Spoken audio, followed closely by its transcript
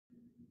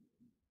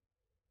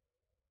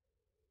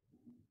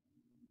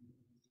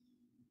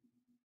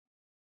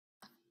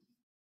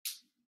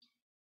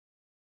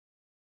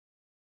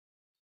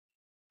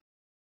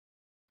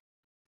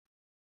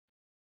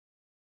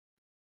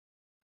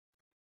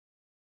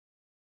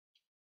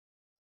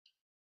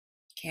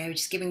Okay, we're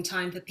just giving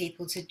time for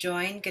people to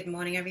join. Good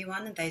morning,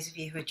 everyone, and those of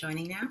you who are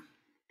joining now.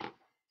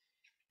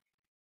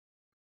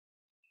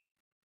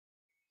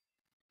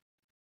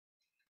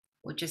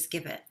 We'll just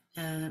give it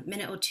a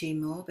minute or two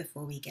more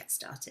before we get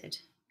started.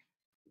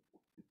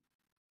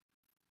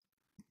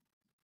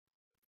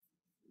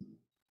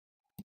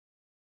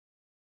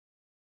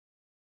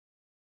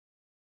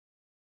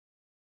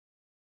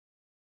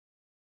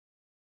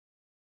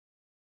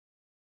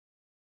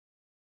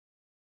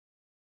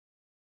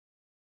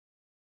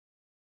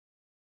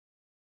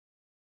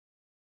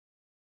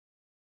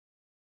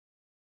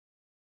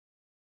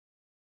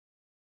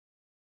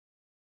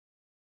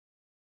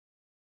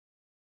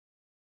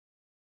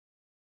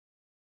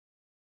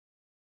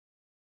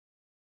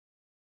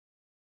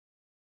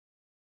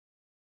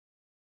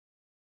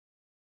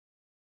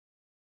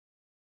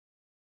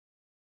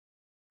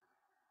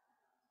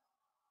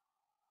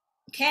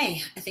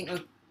 Okay, I think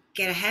we'll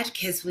get ahead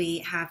because we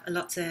have a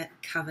lot to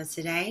cover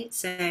today.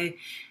 So,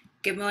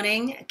 good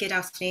morning, good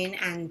afternoon,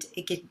 and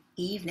good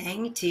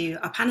evening to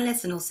our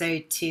panelists and also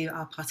to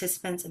our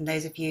participants and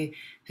those of you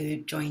who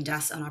joined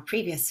us on our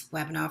previous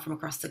webinar from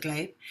across the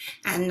globe.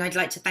 And I'd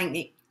like to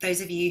thank those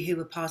of you who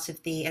were part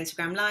of the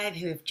Instagram Live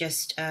who have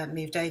just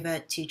moved over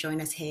to join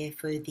us here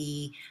for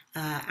the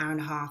hour and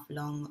a half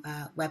long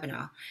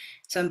webinar.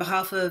 So on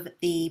behalf of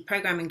the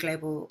Programme in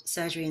Global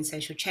Surgery and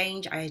Social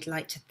Change, I'd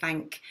like to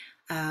thank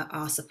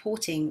our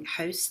supporting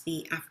hosts,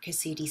 the Africa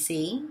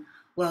CDC,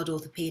 World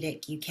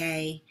Orthopaedic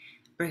UK,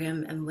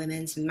 Brigham and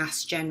Women's,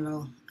 Mass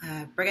General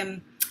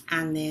Brigham,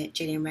 and the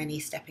Gillian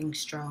Rennie Stepping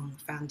Strong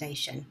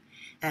Foundation.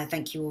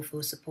 Thank you all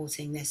for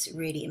supporting this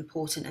really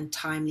important and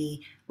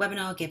timely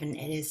webinar, given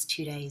it is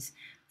 2 days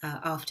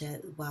after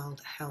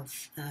World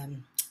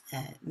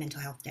Mental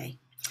Health Day.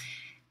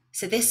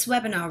 So this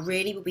webinar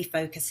really will be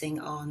focusing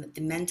on the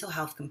mental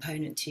health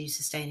component to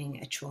sustaining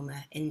a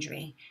trauma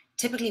injury.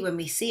 Typically, when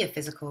we see a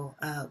physical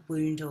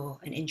wound or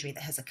an injury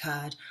that has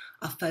occurred,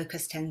 our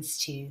focus tends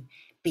to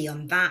be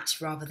on that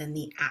rather than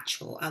the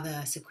actual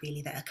other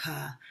sequelae that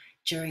occur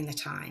during the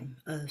time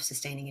of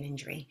sustaining an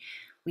injury.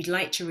 We'd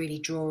like to really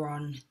draw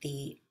on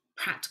the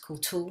practical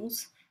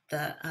tools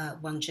that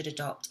one should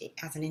adopt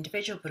as an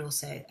individual, but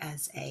also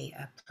as a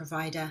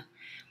provider.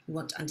 We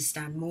want to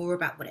understand more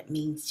about what it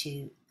means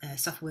to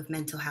suffer with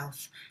mental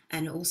health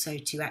and also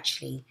to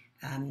actually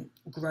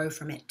grow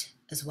from it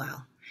as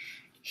well.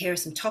 Here are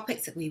some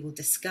topics that we will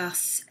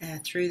discuss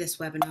through this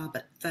webinar,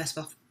 but first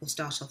off, we'll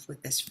start off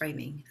with this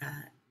framing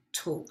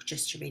talk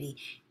just to really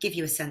give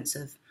you a sense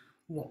of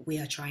what we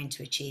are trying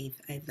to achieve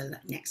over the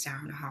next hour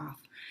and a half.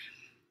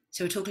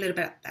 So we'll talk a little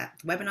bit about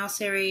the webinar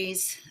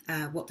series,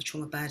 what the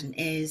trauma burden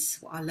is,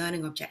 what our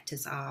learning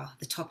objectives are,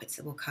 the topics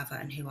that we'll cover,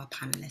 and who our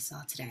panelists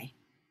are today.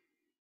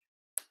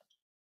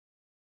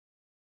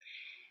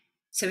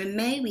 So in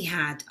May, we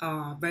had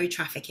our road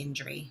traffic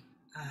injury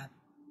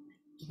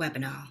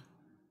webinar,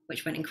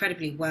 which went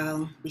incredibly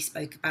well. We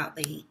spoke about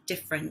the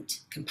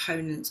different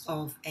components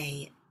of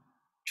a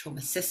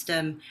trauma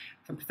system,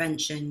 from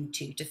prevention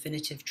to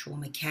definitive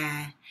trauma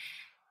care.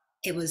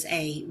 It was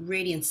a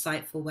really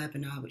insightful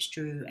webinar which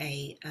drew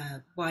a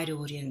wide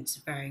audience,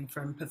 varying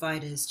from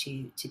providers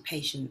to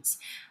patients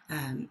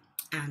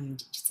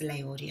and just a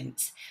lay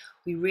audience.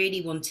 We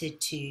really wanted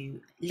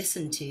to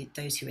listen to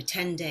those who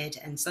attended,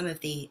 and some of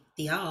the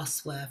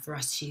asks were for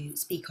us to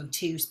speak on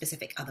two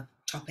specific other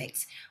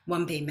topics,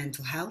 one being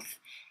mental health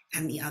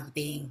and the other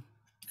being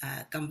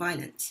gun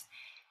violence.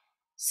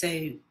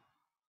 So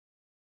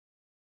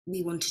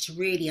we wanted to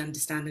really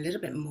understand a little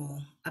bit more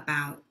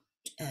about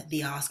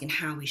the ask and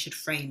how we should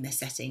frame the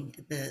setting,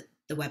 the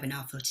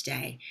webinar for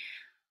today.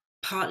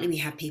 Partly we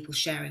had people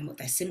sharing what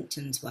their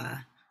symptoms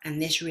were, and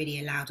this really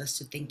allowed us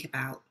to think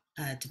about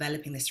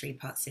developing this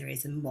three-part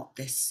series and what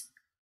this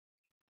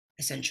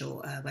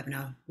essential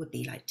webinar would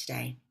be like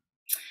today.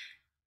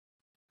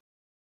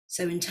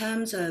 So in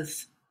terms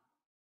of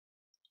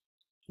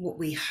what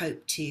we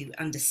hope to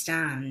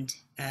understand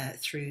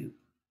through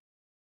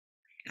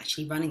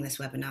actually running this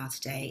webinar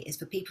today is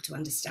for people to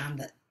understand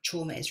that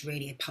trauma is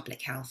really a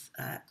public health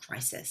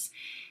crisis.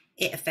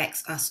 It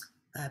affects us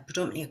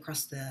predominantly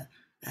across the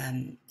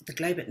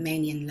globe, but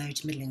mainly in low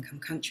to middle income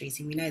countries.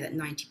 And we know that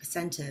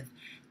 90% of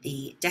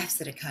the deaths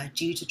that occur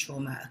due to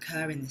trauma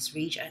occur in this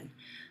region.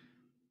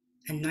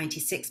 And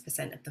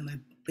 96% of the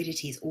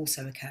morbidities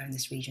also occur in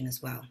this region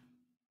as well.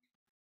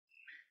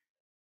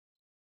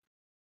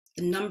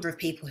 The number of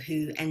people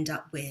who end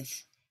up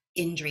with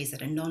injuries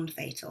that are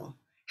non-fatal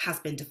has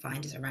been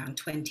defined as around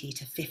 20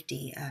 to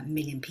 50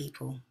 million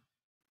people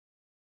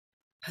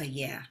per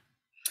year.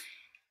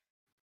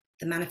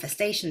 The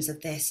manifestations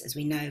of this, as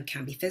we know,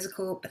 can be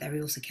physical, but there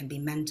also can be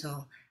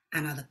mental,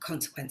 and other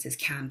consequences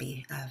can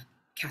be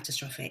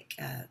catastrophic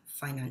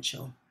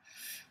financial.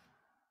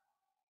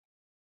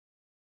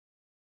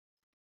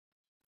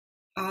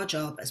 Our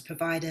job as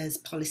providers,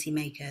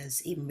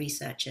 policymakers, even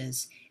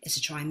researchers, is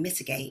to try and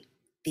mitigate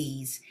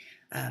these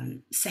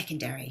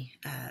secondary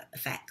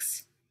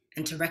effects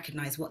and to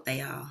recognise what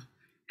they are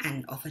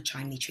and offer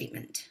timely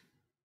treatment.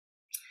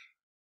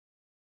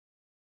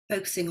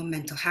 Focusing on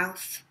mental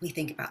health, we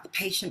think about the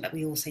patient, but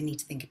we also need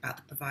to think about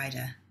the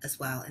provider as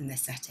well in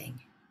this setting.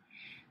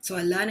 So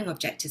our learning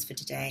objectives for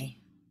today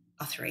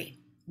are three.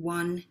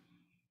 One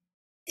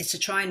is to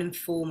try and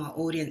inform our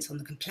audience on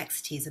the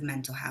complexities of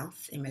mental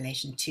health in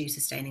relation to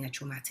sustaining a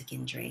traumatic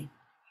injury.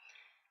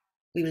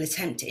 We will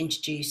attempt to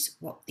introduce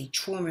what the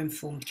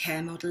trauma-informed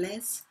care model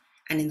is,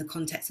 and in the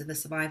context of the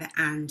survivor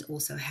and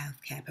also a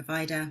healthcare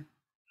provider,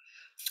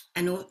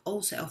 and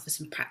also offer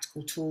some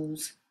practical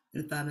tools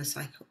in the form of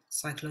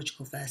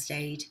psychological first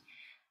aid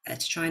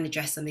to try and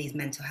address some of these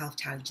mental health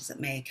challenges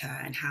that may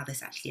occur and how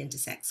this actually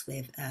intersects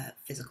with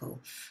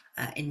physical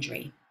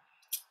injury.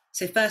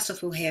 So first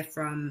off, we'll hear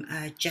from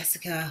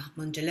Jessica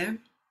Mondolo,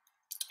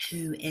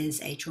 who is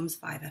a trauma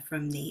survivor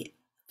from the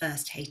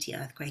first Haiti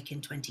earthquake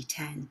in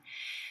 2010.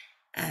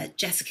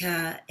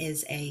 Jessica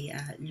is a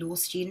law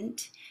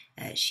student.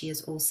 She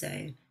is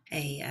also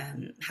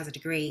has a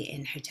degree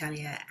in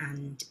hotelier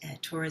and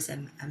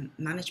tourism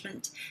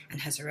management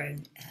and has her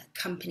own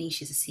company.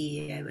 She's a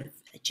CEO of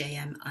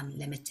JM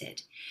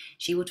Unlimited.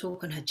 She will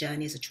talk on her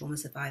journey as a trauma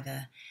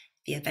survivor,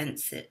 the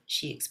events that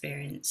she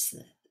experienced,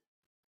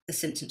 the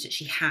symptoms that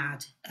she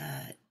had,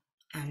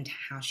 and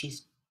how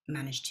she's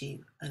managed to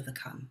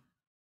overcome.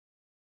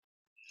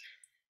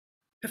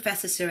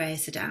 Professor Soraya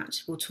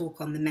Sadat will talk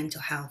on the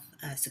mental health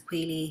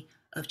sequelae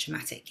of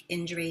traumatic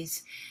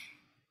injuries.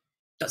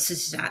 Dr.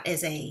 Sadat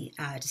is a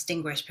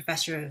distinguished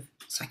professor of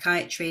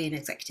psychiatry and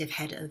executive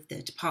head of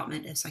the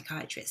Department of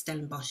Psychiatry at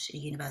Stellenbosch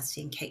University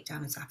in Cape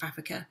Town in South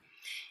Africa.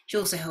 She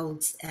also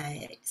holds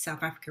a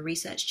South Africa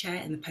Research Chair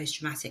in the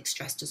Post-Traumatic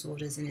Stress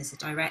Disorders and is a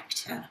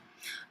director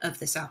of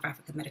the South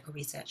Africa Medical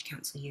Research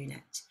Council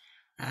Unit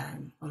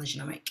on the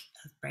genomic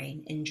of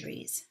brain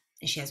injuries.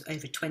 And she has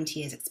over 20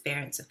 years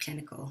experience of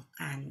clinical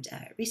and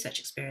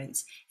research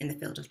experience in the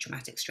field of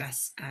traumatic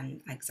stress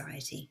and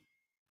anxiety.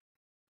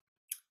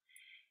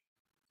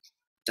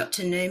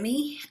 Dr.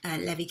 Nomi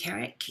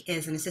Levy-Kerrick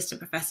is an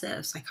assistant professor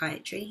of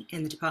psychiatry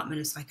in the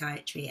Department of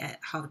Psychiatry at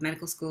Harvard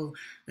Medical School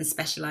and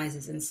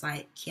specializes in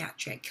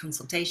psychiatric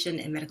consultation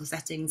in medical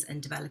settings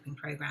and developing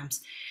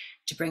programs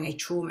to bring a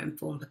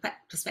trauma-informed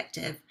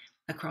perspective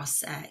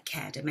across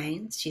care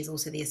domains. She is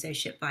also the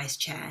Associate Vice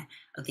Chair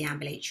of the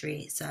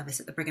Ambulatory Service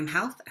at the Brigham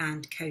Health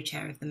and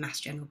co-chair of the Mass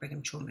General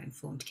Brigham Trauma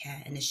Informed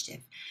Care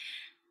Initiative.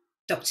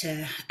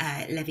 Dr.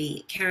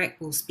 Levy-Kerrick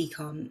will speak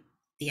on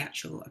the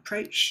actual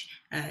approach,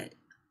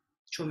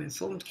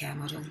 trauma-informed care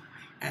model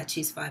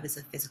to survivors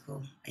of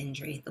physical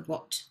injury, the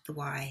what, the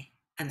why,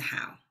 and the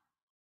how.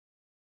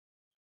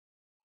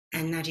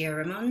 And Nadia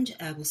Ramond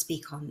will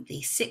speak on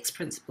the 6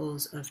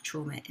 principles of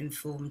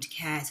trauma-informed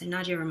care. So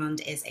Nadia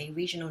Ramond is a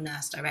regional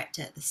nurse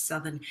director at the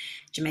Southern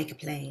Jamaica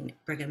Plain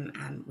Brigham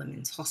and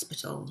Women's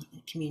Hospital,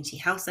 a community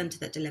health centre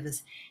that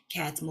delivers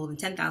care to more than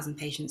 10,000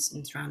 patients in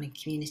the surrounding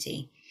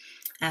community.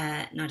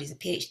 Nadia is a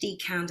PhD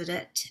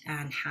candidate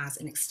and has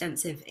an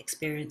extensive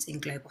experience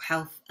in global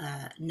health,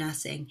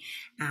 nursing,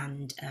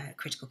 and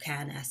critical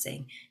care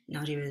nursing.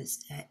 Nadia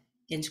was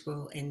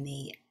integral in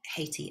the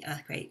Haiti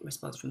earthquake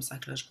response from a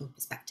psychological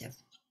perspective.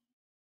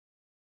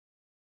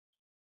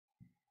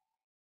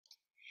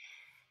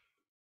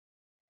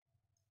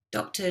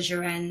 Dr.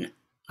 Jaren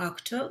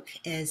Arkutuk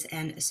is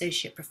an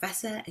associate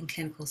professor in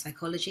clinical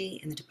psychology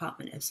in the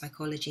Department of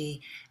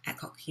Psychology at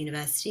Koç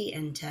University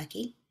in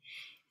Turkey.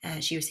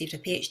 She received a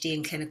PhD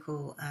in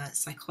clinical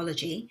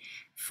psychology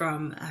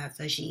from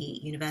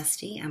Vrije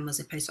University and was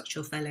a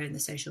postdoctoral fellow in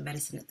the social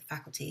medicine at the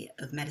Faculty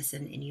of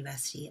Medicine in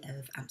University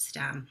of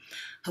Amsterdam.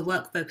 Her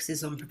work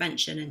focuses on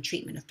prevention and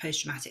treatment of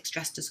post-traumatic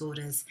stress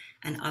disorders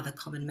and other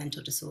common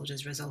mental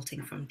disorders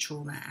resulting from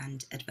trauma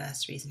and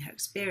adversaries, and her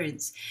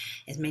experience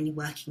is mainly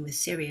working with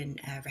Syrian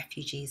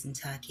refugees in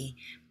Turkey.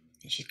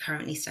 She's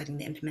currently studying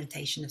the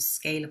implementation of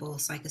scalable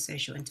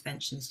psychosocial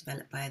interventions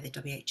developed by the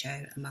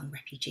WHO among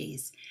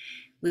refugees.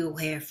 We will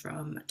hear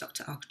from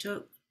Dr.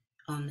 Arkutuk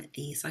on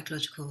the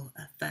psychological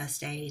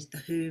first aid, the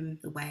whom,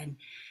 the when,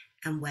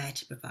 and where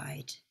to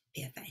provide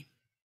PFA.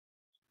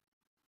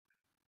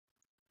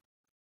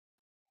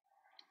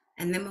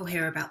 And then we'll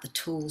hear about the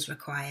tools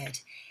required.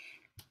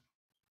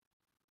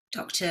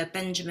 Dr.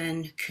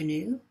 Benjamin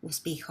Kunu will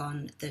speak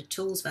on the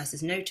tools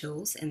versus no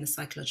tools in the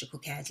psychological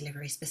care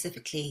delivery,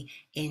 specifically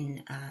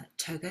in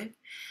Togo.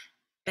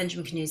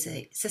 Benjamin Kunu is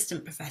an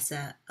assistant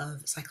professor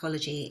of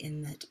psychology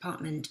in the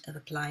Department of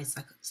Applied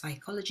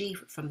Psychology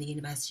from the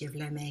University of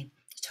Lomé,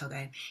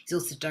 Togo. He's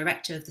also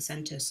director of the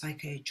Centre of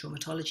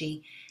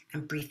Psychotraumatology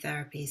and Brief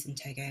Therapies in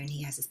Togo, and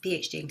he has his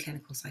PhD in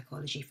clinical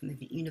psychology from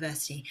the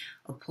University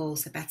of Paul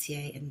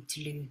Sabatier in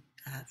Toulouse,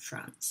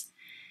 France.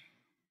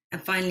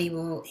 And finally,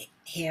 we'll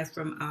hear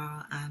from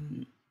our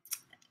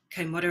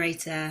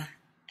co-moderator,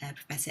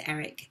 Professor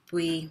Eric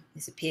Bouy,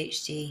 who's a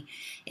PhD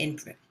in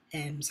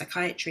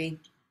psychiatry,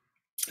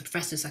 a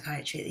professor of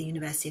psychiatry at the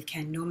University of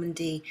Caen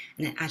Normandy,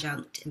 and an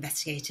adjunct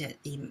investigator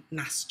at the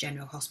Mass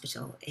General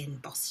Hospital in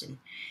Boston.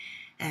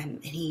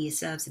 And he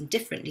serves in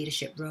different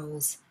leadership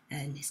roles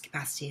in his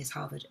capacity as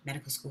Harvard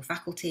Medical School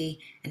faculty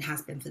and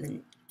has been for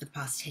the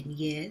past 10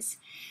 years.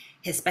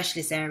 His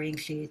specialist area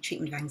include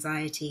treatment of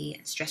anxiety,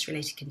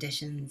 stress-related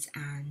conditions,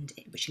 and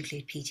which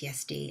include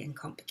PTSD and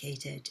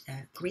complicated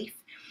grief.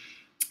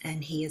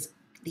 And he is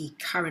the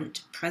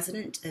current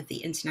president of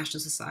the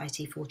International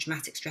Society for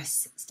Traumatic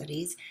Stress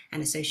Studies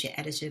and associate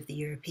editor of the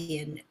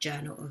European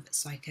Journal of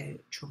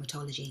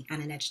Psychotraumatology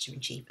and an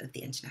editor-in-chief of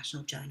the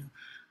International Journal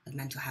of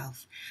Mental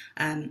Health.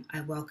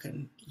 I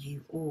welcome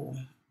you all.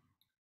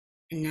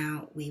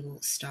 Now we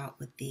will start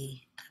with the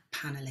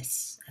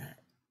panelists'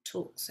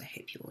 talks. I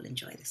hope you all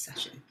enjoy this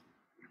session.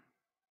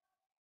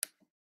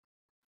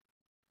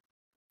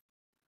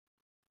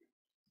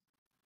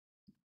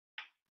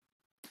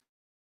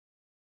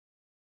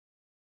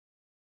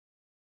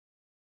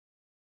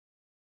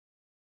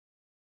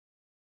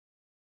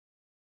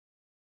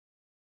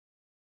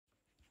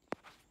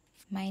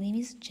 My name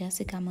is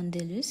Jessica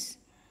Mondelus.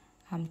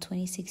 I'm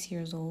 26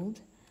 years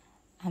old.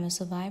 I'm a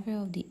survivor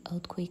of the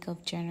earthquake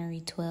of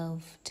January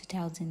 12,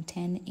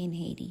 2010 in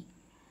Haiti.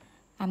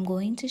 I'm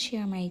going to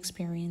share my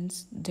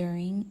experience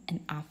during and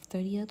after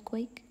the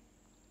earthquake.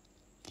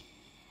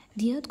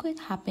 The earthquake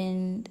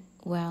happened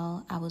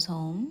while I was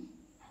home.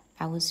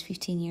 I was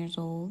 15 years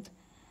old.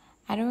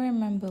 I don't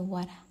remember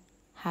what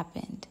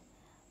happened,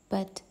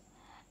 but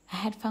I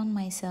had found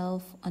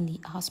myself on the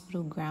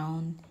hospital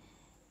ground,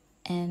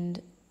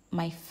 and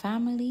my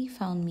family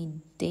found me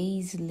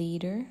days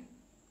later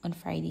on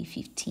Friday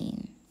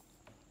 15.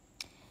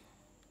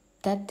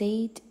 That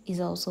date is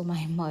also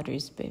my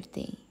mother's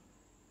birthday.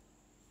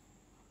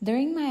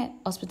 During my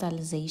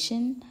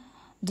hospitalization,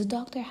 the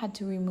doctor had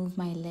to remove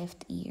my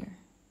left ear.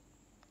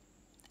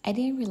 I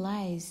didn't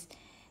realize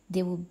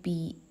they would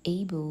be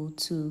able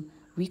to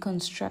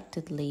reconstruct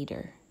it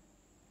later.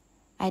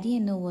 I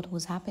didn't know what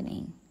was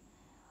happening.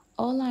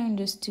 All I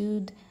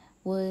understood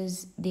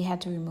was they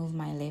had to remove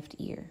my left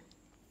ear.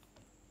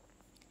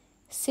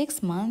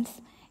 6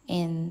 months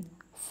and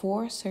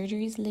 4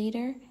 surgeries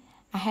later,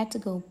 I had to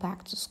go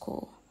back to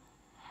school.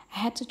 I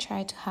had to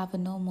try to have a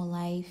normal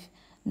life,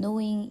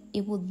 knowing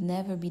it would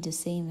never be the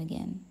same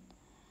again.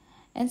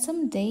 And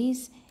some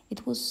days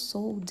it was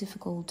so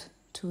difficult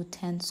to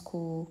attend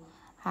school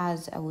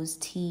as I was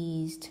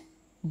teased,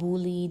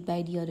 bullied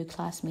by the other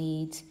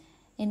classmates,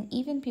 and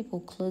even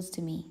people close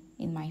to me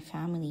in my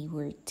family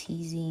were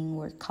teasing,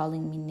 were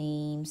calling me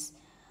names,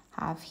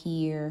 have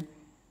here,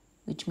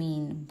 which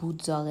mean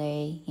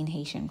boutzole in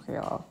Haitian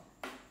Creole.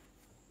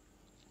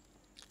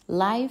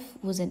 Life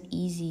wasn't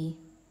easy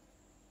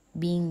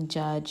being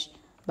judged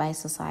by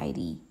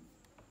society.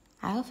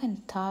 I often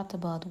thought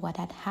about what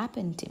had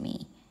happened to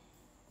me.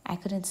 I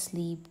couldn't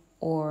sleep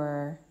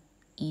or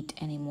eat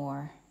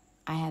anymore.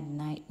 I had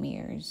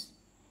nightmares.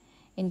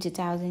 In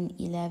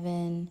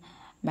 2011,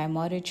 my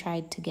mother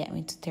tried to get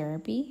me to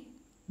therapy,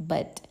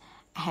 but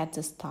I had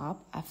to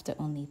stop after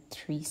only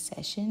 3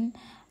 sessions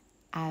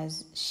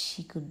as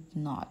she could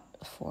not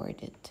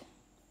afford it.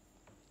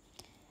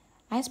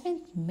 I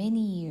spent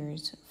many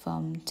years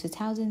from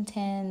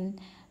 2010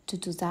 to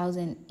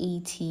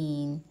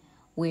 2018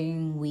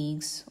 wearing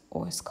wigs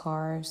or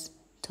scarves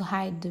to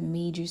hide the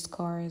major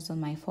scars on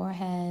my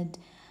forehead,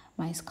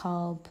 my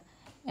scalp,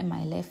 and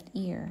my left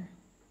ear.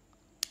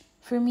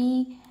 For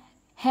me,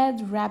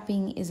 head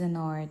wrapping is an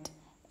art,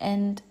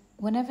 and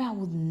whenever I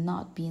would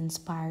not be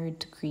inspired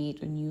to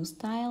create a new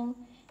style,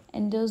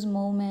 in those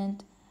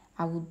moments,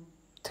 I would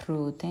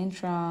throw a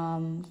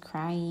tantrum,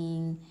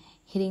 crying,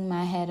 hitting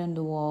my head on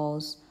the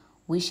walls,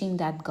 wishing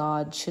that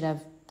God should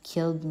have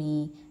killed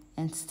me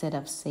instead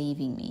of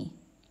saving me.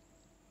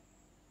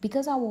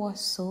 Because I wore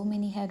so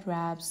many head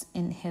wraps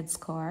and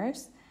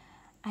headscarves,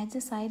 I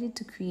decided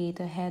to create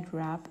a head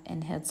wrap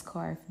and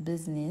headscarf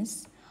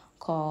business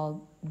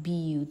called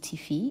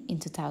BUTFI in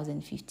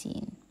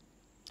 2015.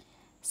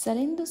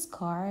 Selling the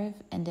scarf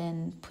and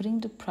then putting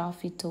the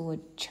profit toward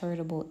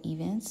charitable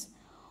events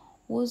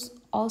was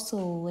also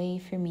a way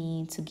for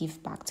me to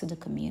give back to the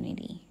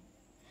community.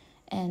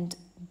 And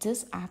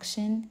this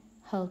action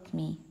helped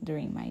me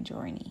during my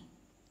journey.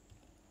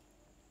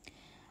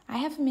 I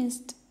have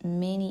missed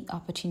many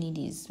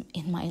opportunities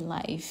in my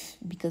life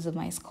because of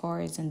my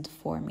scars and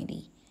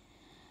deformity.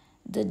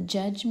 The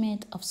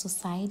judgment of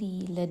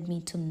society led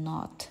me to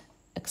not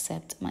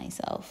accept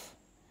myself.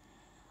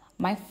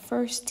 My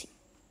first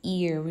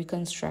ear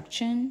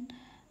reconstruction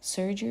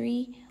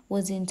surgery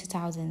was in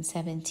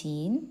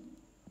 2017,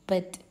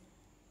 but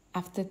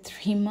after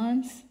 3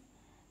 months,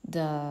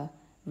 the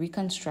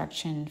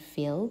reconstruction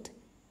failed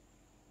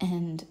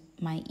and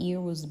my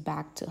ear was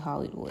back to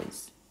how it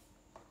was.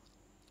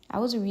 I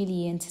was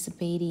really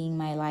anticipating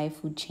my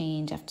life would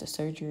change after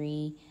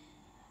surgery.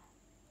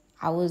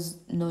 I was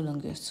no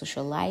longer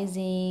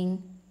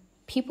socializing.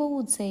 People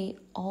would say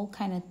all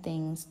kind of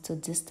things to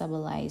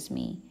destabilize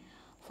me.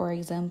 For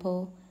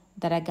example,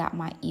 that I got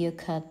my ear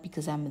cut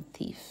because I'm a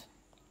thief.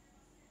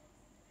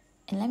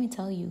 And let me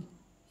tell you,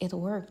 it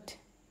worked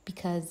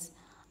because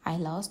I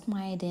lost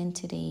my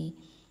identity.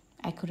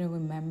 I couldn't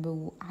remember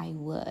who I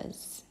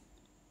was.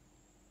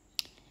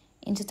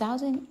 In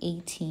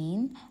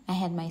 2018, I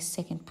had my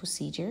second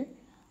procedure,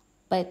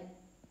 but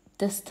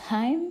this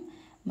time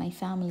my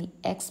family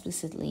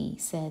explicitly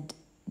said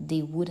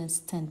they wouldn't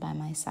stand by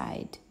my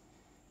side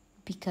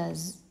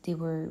because they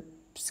were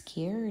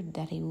scared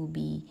that it would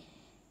be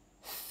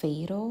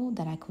fatal,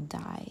 that I could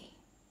die.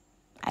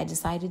 I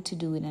decided to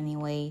do it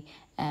anyway,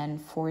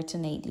 and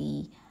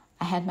fortunately,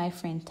 I had my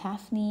friend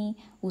Taffany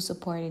who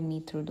supported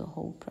me through the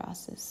whole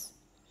process.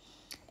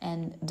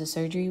 And the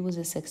surgery was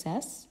a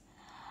success.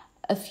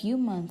 A few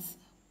months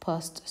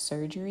post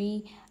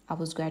surgery, I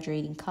was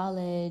graduating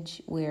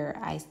college where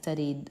I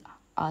studied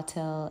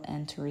hotel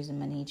and tourism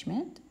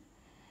management.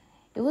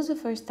 It was the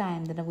first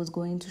time that I was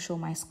going to show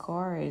my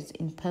scars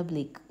in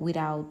public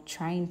without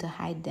trying to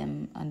hide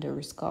them under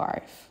a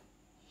scarf.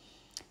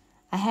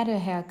 I had a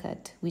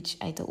haircut, which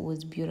I thought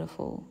was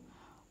beautiful,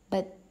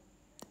 but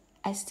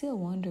I still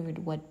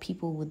wondered what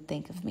people would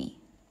think of me.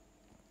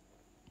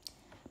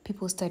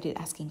 People started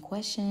asking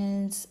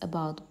questions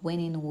about when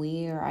and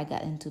where I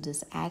got into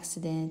this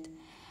accident.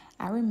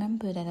 I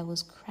remember that I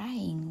was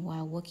crying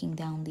while walking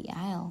down the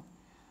aisle.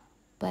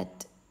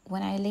 But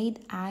when I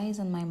laid eyes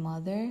on my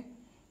mother,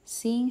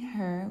 seeing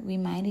her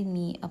reminded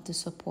me of the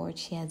support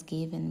she has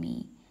given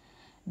me,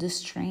 the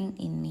strength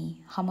in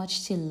me, how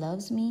much she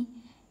loves me,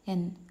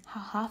 and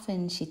how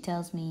often she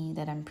tells me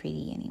that I'm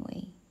pretty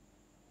anyway.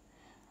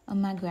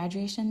 On my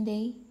graduation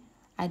day,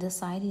 I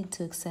decided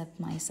to accept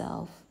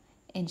myself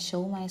and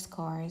show my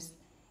scars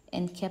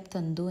and kept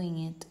on doing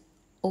it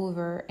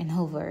over and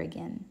over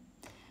again.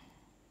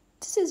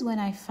 This is when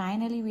I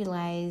finally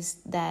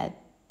realized that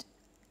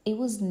it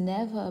was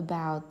never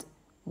about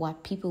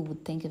what people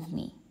would think of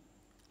me.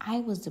 I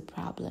was the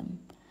problem.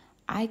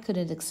 I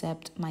couldn't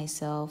accept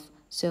myself,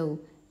 so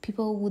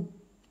people would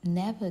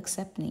never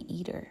accept me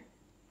either.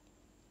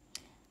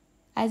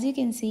 As you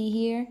can see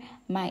here,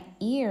 my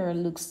ear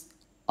looks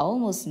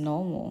almost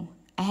normal.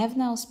 I have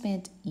now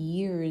spent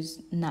years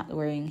not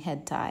wearing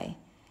head tie.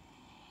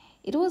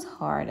 It was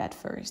hard at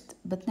first,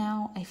 but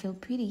now I feel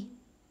pretty.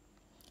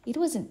 It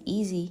wasn't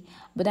easy,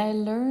 but I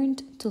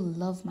learned to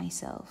love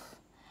myself.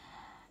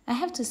 I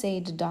have to say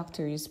the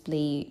doctors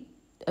play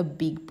a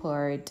big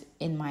part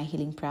in my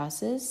healing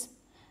process,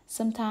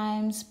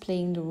 sometimes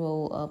playing the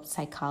role of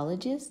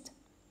psychologist.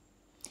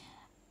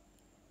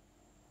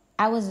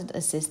 I wasn't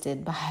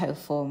assisted by a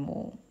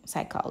formal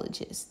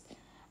psychologist.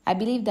 I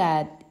believe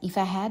that if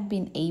I had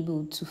been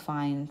able to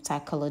find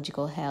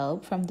psychological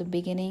help from the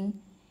beginning,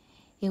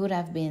 it would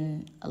have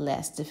been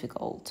less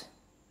difficult.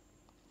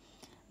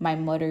 My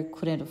mother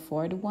couldn't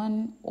afford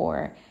one,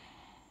 or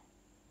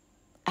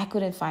I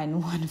couldn't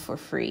find one for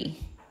free.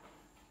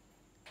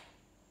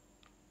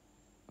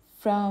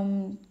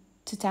 From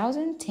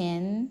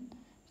 2010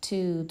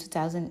 to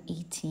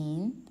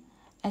 2018,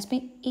 I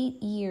spent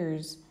 8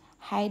 years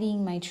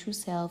hiding my true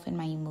self and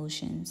my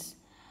emotions.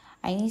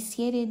 I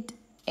initiated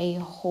a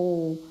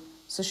whole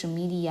social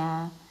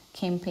media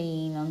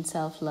campaign on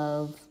self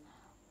love,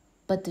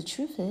 but the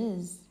truth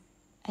is,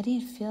 I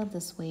didn't feel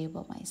this way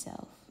about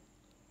myself.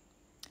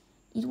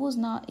 It was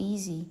not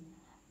easy,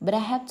 but I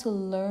had to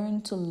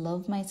learn to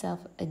love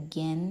myself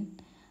again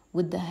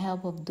with the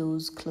help of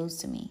those close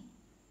to me.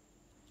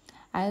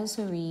 I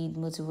also read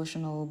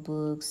motivational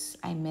books,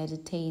 I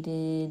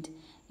meditated,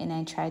 and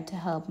I tried to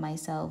help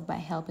myself by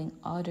helping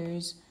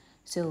others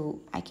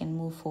so I can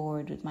move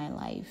forward with my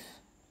life.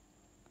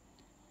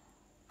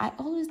 I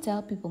always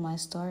tell people my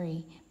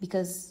story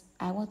because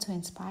I want to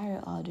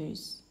inspire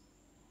others.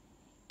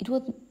 It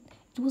was,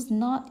 it was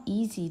not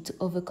easy to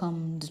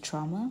overcome the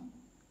trauma,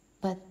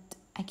 but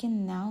I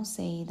can now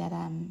say that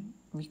I'm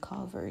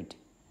recovered.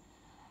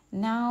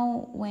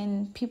 Now,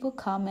 when people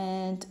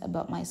comment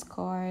about my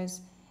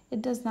scars,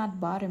 it does not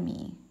bother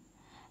me.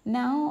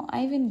 Now,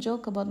 I even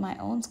joke about my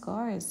own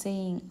scars,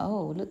 saying,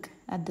 "Oh, look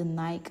at the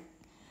Nike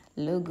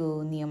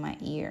logo near my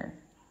ear."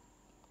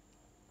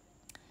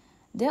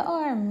 There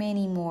are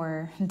many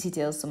more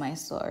details to my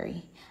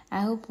story.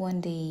 I hope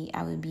one day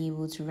I will be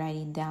able to write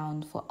it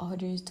down for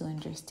others to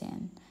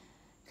understand,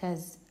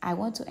 because I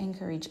want to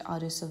encourage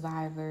other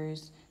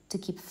survivors to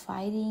keep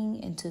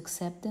fighting and to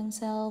accept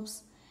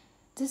themselves.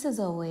 This is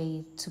a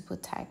way to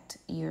protect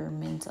your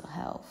mental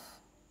health.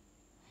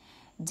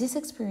 This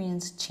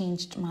experience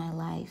changed my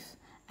life.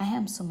 I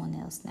am someone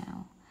else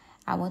now.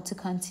 I want to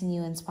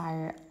continue to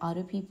inspire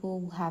other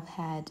people who have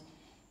had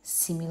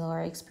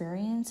similar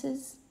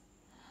experiences.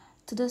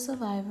 To the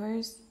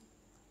survivors,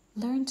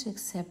 learn to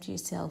accept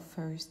yourself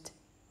first,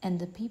 and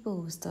the people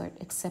will start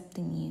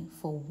accepting you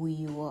for who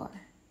you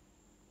are.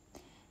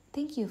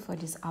 Thank you for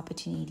this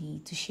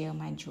opportunity to share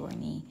my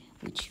journey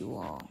with you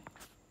all.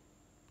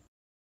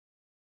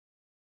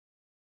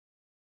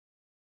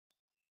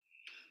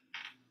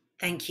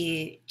 Thank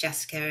you,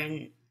 Jessica.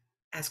 And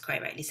as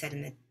quite rightly said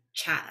in the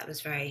chat, that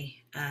was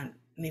very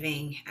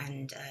moving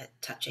and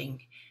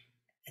touching.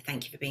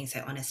 Thank you for being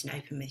so honest and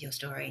open with your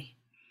story.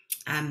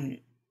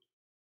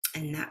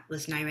 And that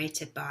was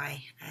narrated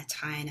by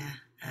Tiana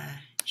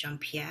Jean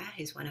Pierre,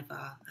 who's one of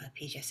our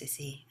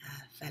PGSSE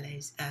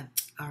fellows,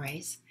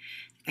 RAs.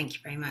 Thank you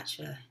very much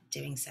for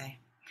doing so.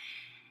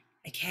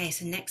 Okay,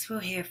 so next we'll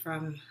hear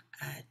from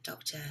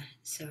Dr.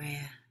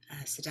 Soraya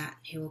Sadat,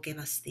 who will give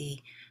us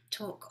the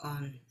talk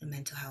on the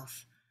mental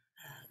health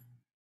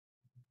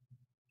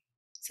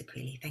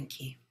Sequili. Thank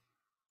you.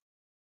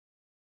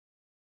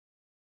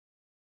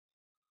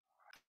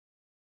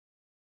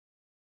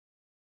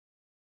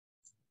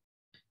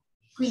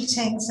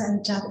 Greetings,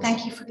 and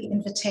thank you for the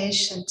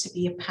invitation to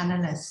be a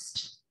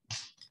panelist.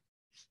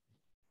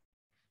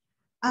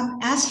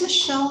 As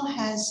Michelle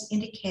has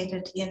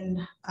indicated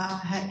in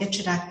her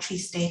introductory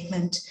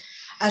statement,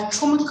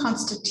 trauma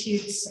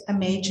constitutes a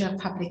major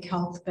public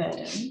health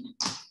burden.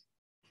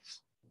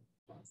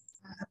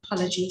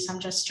 Apologies, I'm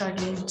just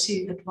struggling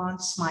to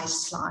advance my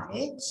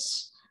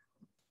slides.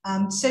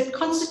 So it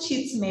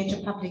constitutes a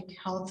major public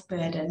health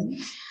burden.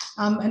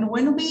 And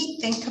when we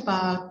think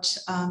about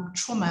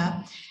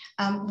trauma,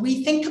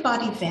 we think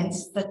about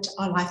events that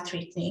are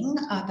life-threatening,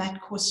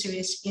 that cause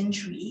serious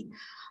injury,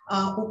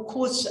 or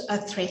cause a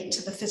threat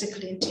to the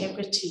physical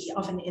integrity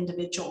of an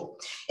individual.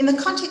 In the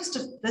context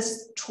of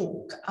this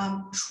talk,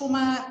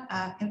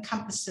 trauma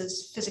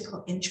encompasses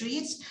physical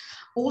injuries,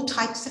 all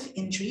types of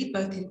injury,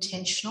 both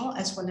intentional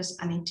as well as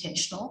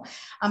unintentional,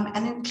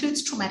 and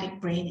includes traumatic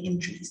brain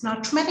injuries. Now,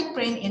 traumatic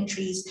brain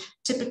injuries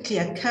typically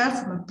occur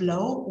from a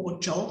blow or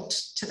jolt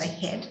to the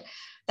head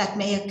that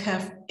may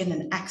occur in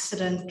an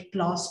accident,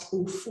 blast,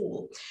 or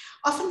fall.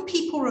 Often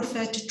people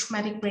refer to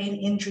traumatic brain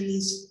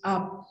injuries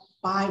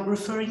by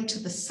referring to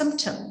the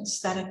symptoms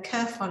that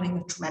occur following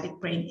a traumatic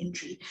brain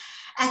injury.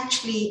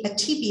 Actually, a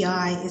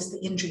TBI is the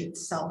injury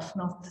itself,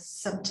 not the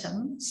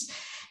symptoms.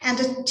 And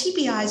a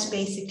TBI is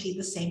basically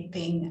the same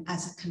thing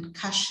as a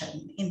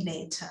concussion in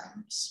lay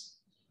terms.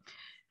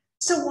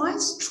 So why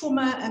is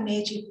trauma a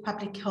major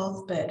public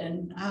health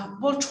burden?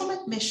 Well, trauma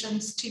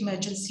admissions to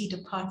emergency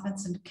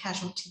departments and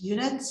casualty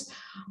units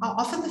are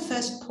often the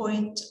first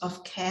point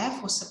of care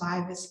for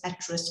survivors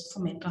at risk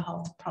for mental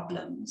health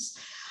problems.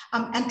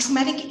 And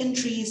traumatic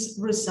injuries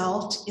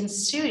result in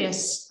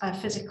serious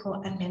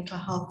physical and mental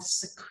health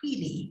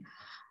sequelae.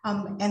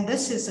 And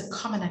this is a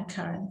common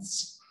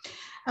occurrence.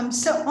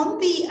 So on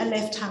the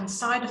left-hand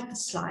side of the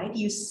slide,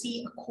 you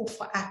see a call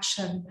for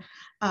action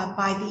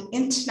by the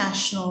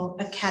International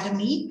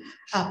Academy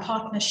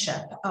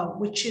Partnership,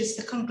 which is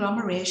the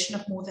conglomeration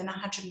of more than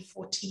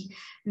 140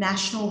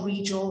 national,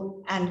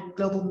 regional, and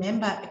global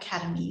member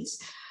academies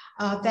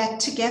that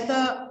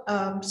together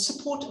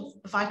support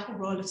a vital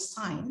role of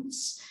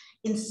science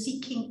in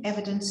seeking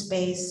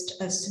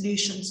evidence-based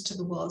solutions to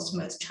the world's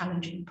most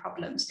challenging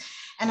problems.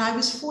 And I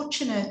was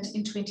fortunate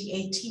in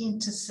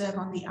 2018 to serve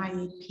on the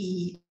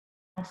IAP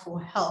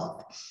for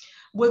Health,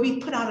 where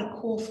we put out a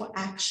call for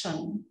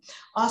action,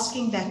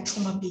 asking that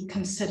trauma be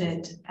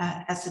considered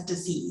as a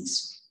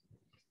disease.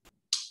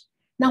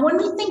 Now, when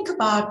we think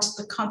about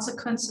the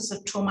consequences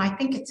of trauma, I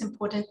think it's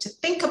important to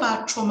think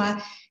about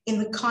trauma in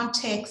the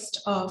context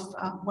of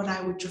what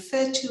I would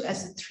refer to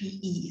as the 3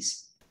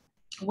 E's,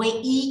 where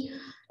E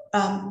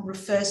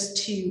refers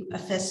to,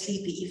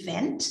 firstly, the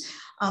event.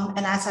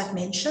 And as I've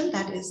mentioned,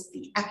 that is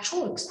the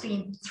actual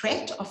extreme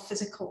threat of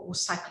physical or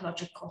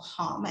psychological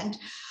harm. And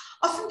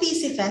often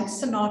these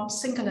events are not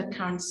single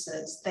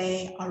occurrences.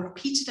 They are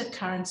repeated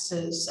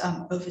occurrences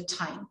over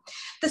time.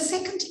 The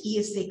second E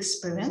is the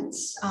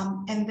experience,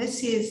 and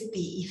this is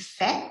the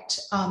effect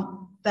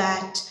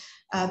that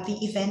the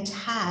event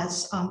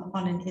has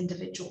on an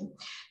individual.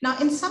 Now,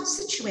 in some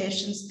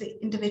situations, the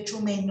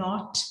individual may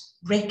not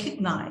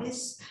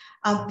recognize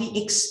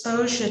the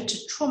exposure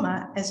to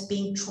trauma as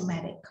being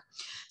traumatic.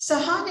 So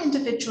how an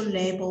individual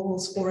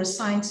labels or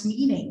assigns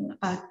meaning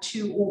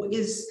to or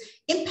is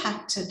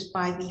impacted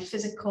by the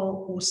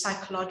physical or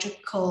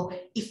psychological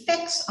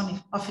effects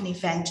of an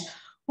event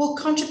will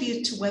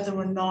contribute to whether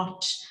or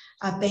not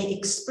they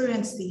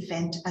experience the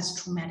event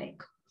as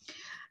traumatic.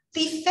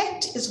 The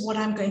effect is what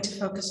I'm going to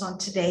focus on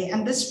today,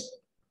 and this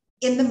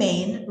in the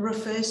main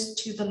refers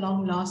to the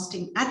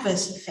long-lasting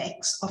adverse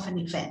effects of an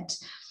event.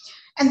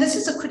 And this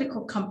is a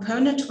critical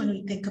component when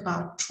we think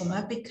about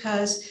trauma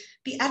because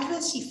the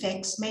adverse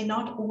effects may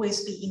not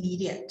always be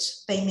immediate.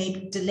 They may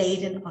be delayed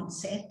in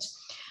onset.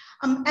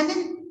 And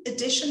in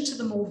addition to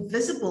the more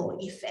visible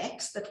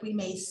effects that we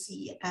may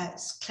see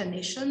as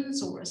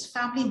clinicians or as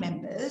family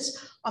members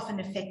of an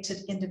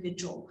affected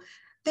individual,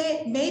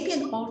 there may be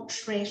an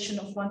alteration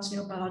of one's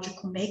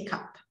neurobiological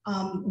makeup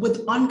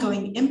with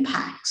ongoing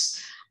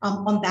impacts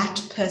on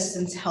that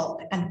person's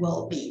health and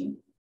well-being.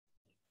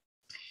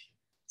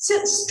 So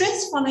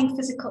stress following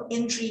physical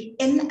injury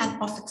in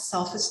and of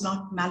itself is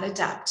not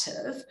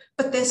maladaptive,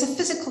 but there's a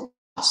physical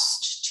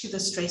cost to the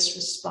stress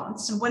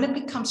response. And when it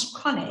becomes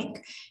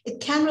chronic, it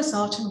can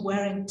result in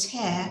wear and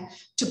tear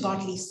to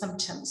bodily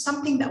symptoms,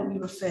 something that we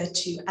refer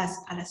to as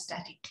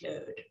allostatic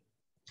load.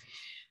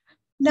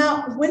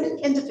 Now, when an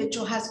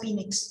individual has been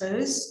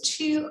exposed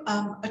to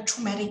a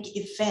traumatic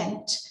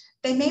event,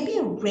 there may be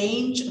a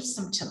range of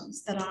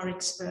symptoms that are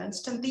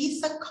experienced, and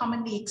these are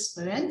commonly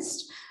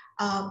experienced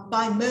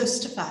by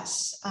most of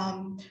us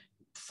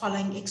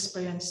following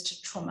experience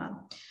to trauma.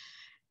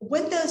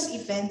 When those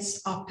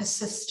events are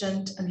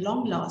persistent and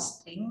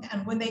long-lasting,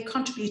 and when they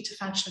contribute to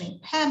functional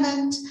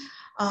impairment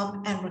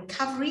and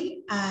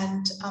recovery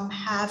and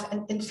have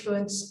an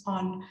influence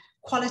on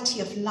quality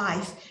of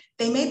life,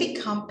 they may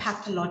become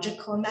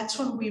pathological, and that's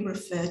when we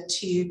refer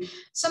to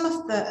some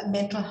of the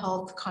mental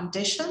health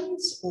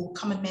conditions or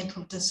common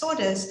mental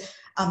disorders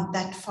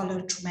that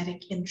follow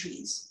traumatic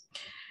injuries.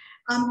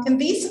 And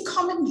these are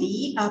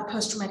commonly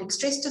post-traumatic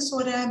stress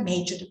disorder,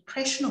 major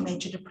depression or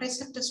major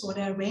depressive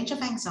disorder, a range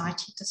of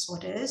anxiety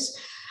disorders,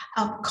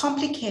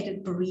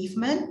 complicated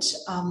bereavement,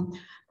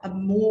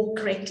 more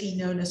correctly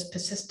known as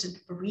persistent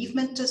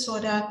bereavement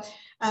disorder,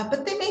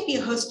 but there may be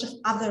a host of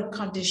other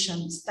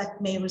conditions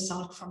that may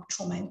result from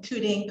trauma,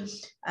 including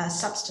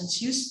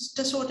substance use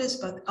disorders,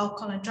 both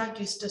alcohol and drug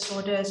use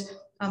disorders,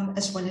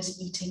 as well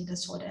as eating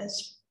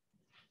disorders.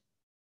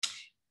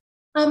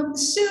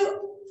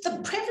 So the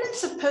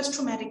prevalence of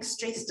post-traumatic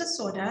stress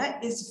disorder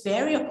is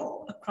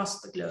variable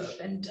across the globe.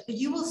 And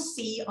you will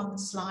see on the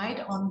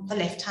slide on the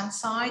left-hand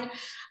side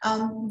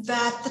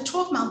that the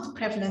 12-month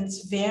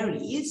prevalence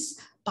varies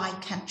by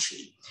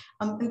country.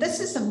 And this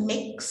is a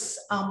mix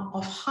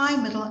of high,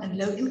 middle, and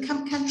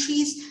low-income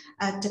countries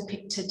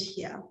depicted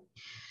here.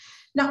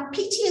 Now,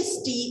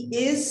 PTSD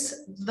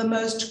is the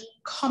most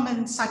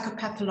common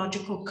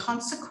psychopathological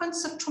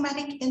consequence of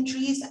traumatic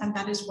injuries, and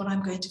that is what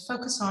I'm going to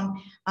focus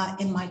on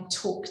in my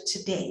talk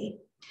today.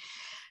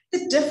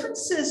 The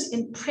differences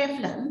in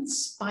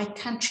prevalence by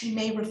country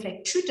may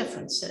reflect true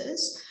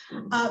differences,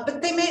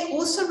 but they may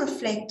also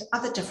reflect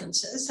other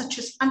differences, such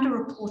as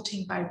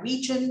underreporting by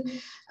region,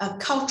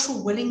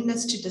 cultural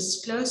willingness to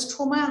disclose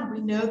trauma, and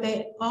we know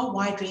there are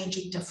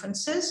wide-ranging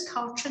differences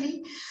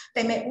culturally.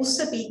 There may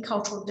also be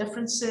cultural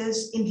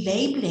differences in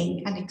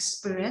labeling an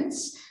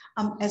experience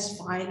as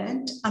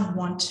violent,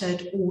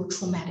 unwanted, or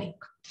traumatic.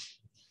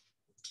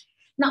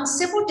 Now,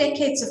 several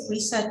decades of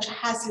research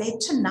has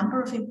led to a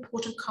number of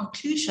important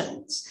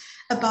conclusions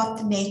about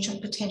the nature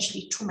of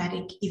potentially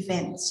traumatic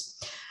events.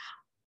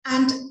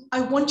 And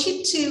I want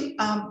you to,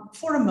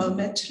 for a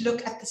moment,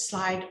 look at the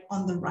slide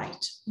on the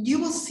right. You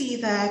will see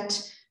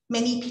that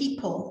many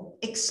people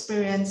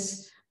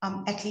experience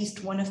at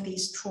least one of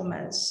these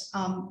traumas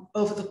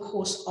over the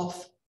course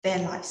of their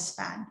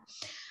lifespan.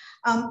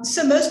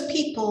 So most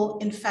people,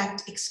 in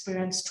fact,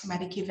 experience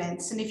traumatic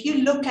events. And if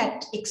you look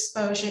at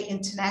exposure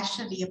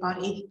internationally, about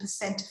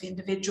 80% of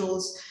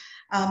individuals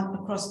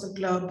across the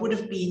globe would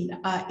have been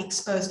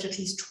exposed to at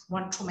least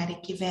one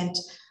traumatic event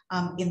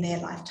in their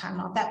lifetime.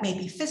 Now, that may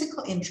be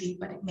physical injury,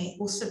 but it may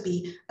also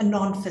be a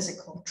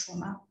non-physical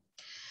trauma.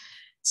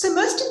 So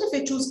most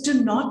individuals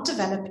do not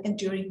develop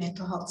enduring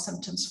mental health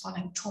symptoms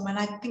following trauma. And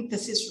I think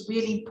this is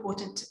really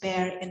important to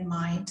bear in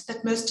mind,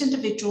 that most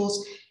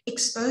individuals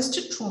exposed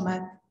to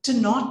trauma do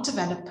not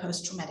develop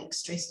post-traumatic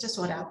stress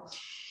disorder.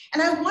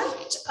 And I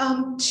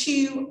want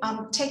to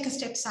take a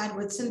step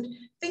sideways and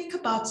think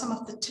about some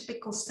of the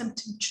typical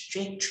symptom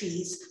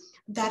trajectories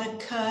that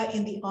occur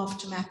in the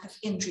aftermath of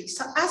injury.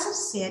 So as I've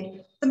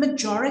said, the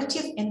majority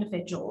of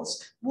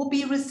individuals will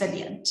be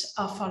resilient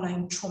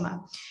following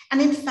trauma.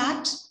 And in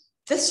fact,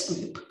 this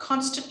group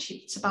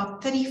constitutes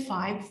about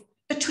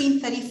between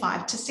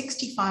 35 to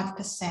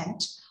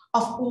 65%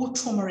 of all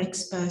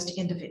trauma-exposed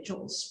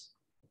individuals.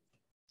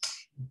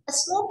 A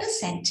small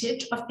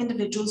percentage of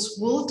individuals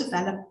will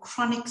develop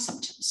chronic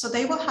symptoms. So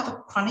they will have a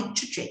chronic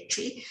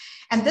trajectory,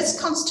 and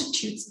this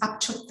constitutes up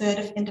to a third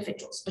of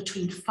individuals,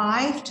 between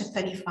 5 to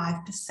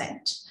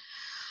 35%.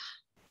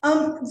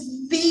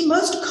 The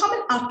most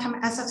common outcome,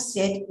 as I've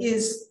said,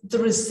 is the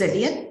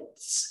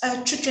resilience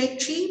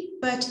trajectory,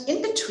 but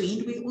in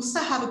between, we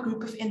also have a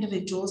group of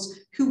individuals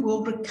who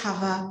will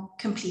recover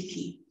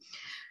completely.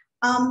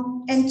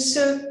 And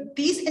so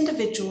these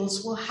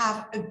individuals will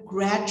have a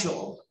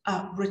gradual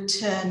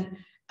return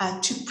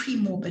to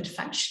pre-morbid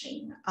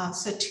functioning,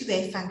 so to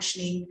their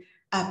functioning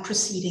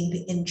preceding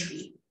the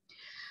injury.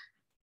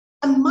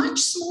 A much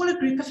smaller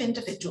group of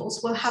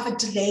individuals will have a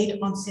delayed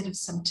onset of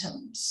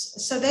symptoms.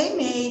 So they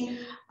may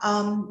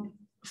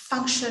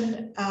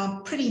function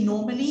pretty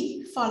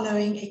normally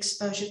following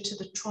exposure to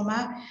the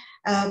trauma,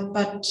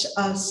 but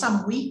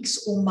some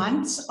weeks or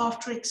months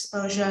after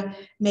exposure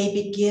may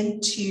begin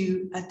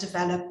to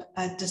develop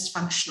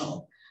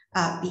dysfunctional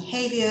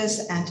behaviors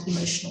and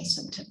emotional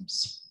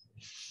symptoms.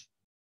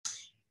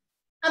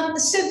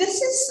 So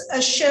this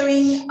is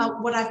showing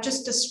what I've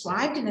just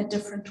described in a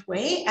different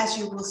way. As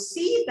you will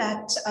see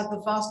that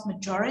the vast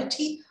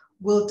majority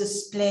will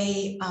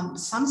display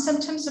some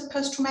symptoms of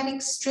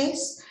post-traumatic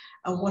stress,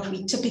 what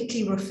we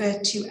typically refer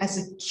to as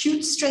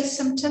acute stress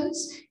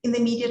symptoms in the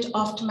immediate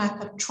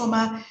aftermath of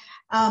trauma.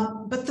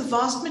 But the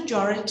vast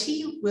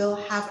majority will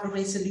have a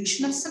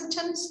resolution of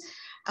symptoms,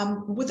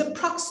 with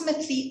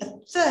approximately a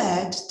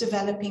third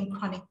developing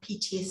chronic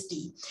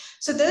PTSD.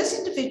 So those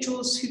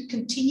individuals who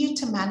continue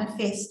to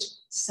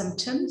manifest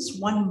symptoms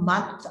 1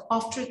 month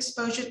after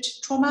exposure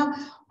to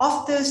trauma,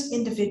 of those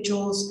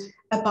individuals,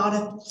 about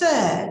a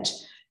third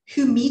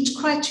who meet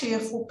criteria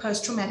for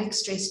post-traumatic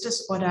stress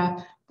disorder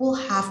will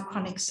have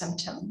chronic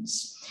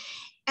symptoms.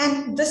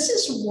 And this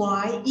is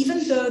why,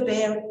 even though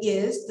there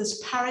is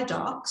this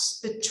paradox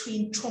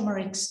between trauma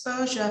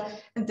exposure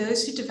and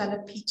those who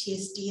develop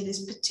PTSD, it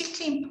is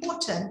particularly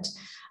important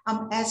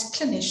as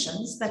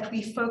clinicians that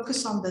we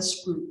focus on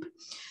this group,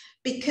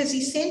 because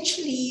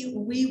essentially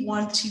we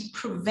want to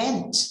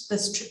prevent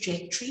this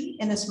trajectory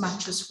in as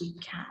much as we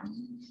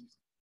can.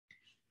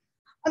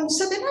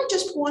 So then I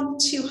just want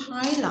to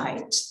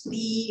highlight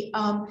the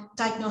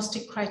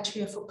diagnostic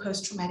criteria for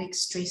post-traumatic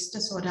stress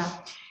disorder.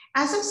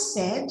 As I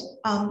said,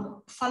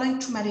 following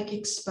traumatic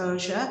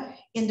exposure,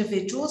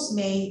 individuals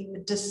may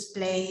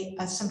display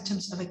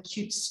symptoms of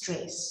acute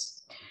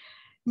stress.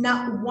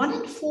 Now, 1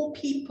 in 4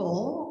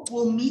 people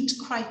will meet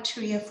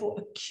criteria for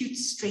acute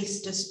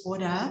stress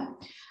disorder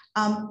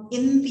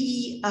in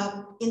the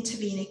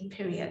intervening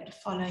period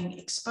following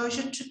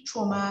exposure to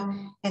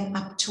trauma and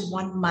up to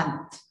 1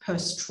 month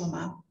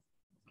post-trauma.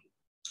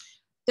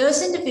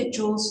 Those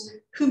individuals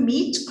who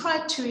meet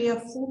criteria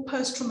for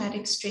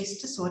post-traumatic stress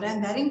disorder,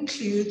 and that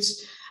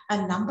includes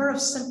a number of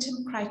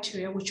symptom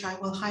criteria, which I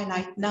will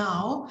highlight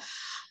now,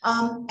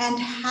 and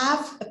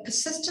have a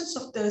persistence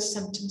of those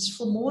symptoms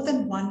for more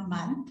than 1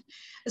 month,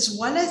 as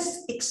well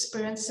as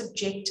experience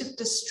subjective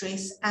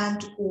distress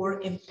and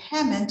or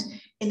impairment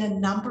in a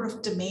number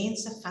of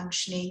domains of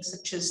functioning,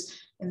 such as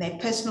in their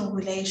personal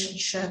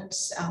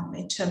relationships,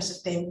 in terms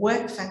of their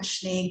work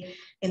functioning,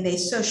 in their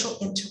social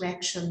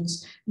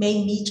interactions,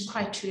 may meet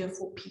criteria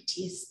for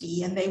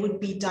PTSD, and they would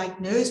be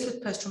diagnosed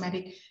with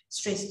post-traumatic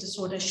stress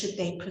disorder should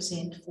they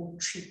present for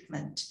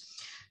treatment.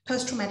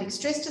 Post-traumatic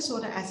stress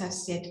disorder, as I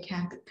said,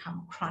 can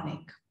become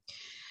chronic.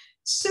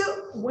 So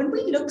when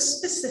we look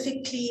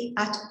specifically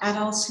at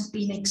adults who've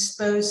been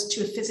exposed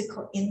to a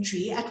physical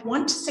injury, at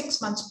 1 to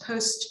 6 months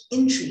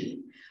post-injury,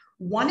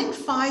 1 in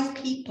 5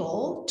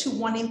 people to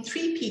 1 in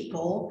 3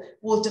 people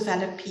will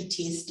develop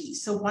PTSD.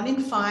 So 1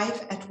 in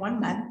 5 at 1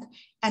 month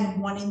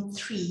and 1 in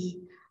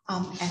 3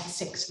 at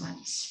 6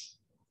 months.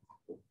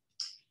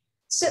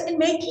 So in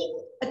making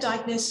a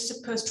diagnosis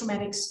of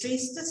post-traumatic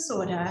stress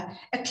disorder,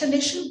 a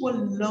clinician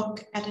will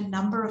look at a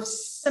number of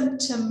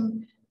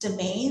symptom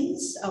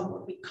domains,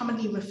 what we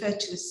commonly refer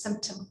to as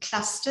symptom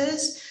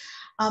clusters,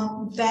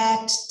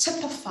 that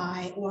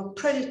typify or are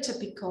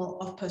prototypical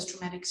of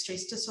post-traumatic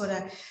stress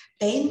disorder.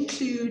 They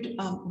include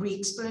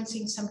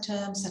re-experiencing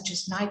symptoms such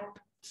as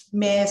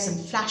nightmares and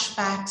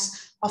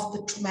flashbacks of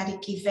the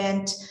traumatic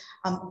event,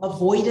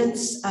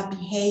 avoidance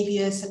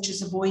behaviors such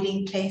as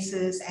avoiding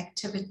places,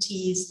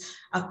 activities,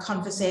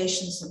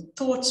 conversations and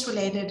thoughts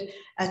related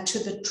to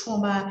the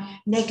trauma,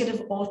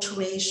 negative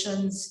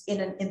alterations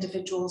in an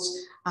individual's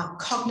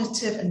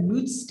cognitive and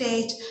mood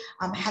state,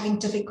 having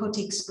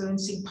difficulty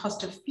experiencing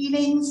positive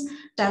feelings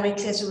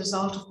directly as a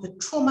result of the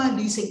trauma,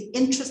 losing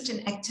interest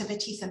in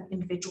activities an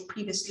individual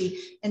previously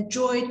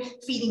enjoyed,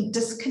 feeling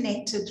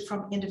disconnected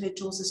from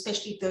individuals,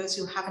 especially those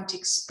who haven't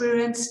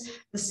experienced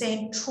the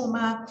same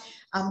trauma,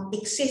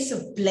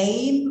 excessive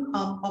blame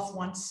of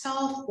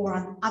oneself or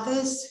on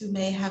others who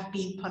may have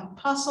been part and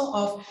parcel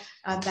of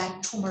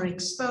that trauma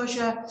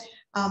exposure,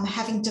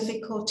 having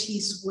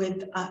difficulties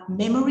with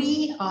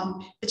memory,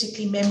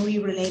 particularly memory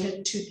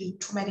related to the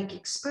traumatic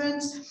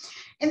experience.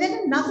 And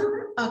then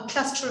another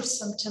cluster of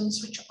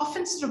symptoms, which are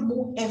often sort of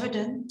more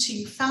evident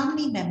to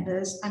family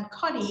members and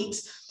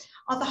colleagues,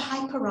 are the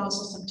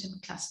hyperarousal symptom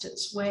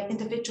clusters, where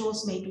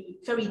individuals may be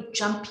very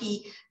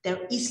jumpy,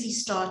 they're easily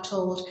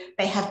startled,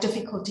 they have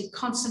difficulty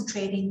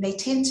concentrating, they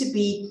tend to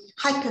be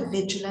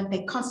hypervigilant,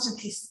 they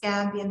constantly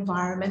scan the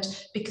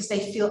environment because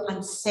they feel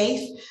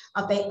unsafe,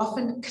 they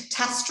often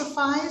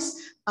catastrophize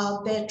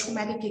their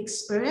traumatic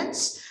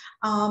experience,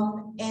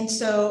 and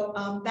so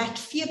that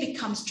fear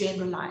becomes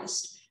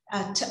generalized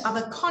to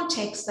other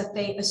contexts that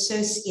they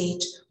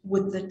associate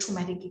with the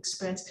traumatic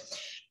experience.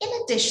 In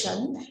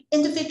addition,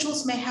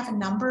 individuals may have a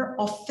number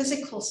of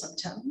physical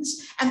symptoms,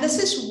 and this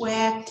is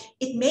where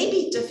it may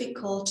be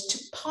difficult to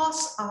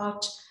pass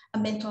out a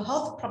mental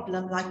health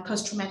problem like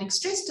post-traumatic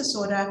stress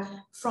disorder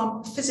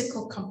from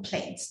physical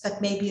complaints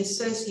that may be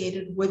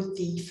associated with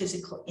the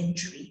physical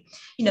injury.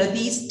 You know,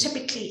 these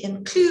typically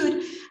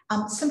include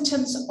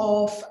symptoms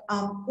of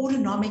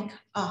autonomic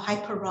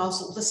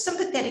hyperarousal, the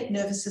sympathetic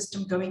nervous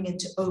system going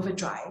into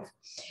overdrive.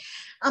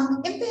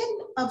 And then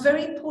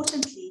very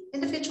importantly,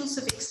 individuals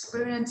who have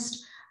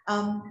experienced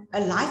a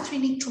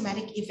life-threatening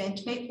traumatic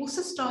event may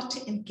also start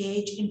to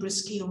engage in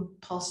risky or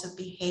impulsive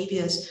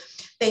behaviors.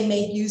 They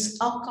may use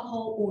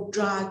alcohol or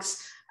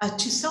drugs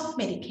to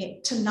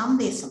self-medicate, to numb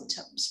their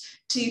symptoms,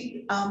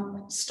 to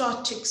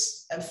start to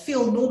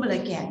feel normal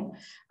again.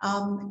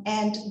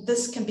 And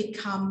this can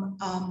become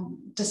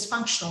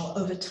dysfunctional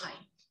over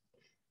time.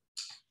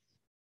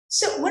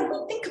 So when we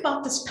think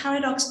about this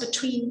paradox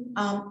between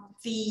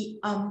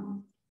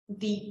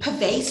the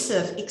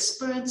pervasive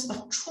experience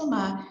of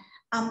trauma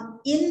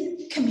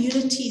in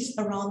communities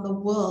around the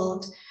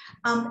world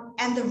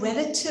and the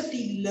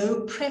relatively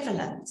low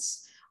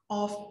prevalence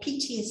of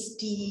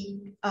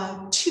PTSD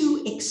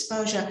to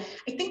exposure,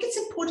 I think it's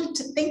important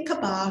to think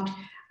about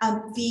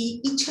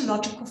the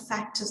etiological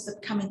factors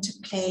that come into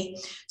play.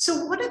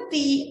 So what are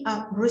the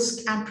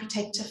risk and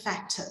protective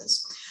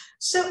factors?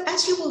 So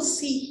as you will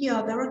see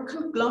here, there are a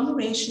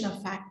conglomeration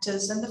of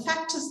factors, and the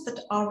factors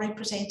that are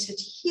represented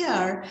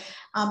here,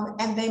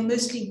 and they're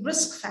mostly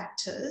risk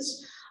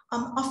factors,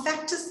 are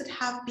factors that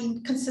have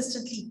been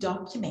consistently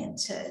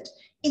documented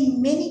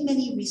in many,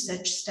 many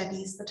research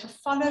studies that have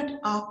followed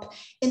up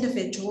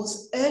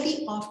individuals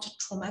early after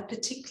trauma,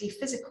 particularly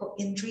physical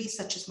injuries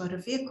such as motor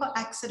vehicle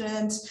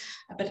accidents,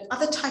 but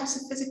other types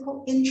of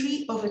physical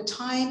injury over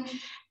time,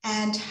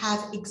 and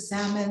have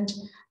examined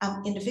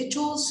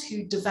individuals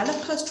who develop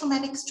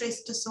post-traumatic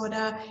stress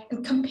disorder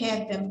and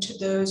compared them to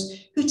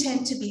those who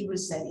tend to be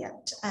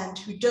resilient and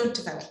who don't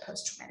develop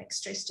post-traumatic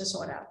stress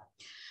disorder.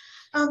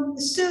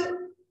 So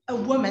a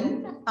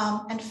woman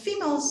and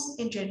females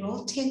in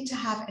general tend to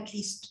have at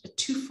least a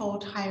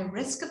twofold higher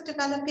risk of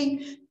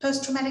developing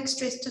post-traumatic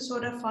stress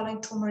disorder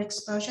following trauma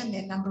exposure, and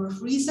there are a number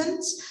of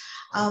reasons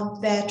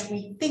that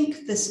we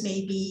think this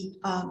may be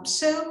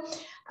so.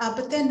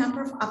 But there are a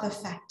number of other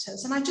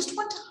factors. And I just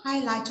want to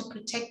highlight a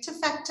protective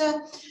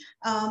factor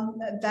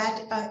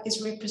that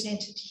is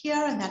represented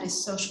here, and that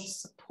is social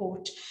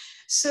support.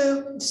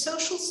 So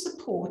social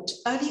support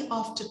early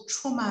after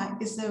trauma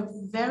is a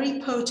very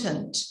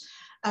potent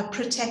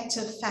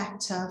protective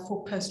factor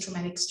for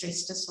post-traumatic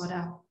stress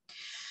disorder.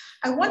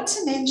 I want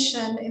to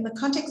mention, in the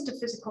context of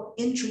physical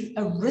injury,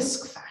 a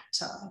risk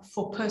factor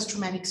for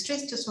post-traumatic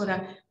stress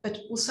disorder, but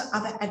also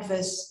other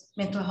adverse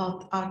mental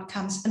health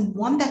outcomes, and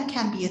one that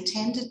can be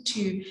attended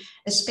to,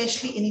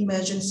 especially in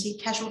emergency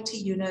casualty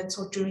units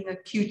or during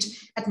acute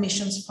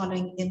admissions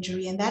following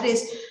injury, and that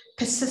is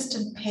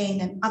persistent pain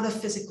and other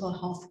physical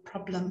health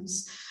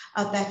problems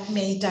that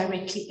may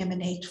directly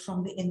emanate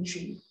from the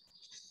injury.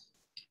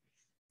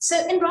 So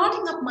in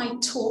rounding up my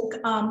talk,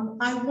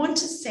 I want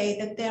to say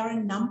that there are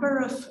a number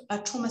of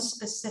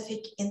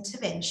trauma-specific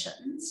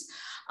interventions,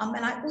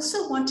 and I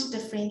also want to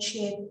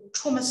differentiate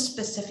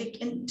trauma-specific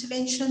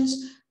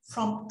interventions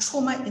from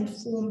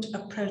trauma-informed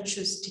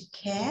approaches to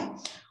care,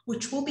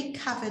 which will be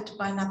covered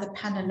by another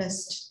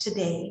panelist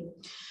today.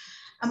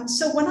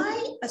 So when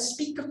I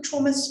speak of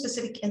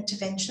trauma-specific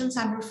interventions,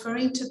 I'm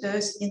referring to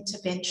those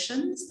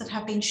interventions that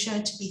have been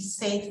shown to be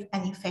safe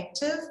and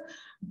effective,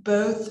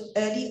 both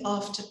early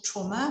after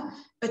trauma,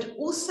 but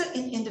also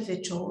in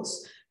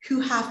individuals who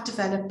have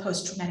developed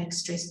post-traumatic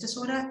stress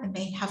disorder and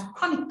may have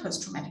chronic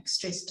post-traumatic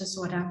stress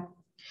disorder.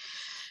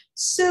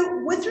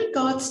 So with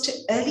regards to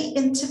early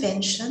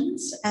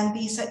interventions, and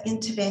these are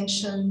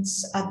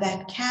interventions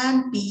that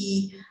can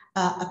be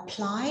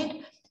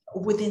applied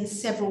within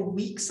several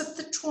weeks of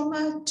the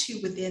trauma to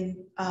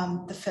within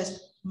the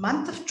first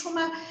month of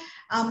trauma,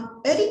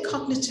 early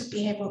cognitive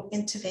behavioral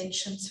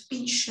interventions have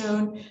been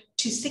shown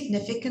to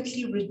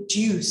significantly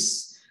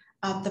reduce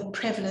the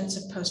prevalence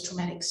of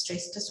post-traumatic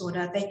stress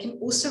disorder. They can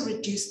also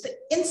reduce the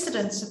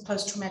incidence of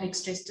post-traumatic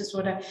stress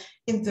disorder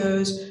in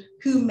those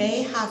who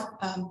may have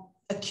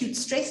acute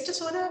stress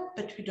disorder,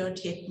 but who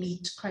don't yet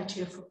meet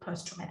criteria for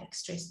post-traumatic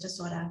stress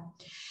disorder.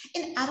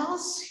 In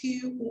adults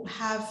who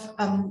have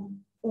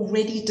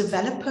already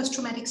developed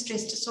post-traumatic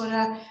stress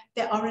disorder,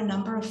 there are a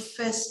number of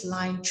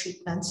first-line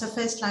treatments. So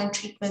first-line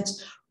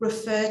treatments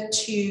refer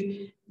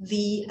to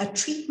the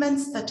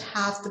treatments that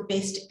have the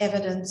best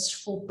evidence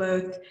for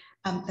both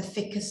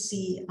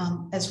efficacy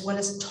as well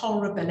as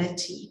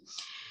tolerability.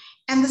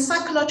 And the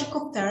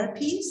psychological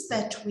therapies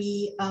that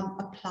we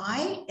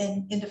apply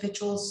in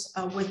individuals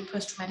with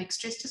post-traumatic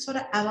stress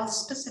disorder, adults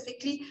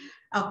specifically,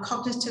 are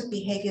cognitive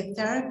behavior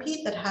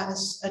therapy that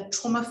has a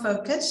trauma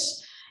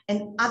focus,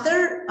 and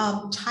other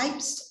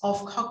types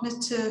of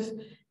cognitive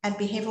and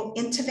behavioral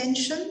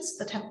interventions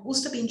that have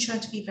also been shown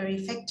to be very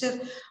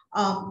effective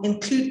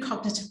include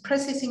cognitive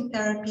processing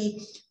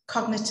therapy,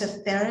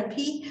 cognitive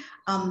therapy,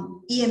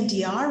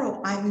 EMDR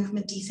or eye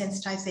movement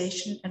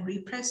desensitization and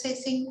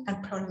reprocessing,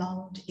 and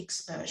prolonged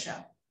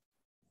exposure.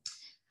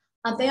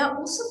 There are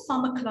also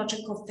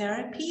pharmacological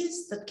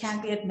therapies that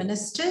can be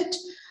administered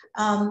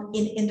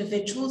in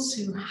individuals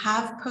who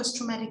have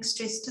post-traumatic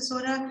stress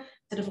disorder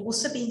that have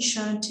also been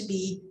shown to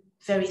be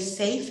very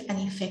safe and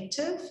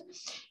effective.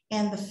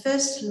 And the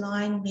first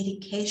line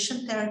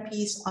medication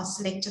therapies are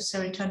selective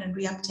serotonin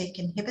reuptake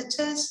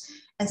inhibitors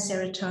and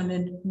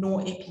serotonin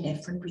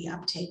norepinephrine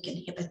reuptake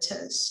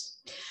inhibitors.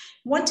 I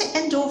want to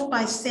end off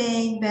by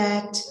saying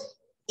that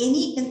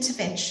any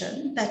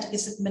intervention that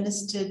is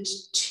administered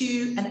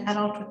to an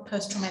adult with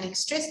post-traumatic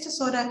stress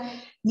disorder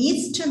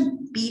needs to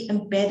be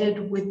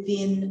embedded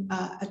within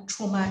a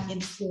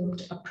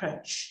trauma-informed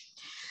approach.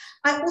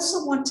 I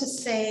also want to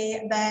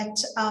say that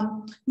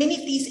many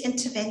of these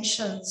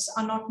interventions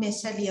are not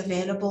necessarily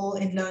available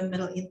in low and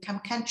middle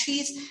income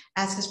countries.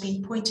 As has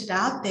been pointed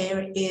out,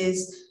 there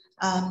is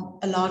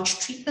a large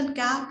treatment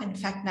gap. In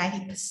fact,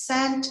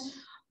 90%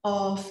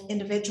 of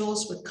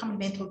individuals with common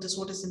mental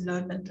disorders in low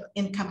and middle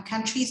income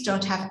countries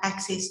don't have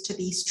access to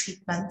these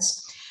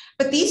treatments.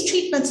 But these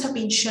treatments have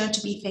been shown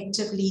to be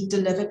effectively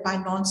delivered by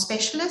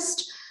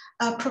non-specialist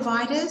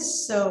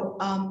providers. So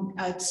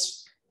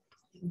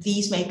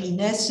these may be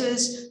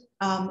nurses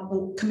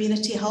or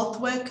community health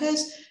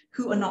workers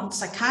who are not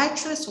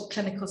psychiatrists or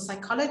clinical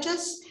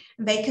psychologists.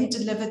 And they can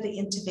deliver the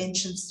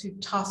interventions through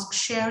task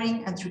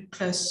sharing and through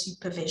close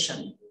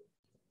supervision.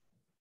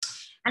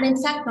 And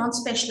in fact,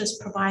 non-specialist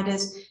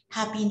providers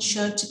have been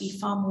shown to be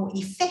far more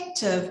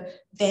effective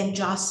than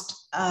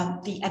just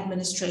the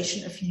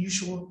administration of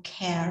usual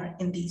care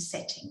in these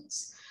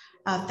settings.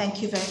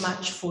 Thank you very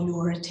much for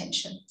your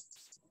attention.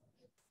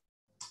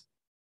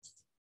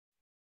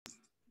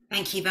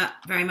 Thank you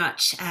very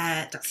much,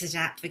 Dr.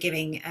 Sidat, for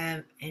giving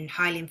a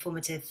highly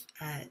informative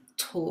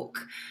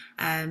talk.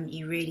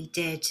 You really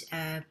did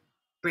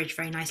bridge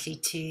very nicely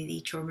to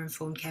the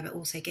trauma-informed care, but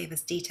also gave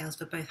us details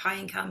for both high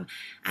income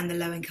and the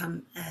low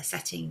income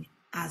setting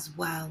as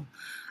well.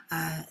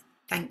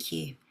 Thank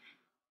you.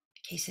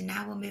 Okay, so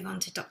now we'll move on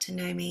to Dr.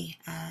 Naomi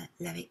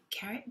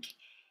Levitt-Carrick.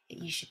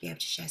 You should be able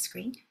to share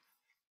screen.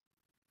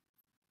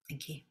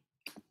 Thank you.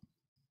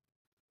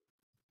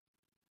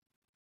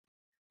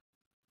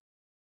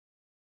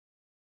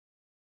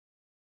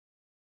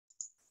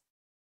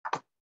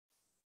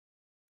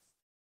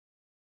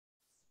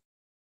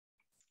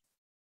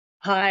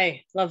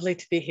 Hi, lovely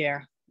to be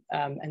here.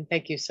 And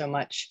thank you so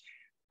much,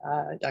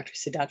 Dr.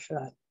 Sidat,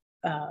 for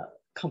that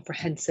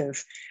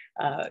comprehensive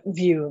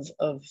view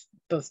of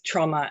both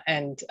trauma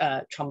and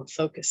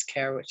trauma-focused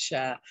care, which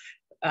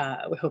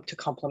we hope to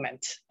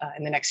complement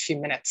in the next few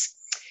minutes.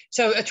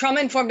 So a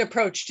trauma-informed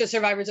approach to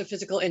survivors of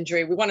physical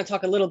injury. We want to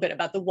talk a little bit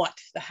about the what,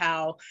 the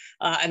how,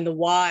 and the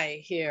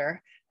why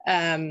here.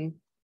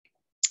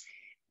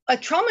 A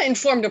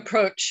trauma-informed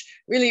approach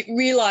really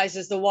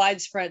realizes the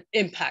widespread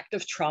impact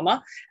of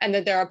trauma and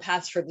that there are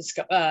paths for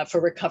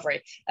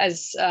recovery.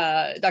 As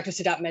Dr.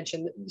 Sidat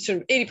mentioned, sort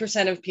of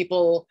 80% of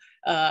people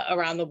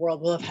around the world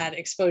will have had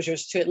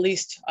exposures to at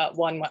least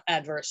one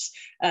adverse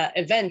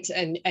event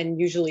and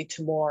usually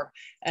to more.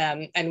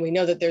 And we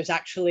know that there's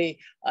actually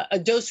a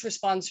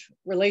dose-response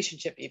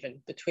relationship even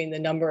between the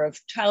number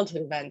of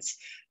childhood events,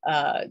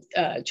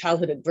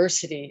 childhood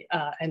adversity,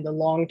 and the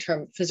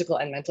long-term physical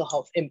and mental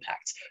health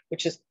impacts,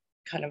 which is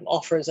kind of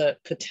offers a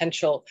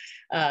potential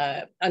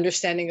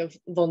understanding of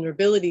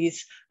vulnerabilities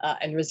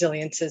and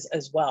resiliences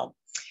as well.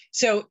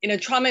 So in a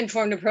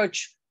trauma-informed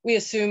approach, we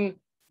assume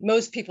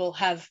most people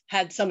have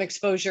had some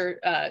exposure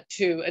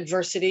to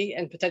adversity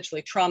and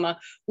potentially trauma.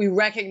 We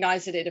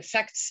recognize that it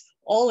affects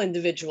all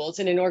individuals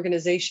in an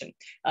organization,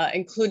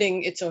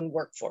 including its own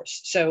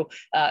workforce. So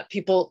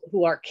people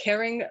who are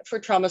caring for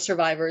trauma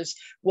survivors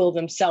will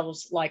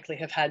themselves likely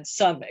have had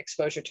some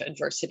exposure to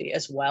adversity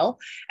as well.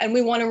 And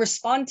we want to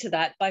respond to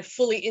that by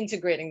fully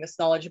integrating this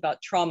knowledge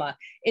about trauma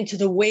into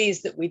the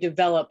ways that we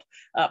develop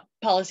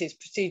policies,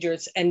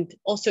 procedures, and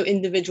also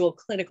individual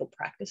clinical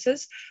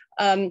practices.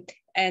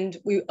 And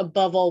we,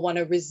 above all, want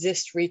to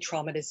resist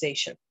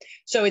re-traumatization.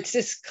 So it's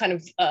this kind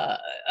of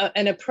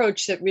an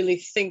approach that really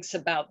thinks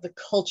about the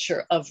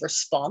culture of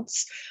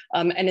response.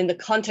 And in the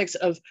context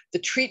of the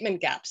treatment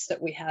gaps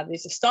that we have,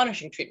 these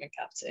astonishing treatment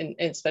gaps,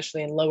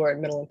 especially in lower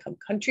and middle income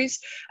countries,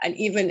 and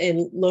even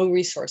in low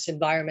resource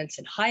environments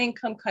in high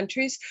income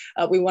countries,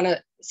 we want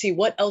to see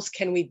what else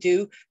can we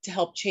do to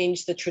help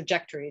change the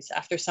trajectories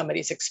after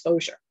somebody's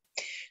exposure.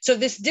 So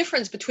this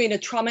difference between a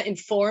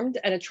trauma-informed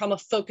and a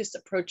trauma-focused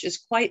approach is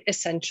quite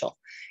essential.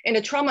 In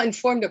a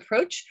trauma-informed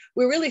approach,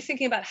 we're really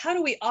thinking about how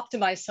do we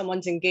optimize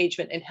someone's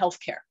engagement in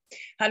healthcare?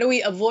 How do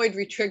we avoid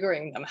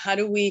re-triggering them? How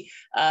do we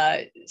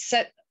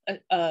set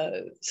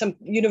some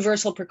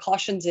universal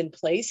precautions in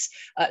place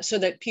so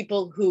that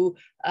people who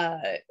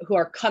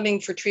are coming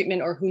for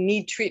treatment or who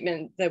need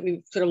treatment, that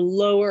we sort of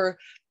lower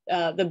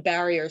the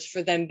barriers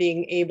for them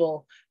being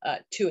able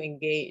to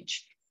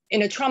engage.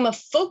 In a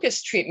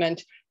trauma-focused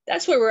treatment,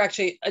 that's where we're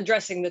actually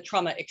addressing the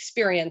trauma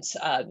experience,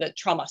 the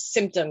trauma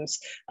symptoms,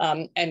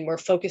 and we're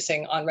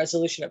focusing on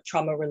resolution of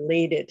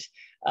trauma-related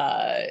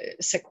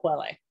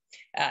sequelae.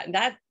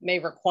 That may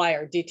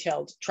require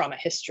detailed trauma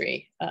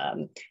history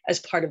as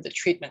part of the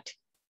treatment.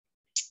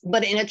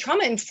 But in a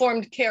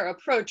trauma-informed care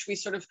approach, we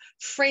sort of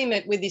frame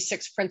it with these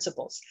 6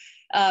 principles.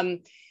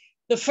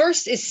 The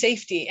first is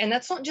safety, and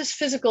that's not just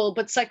physical,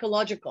 but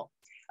psychological.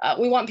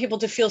 We want people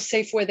to feel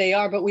safe where they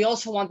are, but we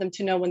also want them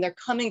to know when they're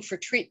coming for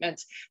treatment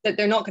that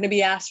they're not going to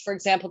be asked, for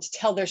example, to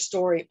tell their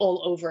story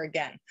all over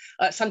again.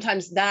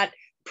 Sometimes that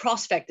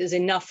prospect is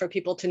enough for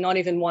people to not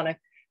even want to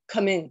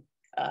come in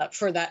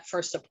for that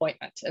first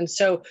appointment. And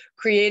so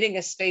creating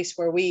a space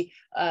where we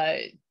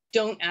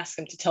don't ask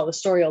them to tell the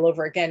story all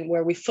over again,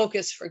 where we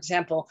focus, for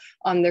example,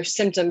 on their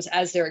symptoms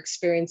as they're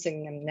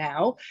experiencing them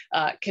now,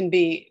 can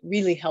be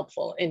really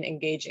helpful in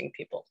engaging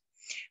people.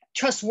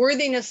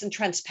 Trustworthiness and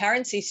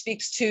transparency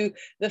speaks to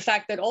the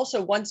fact that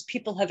also once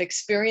people have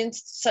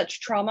experienced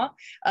such trauma,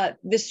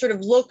 this sort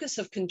of locus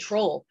of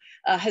control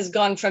has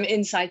gone from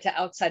inside to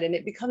outside, and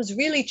it becomes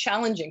really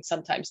challenging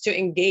sometimes to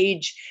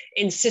engage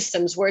in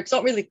systems where it's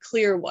not really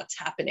clear what's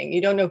happening. You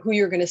don't know who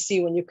you're going to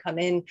see when you come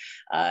in.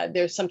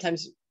 There's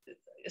sometimes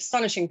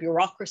astonishing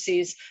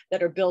bureaucracies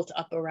that are built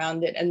up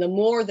around it. And the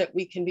more that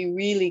we can be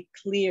really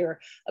clear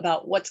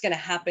about what's going to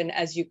happen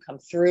as you come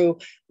through,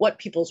 what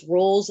people's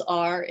roles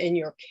are in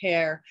your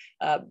care,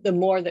 the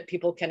more that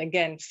people can,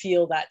 again,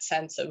 feel that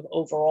sense of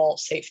overall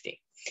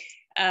safety.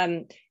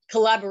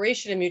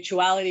 collaboration and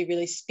mutuality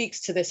really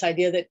speaks to this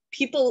idea that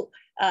people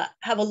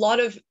have a lot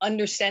of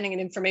understanding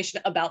and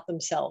information about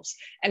themselves.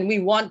 And we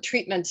want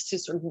treatments to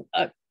sort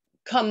of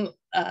come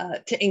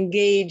to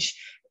engage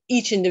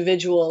each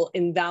individual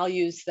in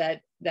values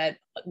that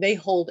they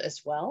hold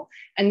as well,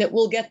 and that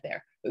we'll get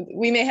there.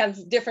 We may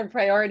have different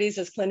priorities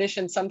as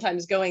clinicians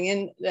sometimes going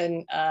in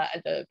than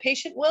the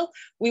patient will.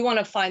 We want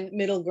to find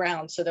middle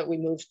ground so that we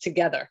move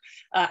together.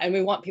 And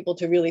we want people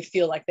to really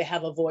feel like they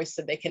have a voice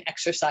that they can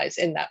exercise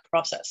in that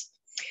process.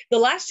 The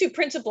last two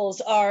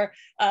principles are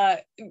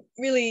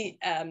really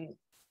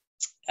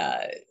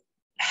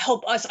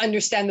help us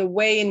understand the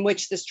way in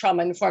which this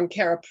trauma-informed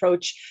care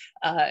approach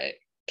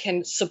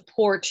can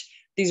support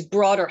these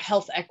broader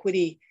health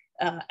equity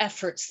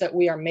efforts that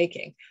we are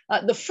making.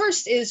 The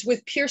first is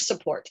with peer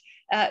support.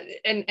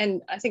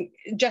 And I think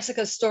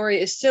Jessica's story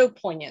is so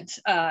poignant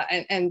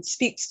and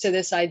speaks to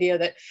this idea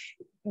that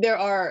there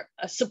are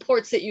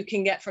supports that you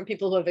can get from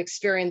people who have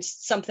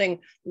experienced something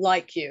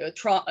like you,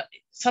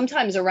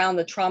 sometimes around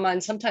the trauma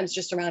and sometimes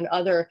just around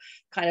other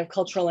kind of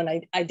cultural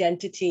and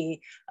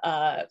identity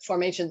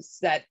formations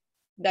that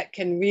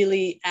can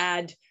really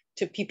add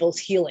to people's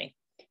healing.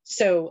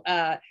 So,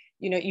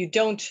 you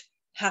don't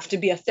have to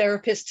be a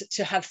therapist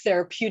to have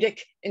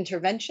therapeutic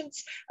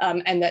interventions,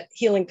 and that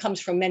healing comes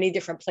from many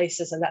different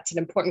places, and that's an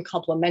important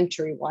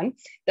complementary one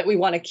that we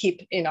want to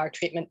keep in our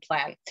treatment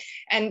plan.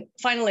 And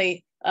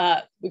finally,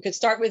 we could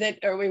start with it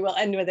or we will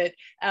end with it,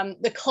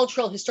 the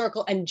cultural,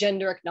 historical, and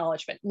gender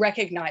acknowledgement,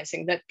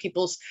 recognizing that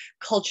people's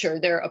culture,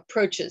 their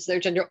approaches,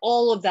 their gender,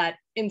 all of that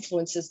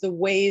influences the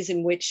ways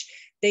in which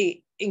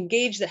they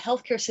engage the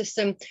healthcare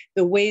system,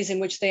 the ways in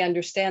which they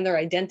understand their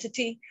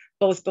identity,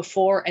 both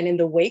before and in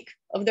the wake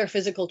of their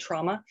physical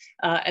trauma,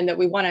 and that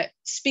we want to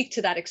speak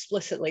to that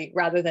explicitly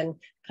rather than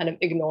kind of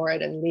ignore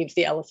it and leave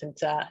the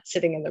elephant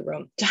sitting in the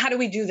room. So how do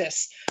we do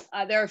this?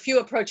 There are a few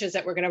approaches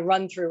that we're going to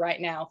run through right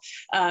now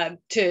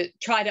to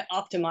try to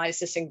optimize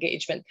this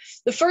engagement.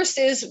 The first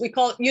is, we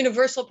call it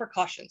universal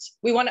precautions.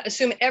 We want to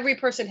assume every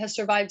person has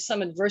survived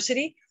some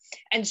adversity,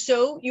 and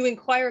so you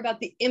inquire about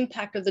the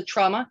impact of the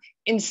trauma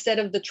instead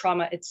of the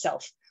trauma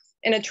itself.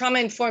 In a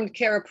trauma-informed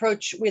care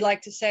approach, we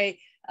like to say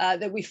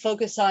that we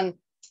focus on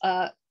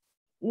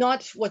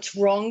not what's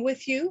wrong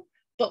with you,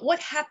 but what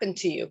happened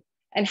to you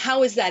and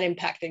how is that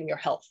impacting your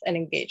health and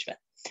engagement.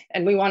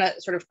 And we want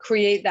to sort of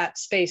create that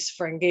space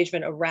for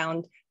engagement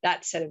around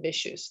that set of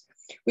issues.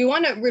 We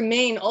want to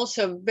remain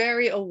also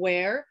very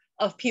aware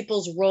of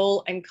people's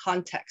role and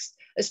context,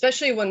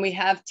 especially when we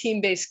have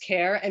team-based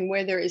care and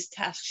where there is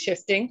task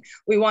shifting.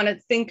 We want to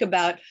think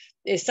about,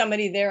 is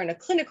somebody there in a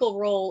clinical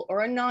role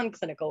or a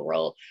non-clinical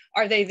role?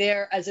 Are they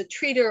there as a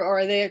treater or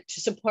are they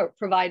to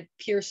provide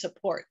peer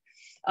support?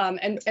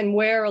 And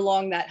where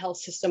along that health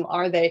system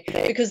are they?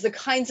 Because the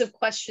kinds of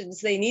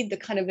questions they need, the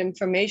kind of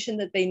information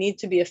that they need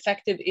to be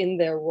effective in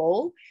their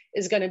role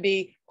is going to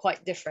be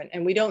quite different.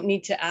 And we don't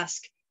need to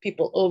ask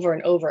people over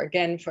and over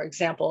again, for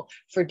example,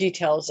 for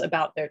details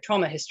about their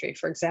trauma history,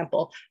 for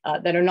example,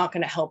 that are not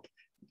going to help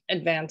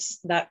advance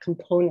that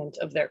component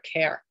of their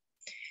care.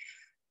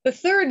 The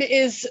third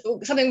is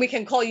something we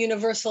can call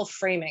universal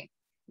framing,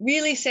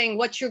 really saying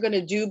what you're going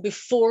to do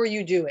before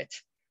you do it.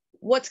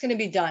 What's going to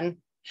be done?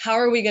 How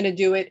are we going to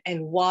do it?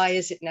 And why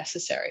is it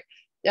necessary?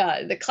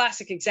 The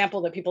classic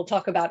example that people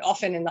talk about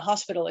often in the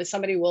hospital is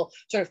somebody will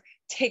sort of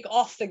take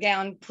off the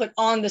gown, put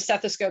on the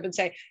stethoscope and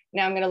say,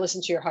 now I'm going to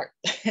listen to your heart.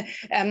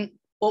 And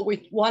what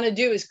we want to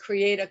do is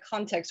create a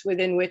context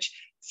within which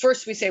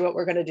first we say what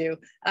we're going to do,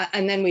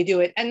 and then we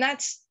do it. And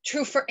that's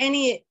true for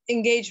any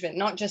engagement,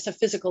 not just a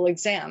physical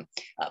exam,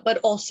 but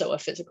also a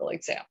physical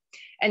exam.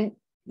 And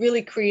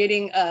really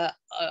creating a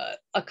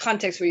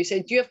context where you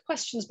say, do you have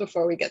questions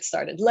before we get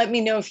started? Let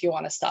me know if you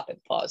want to stop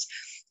and pause.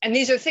 And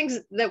these are things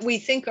that we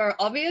think are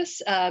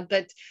obvious,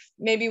 but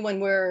maybe when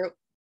we're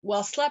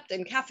well slept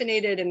and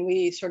caffeinated and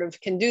we sort of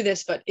can do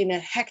this, but in a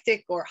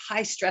hectic or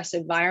high stress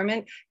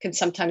environment can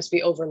sometimes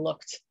be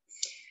overlooked.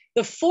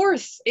 The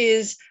fourth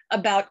is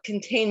about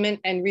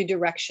containment and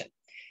redirection.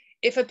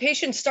 If a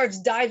patient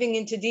starts diving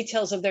into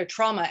details of their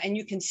trauma and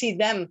you can see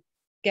them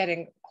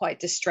getting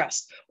quite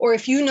distressed, or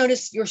if you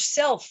notice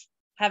yourself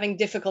having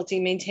difficulty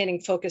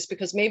maintaining focus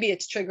because maybe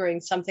it's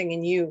triggering something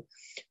in you,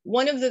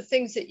 one of the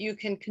things that you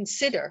can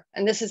consider,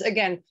 and this is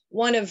again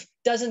one of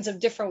dozens of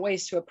different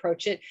ways to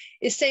approach it,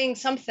 is saying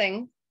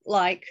something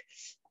like,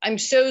 I'm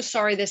so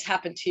sorry this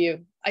happened to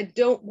you. I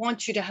don't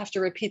want you to have to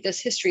repeat this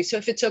history. So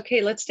if it's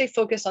okay, let's stay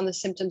focused on the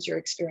symptoms you're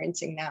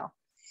experiencing now.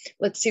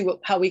 Let's see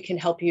how we can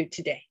help you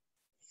today.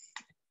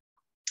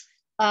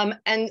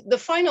 And the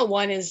final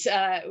one is,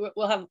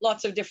 we'll have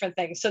lots of different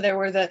things. So there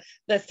were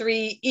the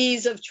 3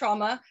 E's of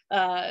trauma,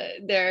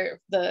 the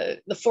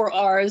 4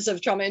 R's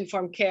of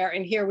trauma-informed care.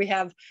 And here we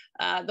have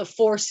the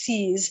 4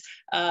 C's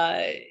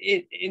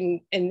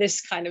in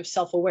this kind of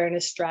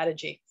self-awareness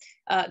strategy.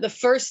 The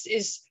first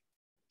is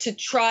to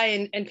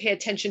try and pay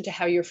attention to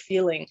how you're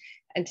feeling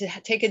and to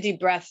take a deep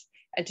breath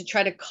and to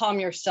try to calm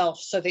yourself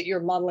so that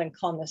you're modeling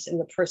calmness in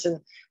the person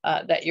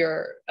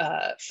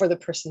for the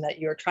person that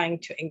you're trying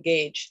to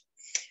engage.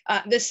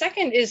 The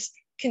second is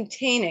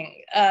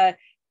containing,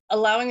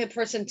 allowing the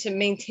person to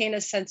maintain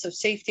a sense of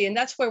safety. And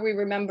that's where we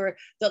remember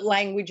that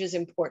language is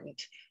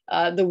important.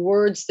 The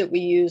words that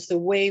we use, the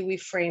way we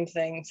frame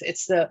things,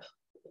 it's the,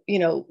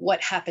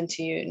 what happened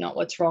to you, not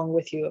what's wrong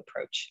with you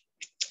approach.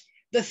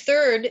 The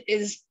third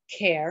is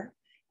care,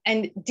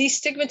 and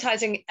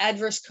destigmatizing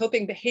adverse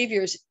coping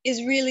behaviors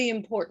is really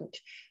important.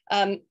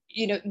 The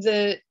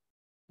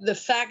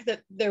fact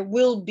that there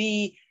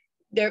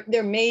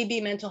may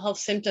be mental health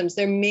symptoms,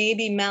 there may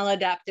be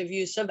maladaptive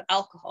use of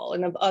alcohol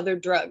and of other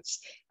drugs,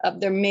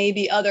 there may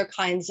be other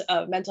kinds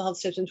of mental health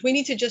symptoms. We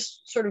need to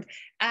just sort of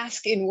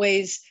ask in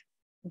ways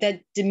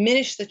that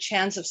diminish the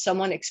chance of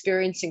someone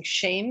experiencing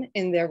shame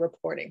in their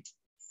reporting,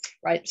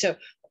 right? So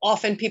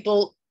often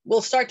people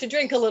will start to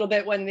drink a little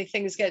bit when the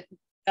things get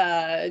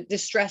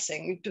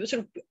distressing,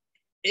 sort of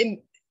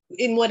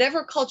in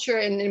whatever culture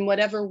and in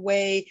whatever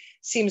way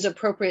seems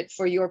appropriate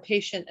for your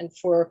patient and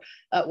for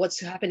what's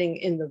happening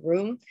in the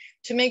room,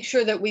 to make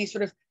sure that we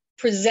sort of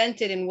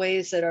present it in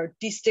ways that are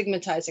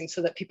destigmatizing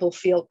so that people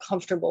feel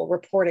comfortable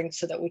reporting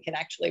so that we can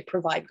actually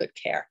provide good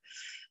care.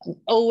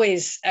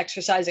 Always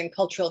exercising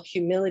cultural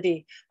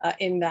humility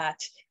in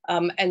that.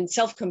 And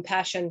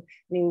self-compassion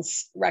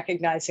means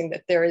recognizing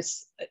that there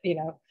is,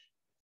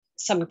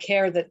 some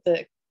care that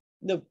the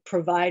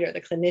provider, the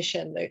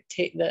clinician,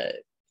 the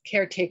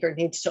caretaker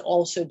needs to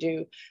also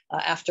do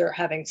after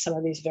having some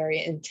of these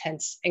very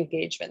intense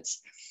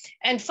engagements.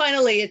 And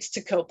finally, it's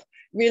to cope,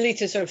 really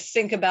to sort of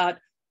think about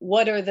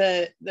what are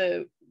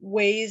the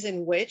ways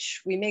in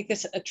which we make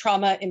this a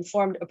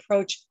trauma-informed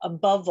approach,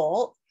 above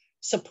all,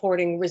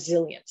 supporting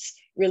resilience,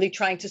 really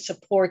trying to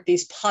support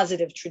these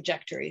positive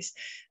trajectories,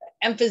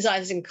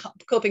 emphasizing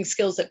coping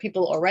skills that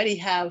people already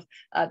have,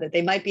 that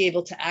they might be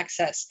able to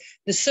access.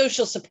 The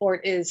social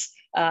support is,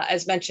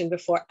 as mentioned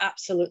before,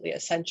 absolutely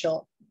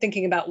essential.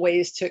 Thinking about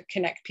ways to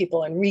connect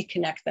people and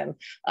reconnect them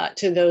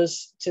to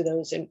those,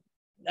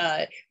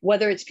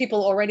 whether it's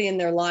people already in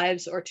their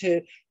lives or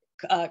to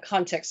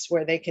contexts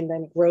where they can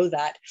then grow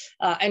that.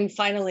 And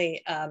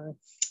finally,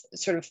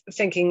 sort of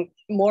thinking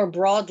more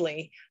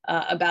broadly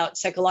about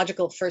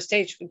psychological first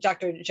aid,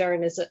 Dr.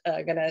 Jaron is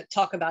going to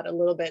talk about a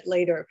little bit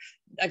later.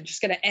 I'm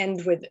just going to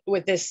end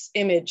with this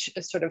image,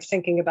 sort of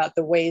thinking about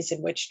the ways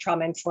in which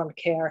trauma-informed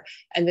care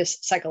and this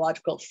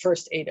psychological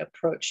first aid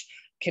approach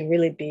can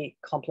really be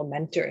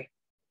complementary.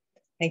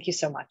 Thank you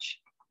so much.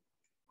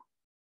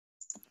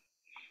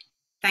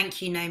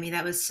 Thank you, Naomi.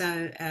 That was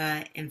so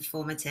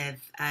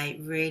informative,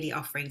 really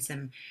offering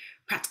some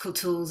practical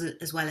tools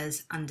as well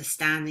as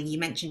understanding. You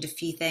mentioned a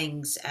few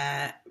things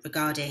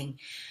regarding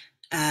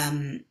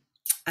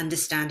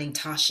understanding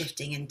task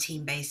shifting and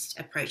team-based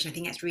approach. And I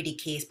think that's really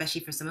key,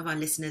 especially for some of our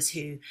listeners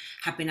who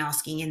have been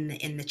asking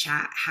in the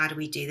chat, how do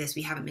we do this?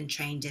 We haven't been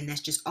trained in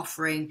this. Just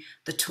offering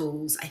the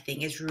tools, I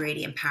think, is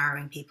really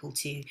empowering people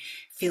to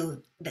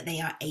feel that they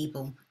are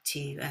able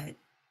to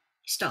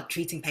start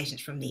treating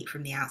patients from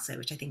the outset,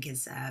 which I think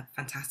is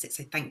fantastic.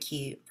 So thank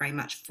you very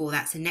much for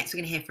that. So next we're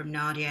going to hear from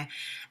Nadia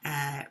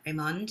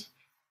Raymond.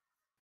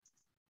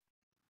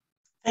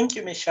 Thank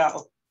you,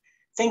 Michelle.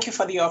 Thank you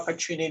for the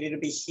opportunity to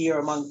be here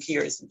among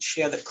peers and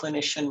share the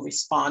clinician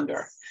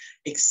responder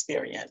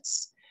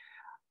experience.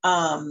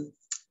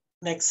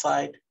 Next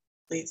slide,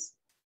 please.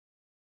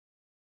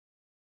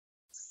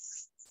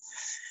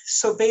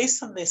 So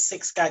based on the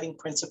 6 guiding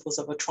principles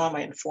of a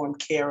trauma-informed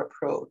care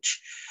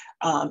approach,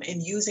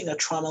 and using a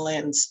trauma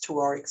lens to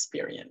our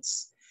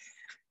experience,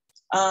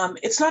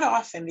 it's not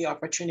often the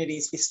opportunity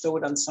is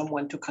bestowed on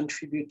someone to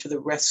contribute to the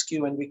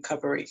rescue and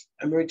recovery.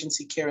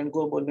 Emergency care and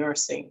global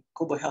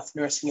health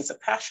nursing is a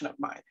passion of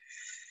mine.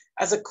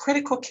 As a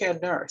critical care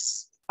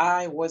nurse,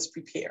 I was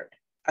prepared.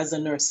 As a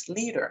nurse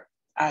leader,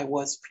 I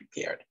was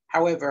prepared.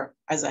 However,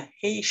 as a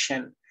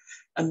Haitian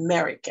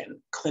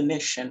American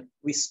clinician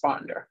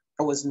responder,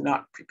 I was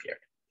not prepared.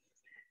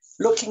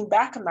 Looking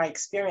back on my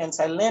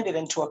experience, I landed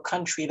into a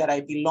country that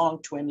I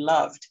belonged to and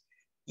loved,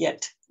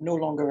 yet no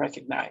longer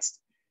recognized.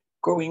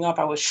 Growing up,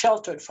 I was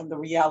sheltered from the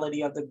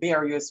reality of the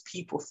barriers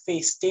people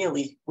face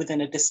daily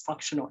within a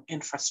dysfunctional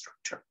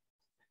infrastructure.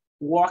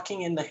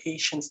 Walking in the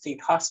Haitian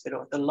State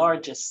Hospital, the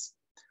largest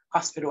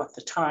hospital at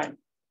the time,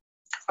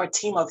 our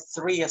team of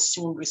 3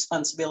 assumed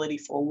responsibility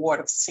for a ward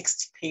of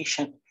 60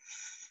 patients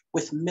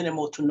with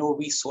minimal to no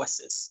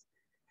resources.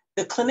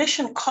 The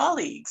clinician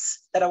colleagues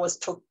that I was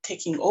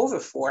taking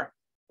over for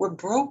were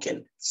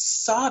broken,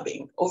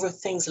 sobbing over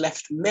things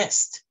left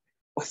missed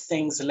or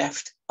things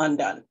left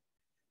undone.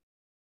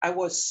 I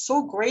was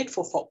so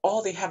grateful for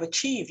all they have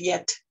achieved,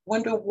 yet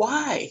wonder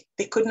why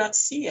they could not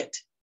see it.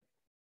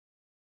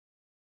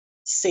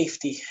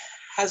 Safety.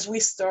 As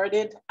we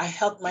started, I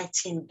held my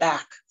team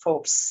back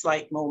for a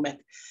slight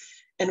moment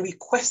and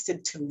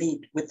requested to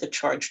meet with the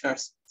charge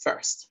nurse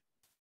first.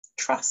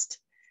 Trust.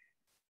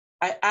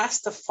 I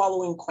asked the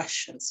following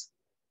questions.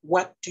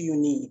 What do you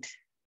need?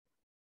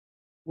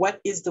 What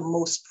is the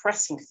most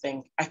pressing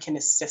thing I can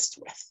assist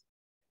with?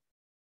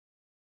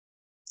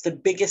 The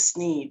biggest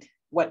need,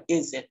 what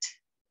is it?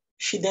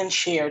 She then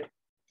shared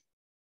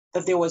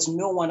that there was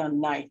no one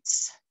on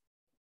nights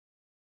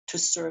to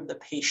serve the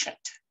patient.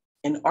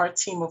 And our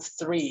team of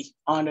 3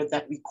 honored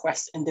that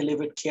request and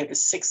delivered care to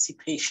 60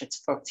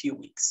 patients for a few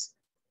weeks.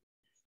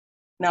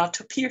 Now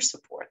to peer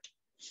support.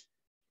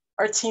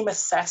 Our team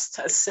assessed,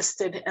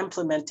 assisted,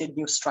 implemented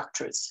new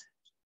structures.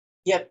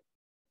 Yet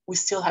we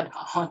still had a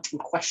haunting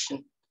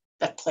question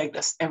that plagued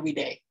us every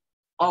day.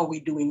 Are we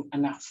doing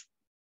enough?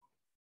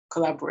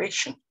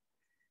 Collaboration.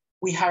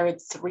 We hired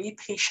 3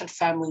 patient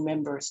family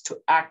members to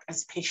act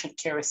as patient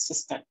care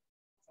assistant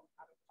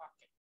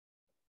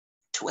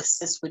to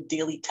assist with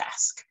daily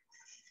tasks.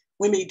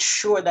 We made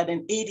sure that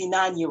an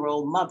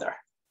 89-year-old mother,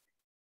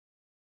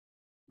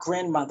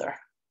 grandmother,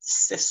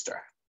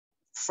 sister,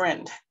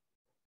 friend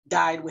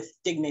died with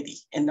dignity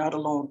and not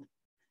alone.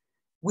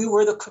 We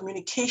were the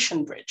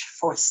communication bridge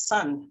for a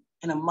son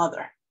and a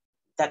mother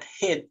that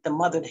hid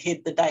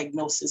the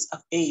diagnosis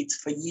of AIDS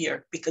for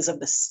years because of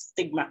the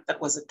stigma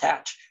that was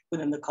attached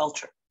within the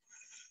culture.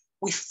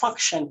 We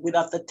functioned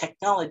without the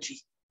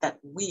technology that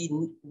we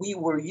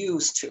were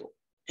used to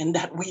and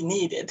that we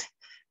needed,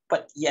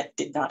 but yet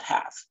did not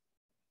have.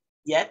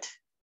 Yet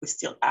we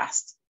still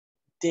asked,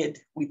 did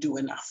we do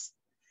enough?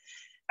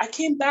 I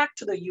came back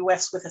to the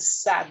US with a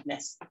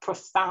sadness, a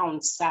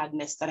profound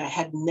sadness that I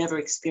had never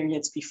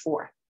experienced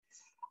before.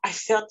 I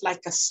felt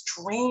like a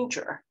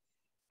stranger.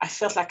 I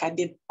felt like I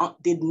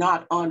did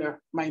not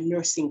honor my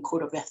nursing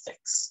code of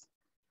ethics.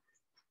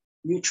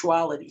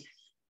 Mutuality,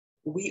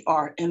 we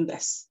are in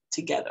this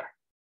together.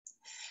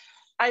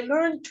 I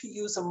learned to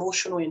use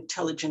emotional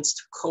intelligence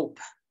to cope,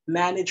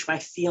 manage my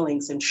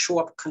feelings, and show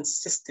up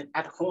consistent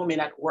at home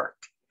and at work.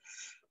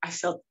 I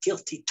felt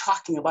guilty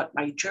talking about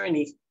my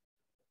journey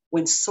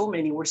when so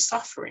many were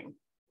suffering.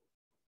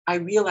 I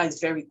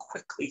realized very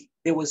quickly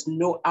there was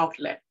no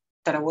outlet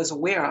that I was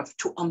aware of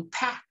to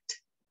unpack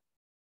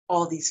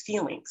all these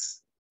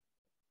feelings.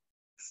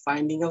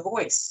 Finding a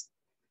voice.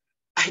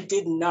 I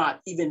did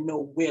not even know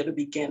where to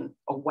begin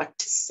or what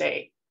to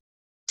say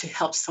to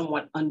help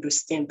someone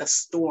understand the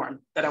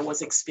storm that I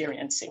was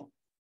experiencing.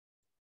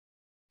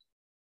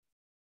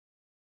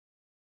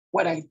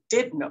 What I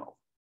did know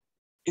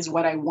is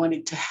what I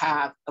wanted to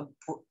have,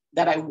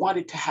 that I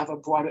wanted to have a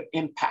broader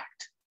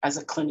impact as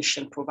a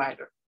clinician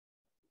provider.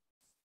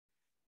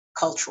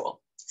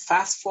 Cultural.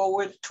 Fast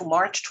forward to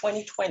March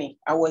 2020,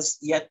 I was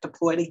yet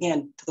deployed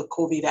again to the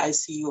COVID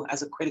ICU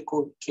as a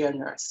critical care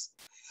nurse.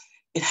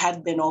 It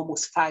had been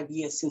almost 5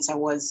 years since I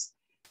was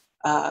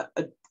a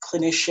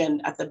clinician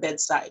at the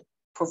bedside,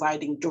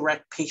 providing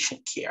direct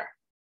patient care.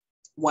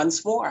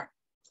 Once more,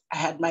 I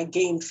had my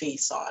game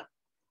face on,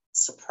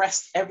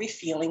 suppressed every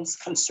feelings,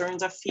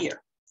 concerns, or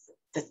fear.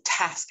 The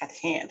task at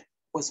hand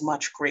was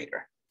much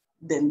greater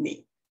than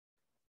me.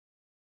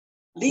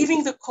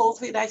 Leaving the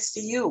COVID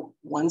ICU,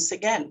 once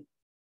again,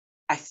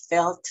 I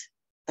felt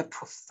the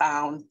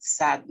profound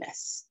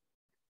sadness.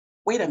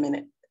 Wait a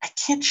minute, I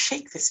can't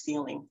shake this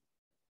feeling.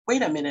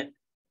 Wait a minute.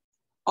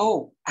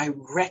 Oh, I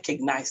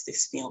recognize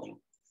this feeling.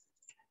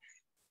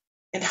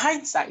 In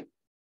hindsight,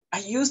 I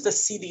used the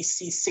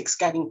CDC 6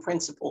 guiding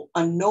principle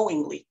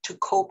unknowingly to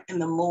cope in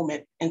the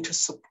moment and to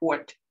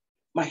support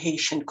my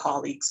Haitian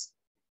colleagues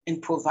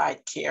and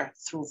provide care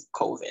through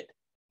COVID.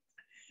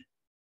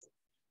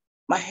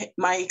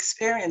 My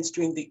experience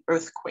during the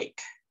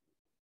earthquake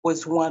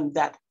was one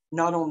that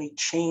not only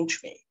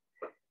changed me,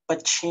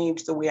 but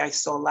changed the way I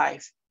saw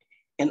life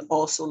and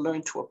also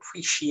learned to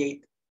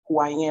appreciate who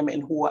I am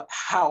and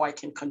how I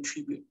can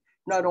contribute,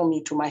 not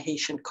only to my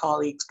Haitian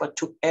colleagues, but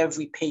to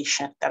every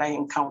patient that I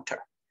encounter.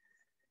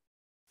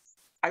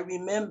 I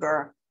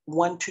remember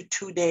 1 to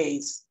 2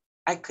 days,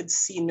 I could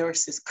see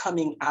nurses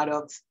coming out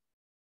of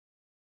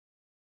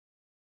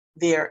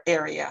their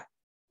area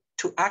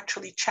to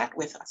actually chat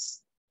with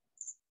us.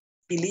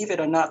 Believe it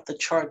or not, the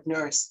charge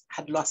nurse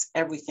had lost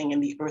everything in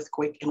the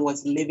earthquake and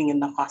was living in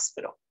the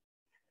hospital.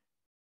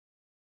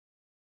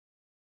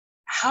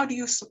 How do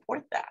you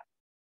support that?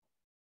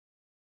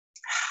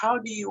 How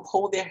do you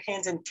hold their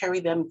hands and carry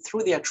them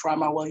through their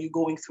trauma while you're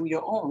going through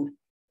your own?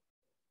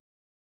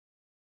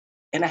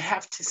 And I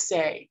have to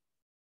say,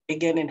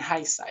 again, in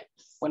hindsight,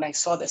 when I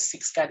saw the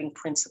 6 guiding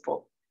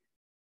principle,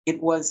 it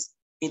was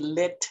a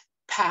lit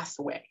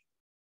pathway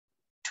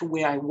to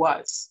where I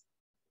was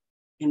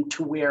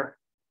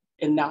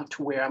and now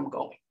to where I'm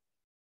going.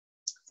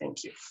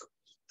 Thank you.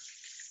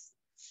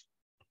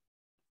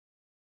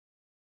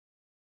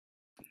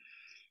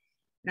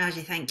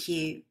 Nadia, thank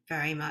you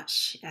very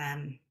much.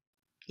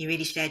 You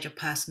really shared your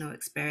personal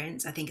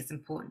experience. I think it's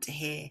important to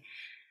hear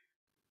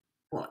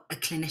what a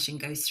clinician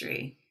goes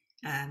through.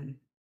 And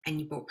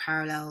you brought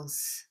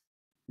parallels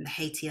from the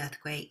Haiti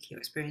earthquake, your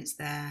experience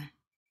there,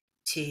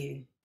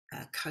 to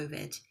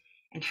COVID,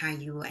 and how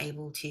you were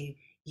able to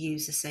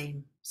use the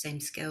same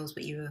skills,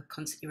 but you were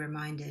constantly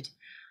reminded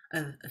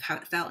of how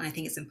it felt. And I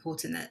think it's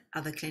important that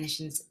other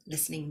clinicians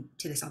listening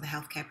to this, other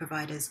healthcare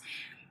providers,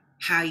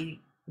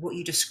 what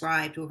you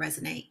described will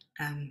resonate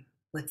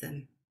with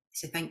them.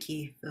 So thank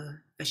you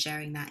for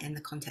sharing that in the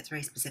context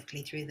very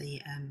specifically through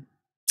the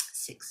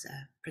 6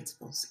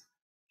 principles.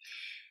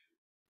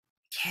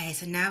 Okay,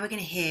 so now we're going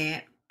to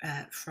hear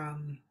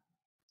from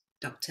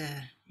Dr.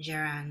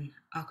 Jeran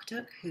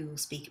Arkutuk, who will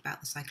speak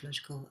about the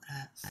psychological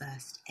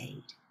first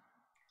aid.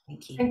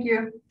 Thank you. Thank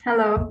you.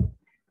 Hello.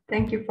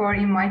 Thank you for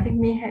inviting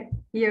me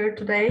here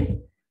today.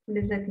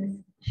 Please let me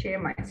share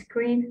my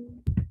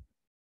screen.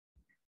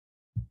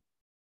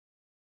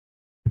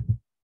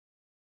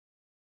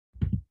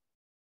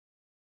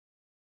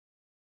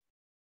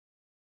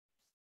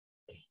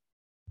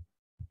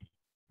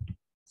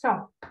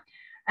 So,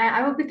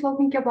 I will be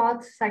talking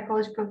about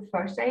psychological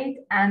first aid,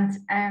 and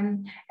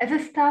as a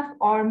staff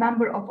or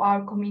member of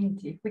our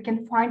community, we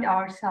can find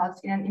ourselves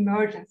in an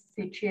emergency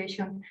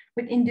situation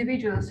with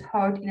individuals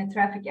hurt in a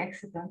traffic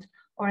accident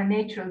or a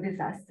natural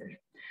disaster.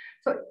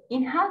 So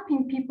in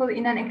helping people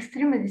in an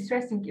extremely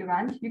distressing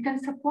event, you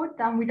can support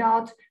them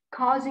without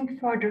causing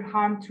further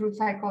harm through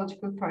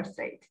psychological first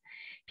aid.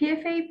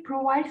 PFA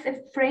provides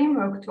a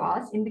framework to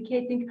us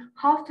indicating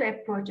how to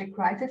approach a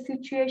crisis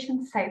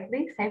situation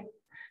safely,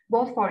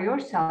 both for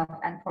yourself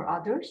and for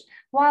others,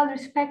 while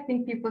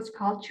respecting people's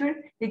culture,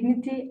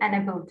 dignity, and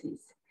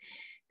abilities.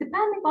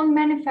 Depending on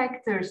many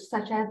factors,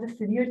 such as the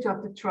severity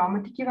of the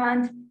traumatic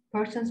event,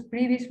 person's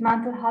previous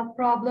mental health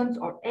problems,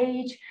 or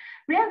age,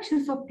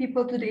 reactions of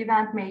people to the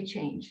event may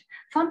change.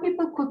 Some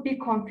people could be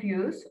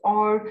confused,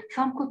 or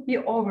some could be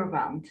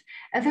overwhelmed.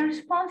 As a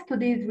response to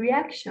these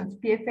reactions,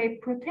 PFA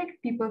protects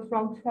people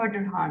from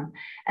further harm,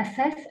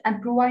 assess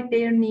and provide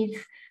their needs,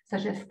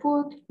 such as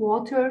food,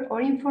 water,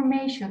 or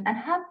information, and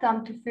help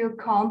them to feel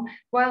calm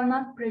while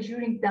not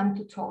pressuring them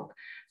to talk.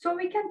 So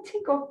we can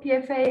think of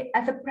PFA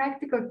as a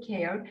practical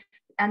care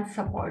and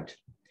support.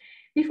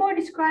 Before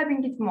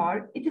describing it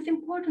more, it is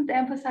important to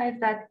emphasize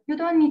that you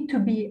don't need to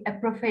be a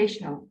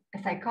professional,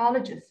 a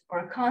psychologist, or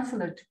a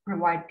counselor to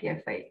provide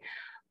PFA.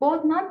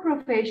 Both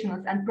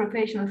non-professionals and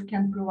professionals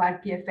can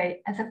provide PFA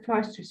as a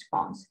first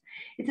response.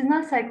 It is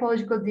not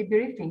psychological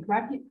debriefing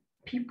where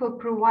people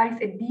provide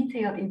a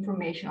detailed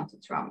information of the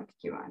traumatic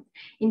event.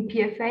 In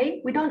PFA,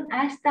 we don't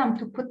ask them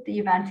to put the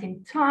events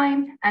in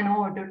time and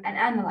order and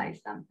analyze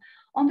them.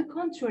 On the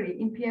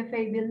contrary, in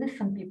PFA, we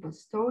listen to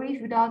people's stories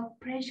without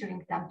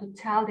pressuring them to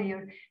tell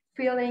their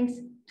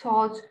feelings,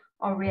 thoughts,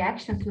 or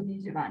reactions to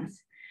these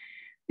events.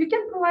 You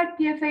can provide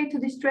PFA to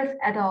distressed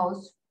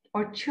adults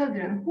or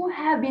children who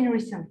have been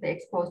recently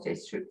exposed to a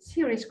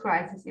serious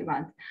crisis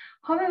event.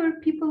 However,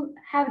 people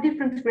have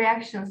different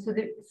reactions to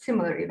the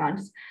similar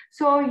events.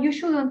 So you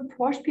shouldn't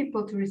force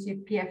people to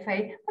receive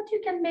PFA, but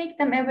you can make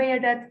them aware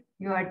that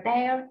you are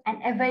there and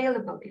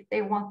available if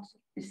they want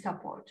this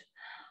support.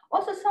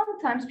 Also,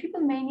 sometimes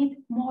people may need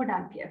more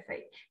than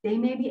PFA. They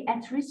may be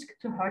at risk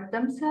to hurt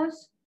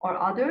themselves or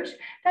others.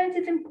 Then it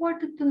is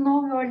important to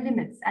know your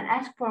limits and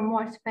ask for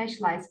more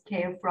specialized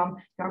care from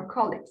your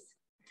colleagues.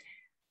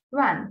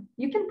 One,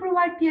 you can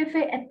provide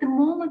PFA at the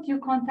moment you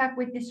contact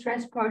with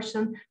distressed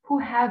person who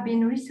have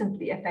been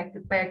recently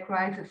affected by a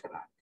crisis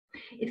event.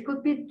 It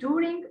could be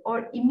during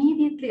or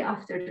immediately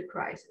after the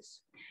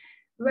crisis,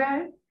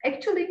 where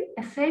actually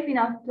a safe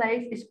enough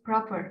place is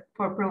proper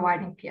for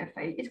providing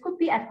PFA. It could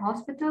be at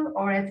hospital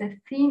or at the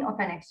scene of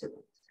an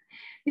accident.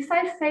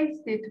 Besides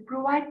safety, to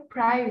provide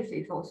privacy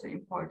is also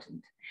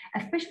important,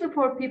 especially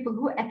for people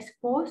who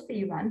expose the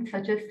event,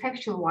 such as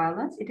sexual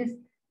violence. It is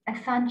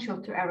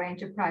essential to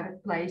arrange a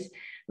private place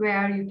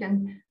where you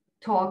can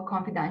talk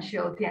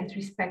confidentiality and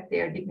respect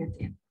their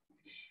dignity.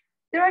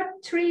 There are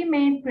three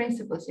main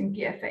principles in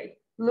PFA: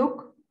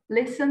 look,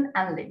 listen,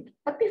 and link.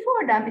 But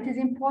before them, it is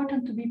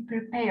important to be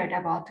prepared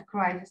about the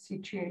crisis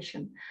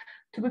situation.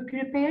 To be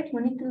prepared,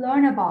 you need to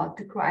learn about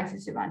the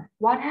crisis event.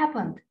 What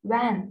happened,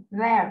 when,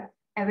 where,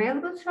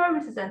 available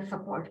services and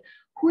support,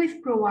 who is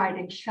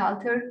providing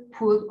shelter,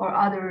 food, or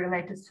other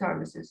related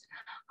services,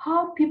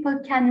 how people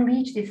can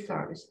reach these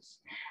services.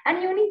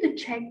 And you need to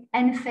check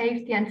any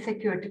safety and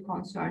security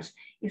concerns.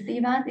 If the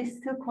event is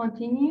still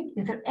continuing,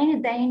 is there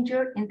any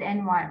danger in the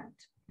environment?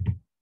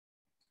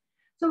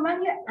 So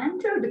when you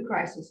enter the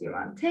crisis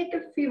event, take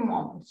a few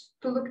moments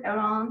to look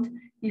around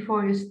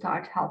before you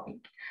start helping.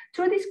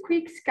 Through this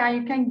quick scan,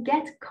 you can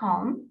get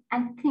calm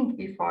and think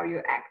before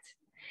you act.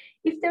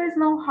 If there is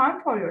no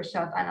harm for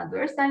yourself and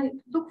others,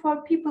 then look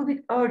for people with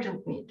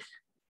urgent needs.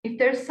 If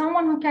there's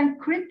someone who can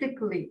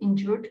critically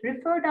injured,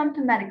 refer them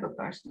to medical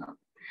personnel.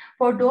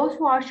 For those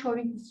who are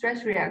showing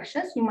distress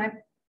reactions, you might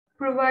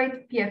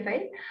provide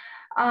PFA,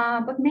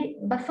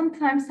 but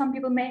sometimes some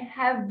people may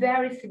have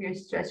very severe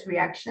stress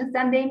reactions,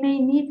 and they may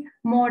need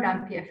more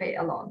than PFA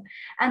alone.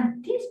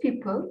 And these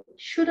people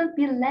shouldn't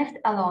be left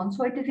alone,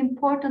 so it is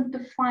important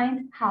to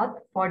find help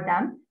for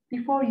them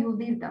before you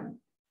leave them.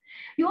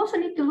 You also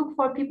need to look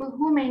for people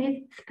who may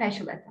need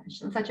special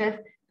attention, such as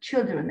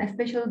children,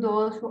 especially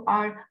those who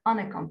are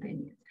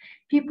unaccompanied,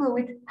 people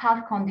with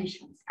health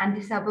conditions and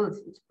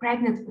disabilities,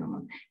 pregnant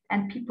women,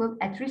 and people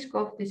at risk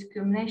of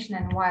discrimination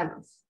and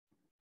violence.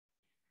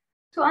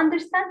 To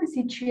understand the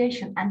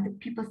situation and the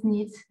people's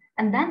needs,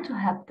 and then to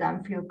help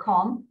them feel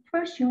calm,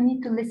 first you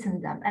need to listen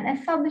to them and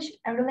establish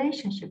a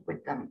relationship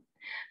with them.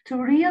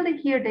 To really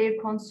hear their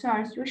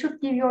concerns, you should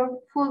give your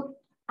full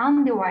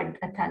undivided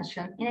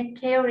attention in a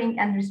caring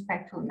and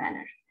respectful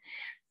manner.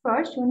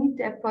 First, you need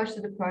to approach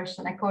the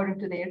person according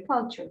to their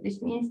culture.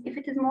 This means if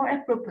it is more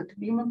appropriate to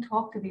women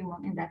talk to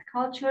women in that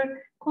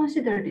culture,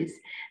 consider this.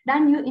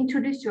 Then you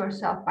introduce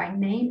yourself by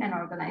name and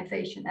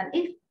organization. And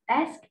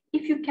ask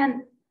if you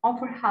can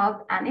offer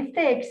help, and if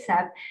they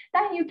accept,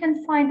 then you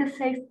can find a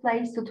safe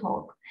place to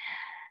talk.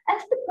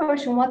 Ask the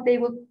person what they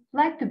would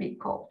like to be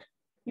called.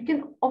 You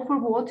can offer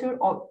water,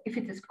 or if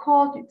it is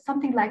cold,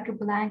 something like a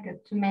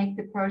blanket to make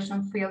the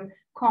person feel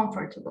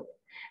comfortable.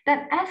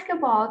 Then ask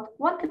about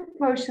what the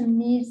person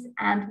needs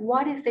and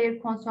what is their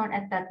concern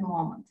at that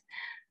moment.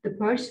 The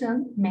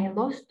person may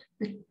lost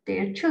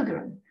their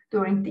children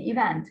during the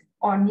event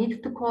or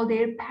needs to call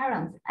their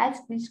parents,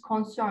 ask these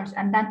concerns,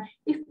 and then,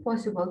 if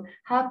possible,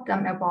 help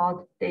them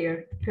about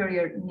their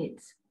career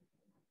needs.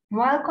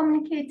 While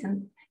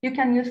communicating, you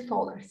can use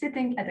solar,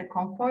 sitting at a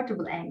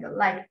comfortable angle,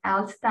 like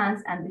L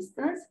stance and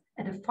distance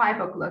at a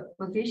 5 o'clock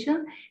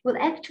position will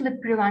actually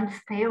prevent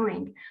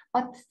staring,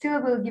 but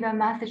still will give a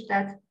message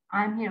that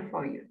I'm here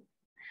for you.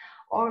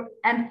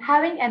 And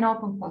having an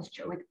open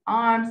posture with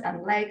arms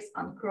and legs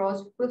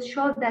uncrossed will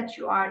show that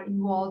you are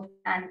involved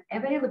and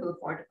available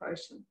for the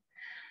person.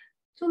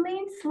 To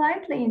lean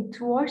slightly in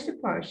towards the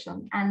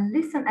person and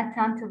listen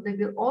attentively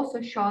will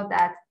also show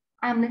that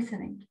I'm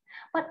listening,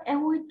 but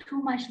avoid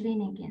too much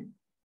leaning in,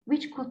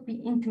 which could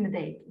be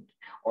intimidating,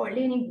 or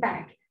leaning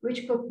back,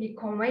 which could be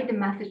convey the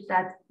message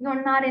that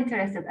you're not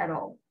interested at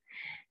all.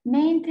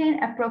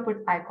 Maintain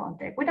appropriate eye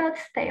contact. Without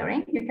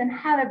staring, you can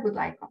have a good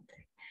eye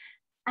contact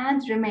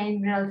and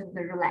remain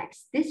relatively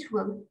relaxed. This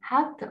will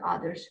help the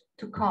others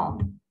to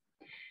calm.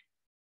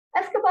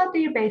 Ask about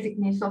their basic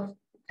needs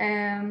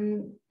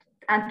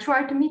and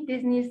try to meet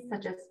these needs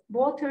such as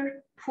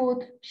water,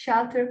 food,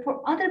 shelter.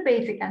 For other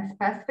basic and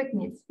specific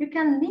needs, you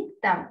can link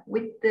them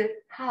with the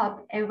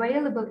help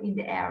available in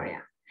the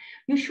area.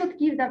 You should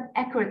give them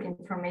accurate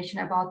information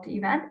about the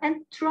event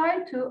and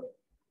try to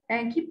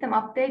keep them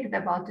updated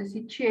about the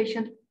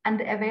situation and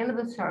the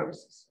available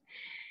services.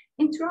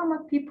 In trauma,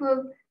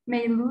 people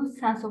may lose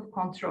sense of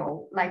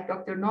control. Like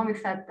Dr. Nomi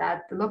said,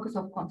 that the locus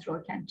of control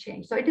can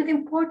change. So it is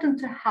important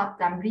to help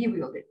them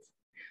rebuild it.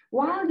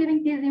 While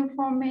giving this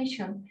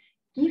information,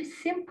 give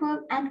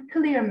simple and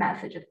clear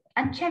messages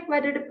and check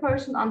whether the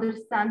person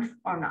understands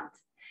or not.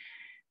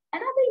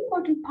 Another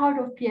important part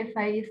of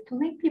PFA is to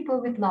link people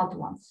with loved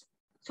ones.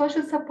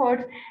 Social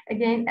support,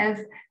 again, as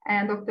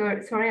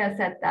Dr. Soraya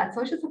said, that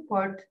social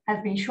support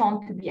has been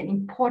shown to be an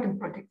important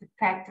protective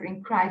factor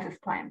in crisis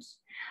times.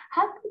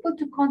 Help people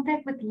to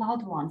contact with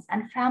loved ones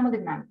and family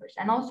members,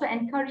 and also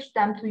encourage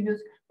them to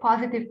use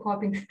positive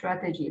coping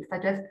strategies,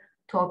 such as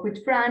talk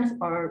with friends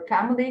or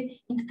family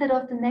instead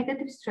of the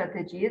negative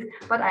strategies.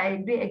 But I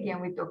agree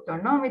again with Dr.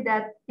 Nomi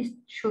that it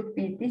should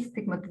be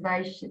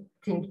destigmatizing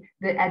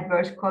the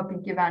adverse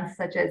coping events,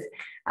 such as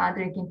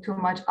drinking too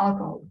much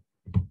alcohol.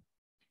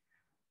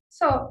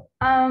 So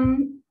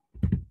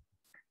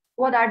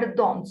what are the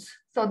don'ts?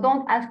 So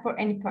don't ask for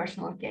any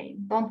personal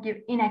gain. Don't give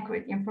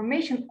inaccurate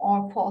information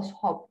or false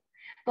hope.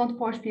 Don't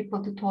force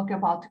people to talk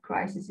about the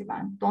crisis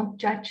event. Don't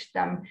judge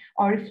them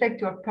or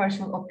reflect your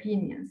personal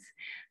opinions.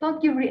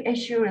 Don't give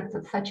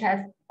reassurances such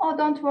as, oh,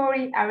 don't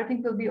worry,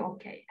 everything will be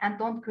okay. And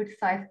don't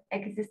criticize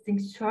existing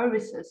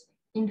services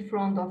in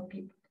front of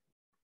people.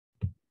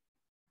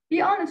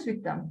 Be honest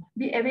with them.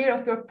 Be aware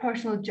of your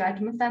personal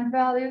judgments and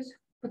values.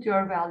 Put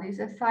your values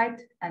aside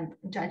and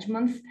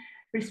judgments.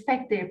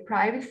 Respect their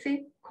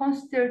privacy.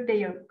 Consider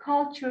their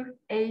culture,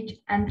 age,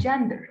 and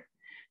gender.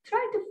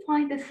 Try to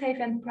find a safe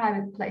and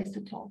private place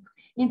to talk.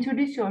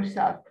 Introduce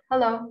yourself.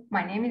 Hello,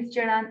 my name is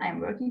Ceren. I'm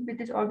working with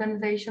this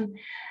organization.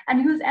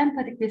 And use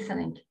empathic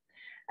listening.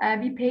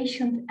 Be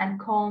patient and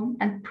calm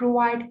and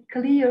provide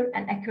clear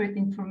and accurate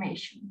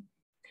information.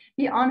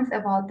 Be honest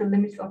about the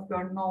limits of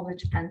your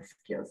knowledge and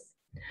skills.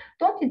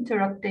 Don't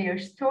interrupt their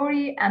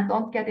story and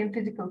don't get in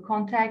physical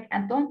contact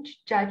and don't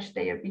judge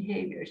their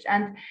behaviors.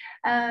 And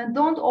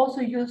don't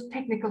also use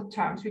technical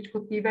terms, which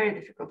could be very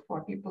difficult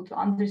for people to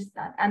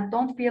understand. And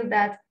don't feel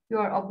that you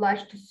are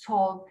obliged to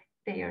solve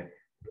their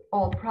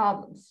all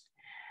problems.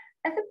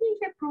 As a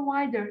PFA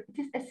provider,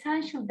 it is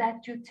essential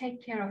that you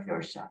take care of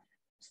yourself.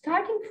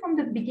 Starting from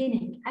the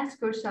beginning,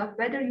 ask yourself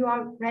whether you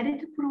are ready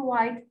to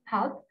provide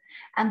help.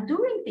 And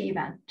during the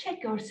event,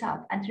 check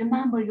yourself and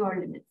remember your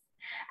limits.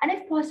 And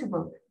if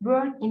possible,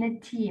 work in a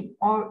team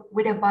or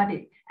with a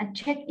buddy and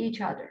check each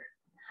other.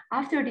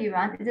 After the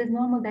event, it is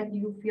normal that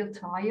you feel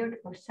tired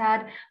or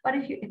sad, but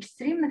if you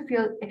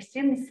feel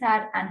extremely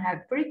sad and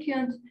have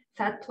frequent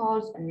sad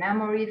thoughts and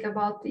memories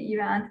about the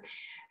event,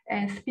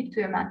 speak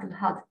to a mental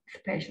health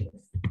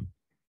specialist.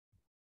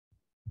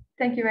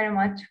 Thank you very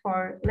much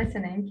for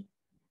listening.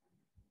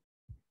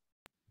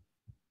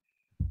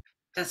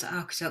 Dr.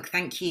 Aksoy,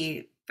 thank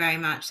you very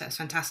much. That's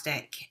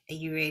fantastic.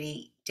 You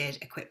really did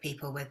equip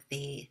people with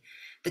the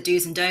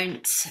do's and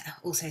don'ts,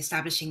 also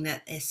establishing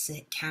that this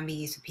can be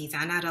used for peds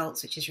and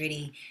adults, which is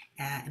really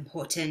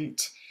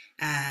important.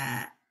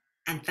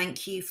 And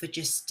thank you for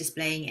just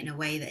displaying it in a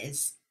way that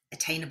is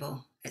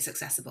attainable, it's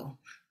accessible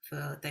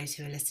for those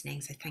who are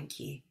listening. So thank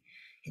you.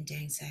 in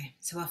doing so.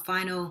 So our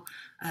final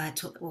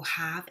talk that we'll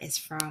have is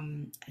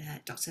from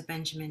Dr.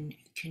 Benjamin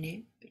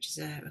Kunu, which is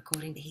a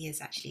recording that he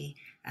is actually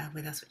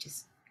with us, which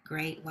is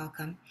great.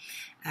 Welcome.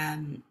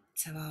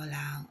 So I'll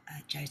allow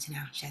Joe to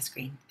now share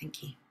screen.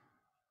 Thank you.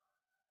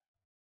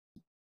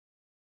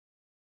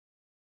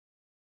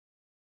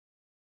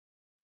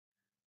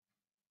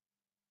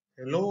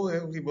 Hello,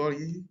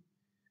 everybody.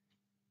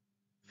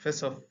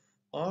 First of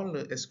all,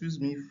 excuse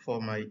me for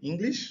my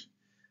English.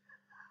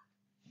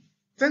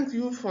 Thank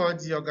you for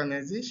the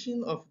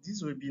organization of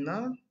this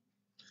webinar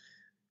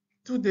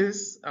 2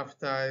 days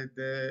after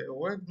the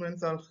World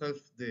Mental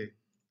Health Day.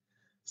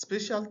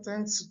 Special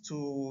thanks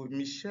to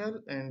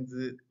Michelle and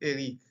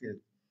Eric.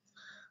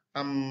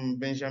 I'm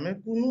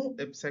Benjamin Kunu,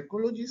 a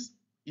psychologist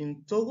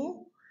in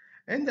Togo,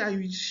 and I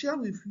will share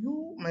with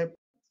you my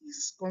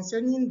practice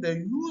concerning the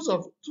use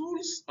of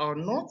tools or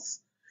not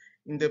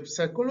in the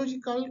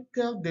psychological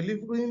care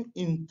delivery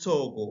in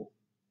Togo.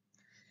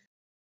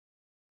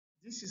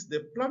 This is the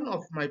plan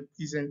of my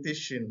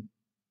presentation.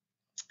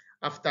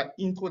 After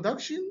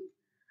introduction,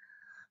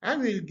 I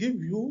will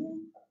give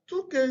you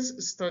 2 case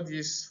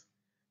studies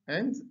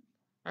and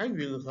I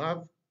will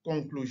have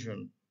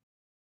conclusion.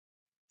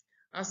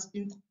 As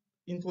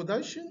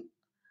introduction,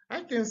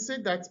 I can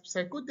say that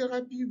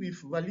psychotherapy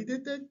with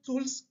validated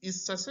tools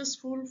is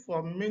successful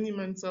for many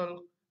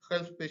mental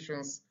health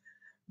patients,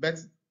 but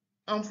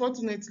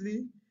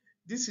unfortunately,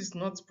 this is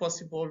not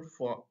possible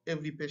for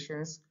every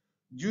patient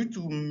due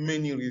to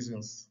many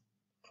reasons.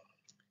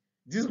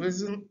 These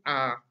reasons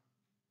are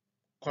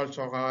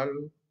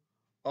cultural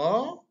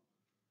or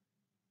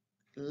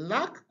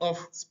lack of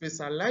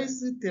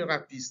specialized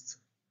therapists.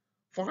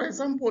 For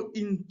example,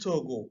 in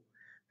Togo,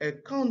 a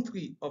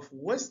country of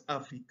West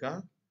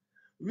Africa,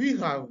 we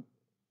have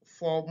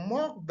for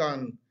more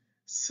than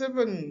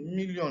 7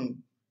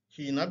 million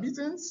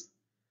inhabitants,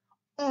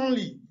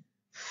 only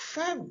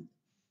 5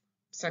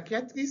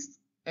 psychiatrists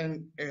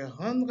and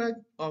 100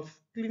 of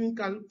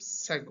clinical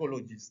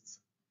psychologists.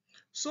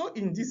 So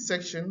in this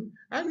section,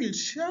 I will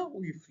share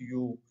with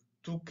you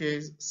 2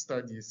 case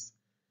studies.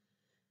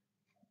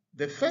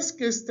 The first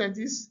case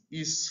study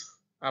is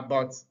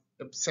about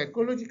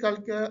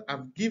psychological care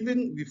I've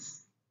given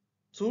with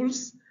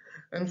tools,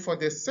 and for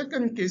the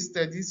second case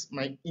study,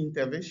 my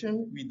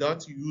intervention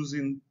without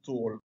using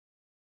tool.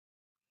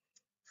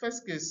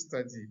 First case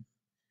study,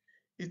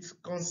 it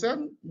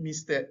concerns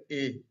Mr.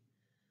 A,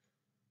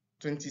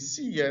 26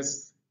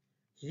 years.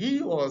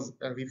 He was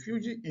a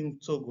refugee in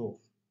Togo.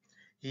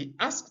 He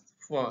asked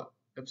for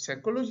a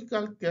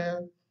psychological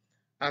care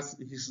as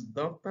his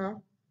doctor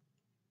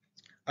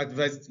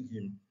advised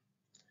him.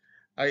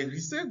 I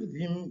received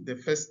him the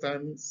first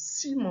time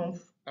 6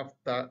 months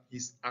after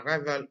his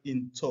arrival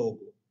in Togo.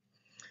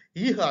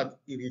 He had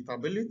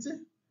irritability,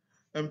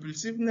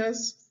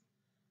 impulsiveness,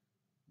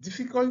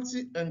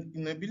 difficulty and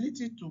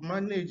inability to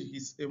manage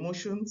his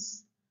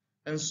emotions,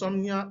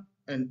 insomnia,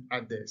 and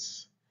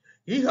others.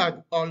 He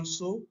had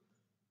also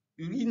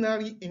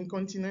urinary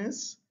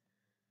incontinence,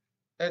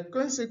 a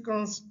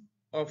consequence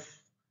of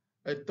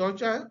a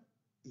torture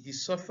he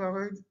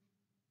suffered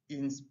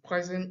in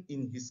prison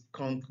in his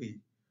country.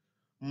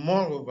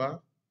 Moreover,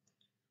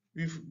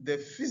 with the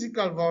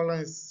physical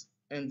violence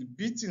and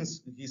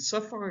beatings he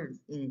suffered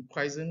in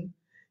prison,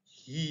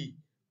 he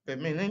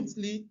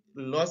permanently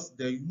lost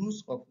the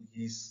use of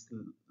his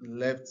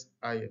left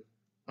eye,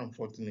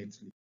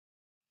 unfortunately.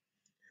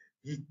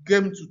 He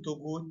came to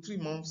Togo 3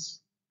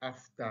 months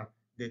after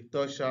the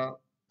torture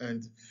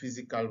and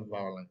physical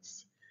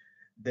violence.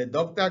 The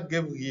doctor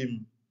gave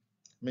him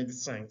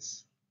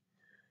medicines.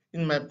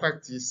 In my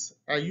practice,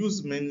 I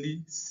use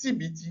mainly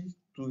CBT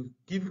to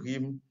give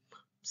him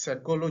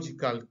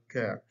psychological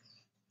care.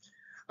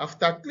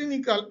 After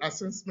clinical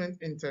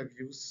assessment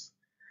interviews,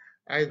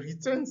 I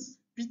returned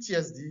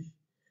PTSD,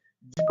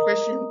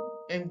 depression,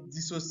 and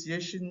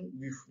dissociation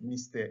with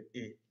Mr.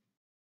 A.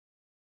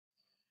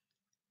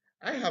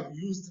 I have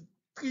used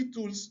 3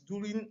 tools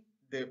during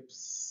the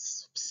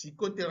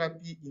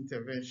psychotherapy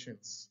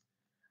interventions: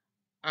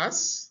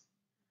 AS,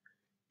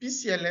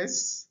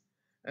 PCLS,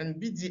 and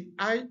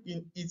BDI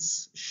in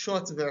its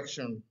short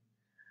version.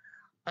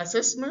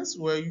 Assessments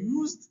were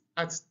used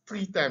at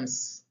 3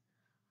 times: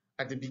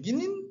 at the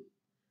beginning,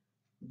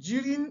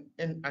 during,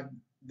 and at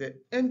the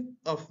end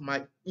of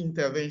my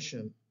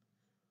intervention.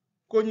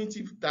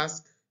 Cognitive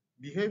task,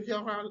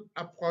 behavioral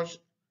approach,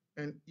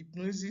 and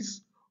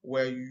hypnosis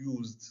were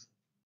used.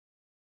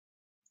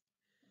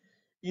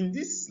 In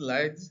this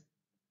slide,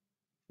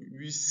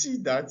 we see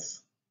that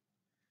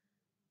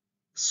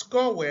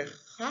scores were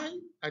high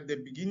at the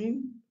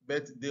beginning,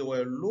 but they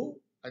were low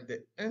at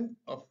the end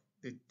of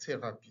the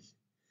therapy.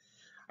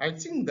 I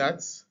think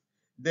that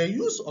the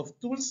use of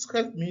tools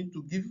helped me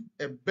to give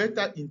a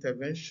better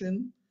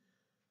intervention.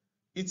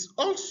 It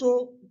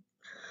also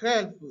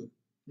helped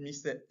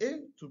Mr. A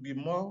to be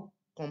more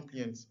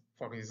compliant.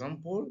 For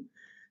example,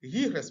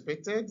 he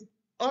respected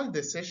all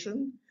the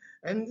sessions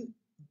and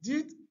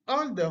did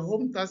all the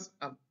home tasks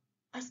I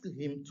asked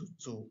him to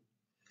do.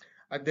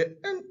 At the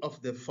end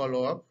of the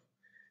follow-up,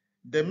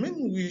 The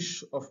main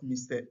wish of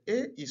Mr.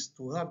 A is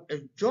to have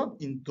a job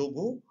in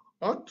Togo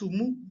or to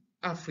move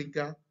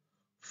Africa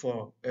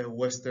for a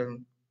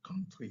Western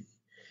country.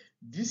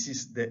 This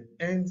is the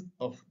end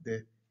of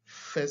the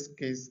first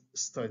case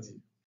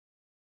study.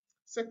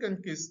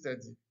 Second case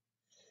study.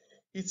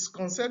 It's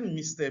concerning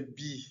Mr.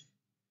 B,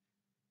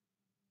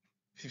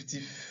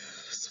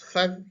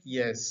 55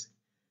 years.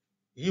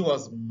 He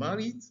was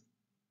married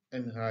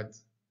and had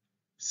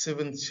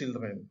 7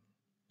 children.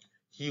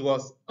 He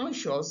was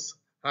anxious,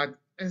 had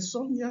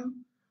insomnia,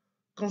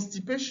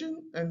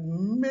 constipation,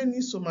 and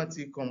many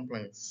somatic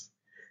complaints.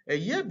 A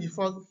year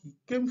before he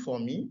came for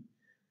me,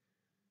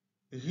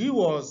 he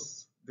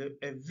was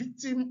a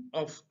victim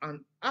of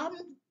an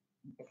armed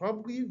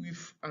robbery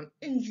with an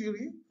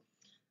injury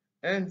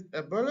and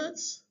a bullet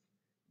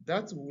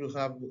that would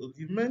have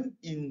remained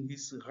in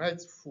his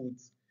right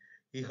foot.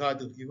 He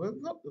had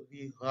revival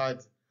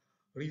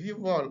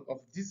of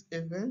these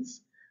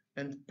events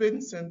and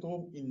pain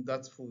syndrome in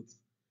that foot.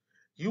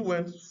 He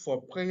went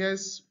for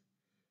prayers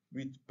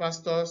with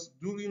pastors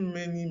during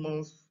many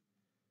months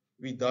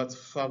without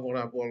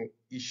favorable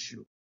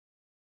issue.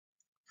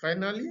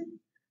 Finally,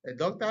 a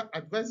doctor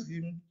advised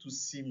him to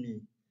see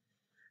me.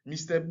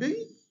 Mr.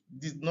 B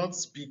did not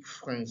speak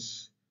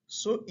French,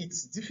 so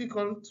it's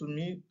difficult to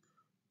me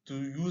to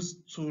use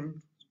tools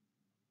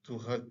to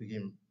help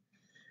him.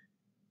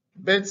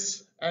 But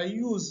I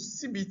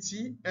use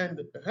CBT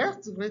and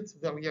heart rate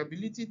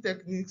variability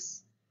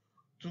techniques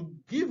to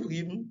give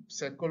him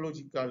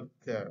psychological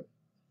care.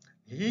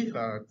 He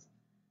had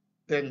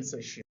 10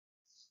 sessions.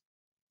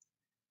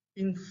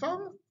 In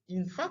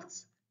fact,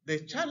 the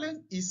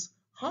challenge is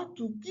how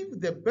to give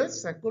the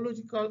best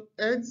psychological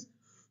aids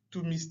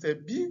to Mr.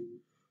 B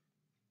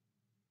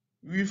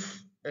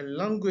with a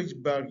language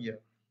barrier.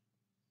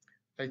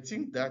 I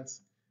think that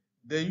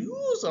the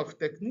use of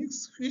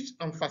techniques which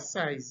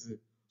emphasize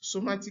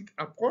somatic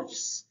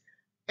approaches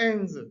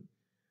and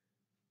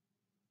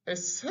a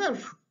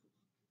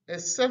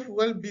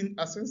self-well-being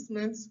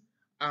assessment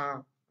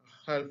are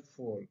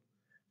helpful.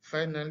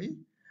 Finally,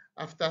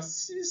 after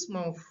 6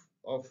 months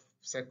of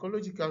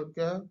psychological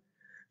care,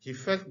 he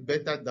felt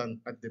better than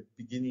at the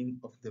beginning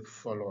of the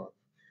follow-up.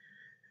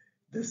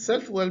 The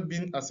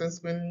self-well-being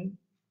assessment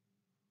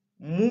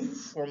moved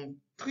from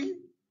 3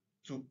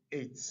 to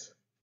 8.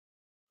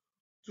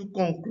 To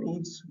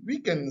conclude, we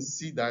can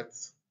see that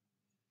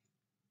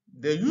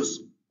the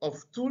use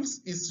of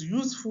tools is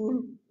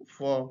useful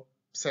for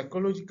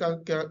psychological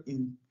care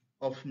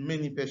of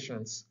many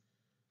patients,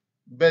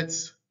 but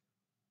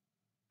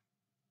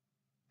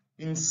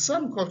in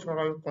some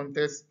cultural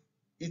contexts,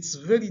 it's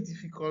very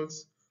difficult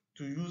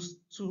to use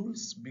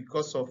tools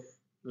because of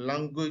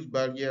language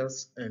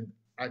barriers and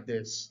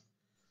others.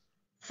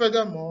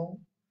 Furthermore,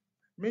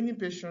 many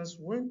patients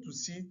went to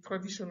see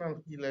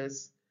traditional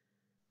healers,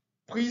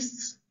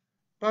 priests,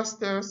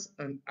 pastors,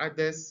 and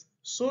others,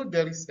 so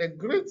there is a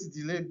great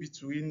delay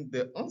between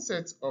the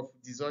onset of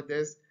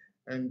disorders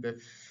and the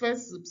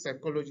first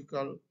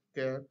psychological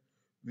care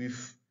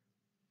with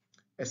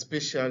a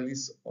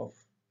specialist of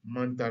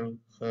mental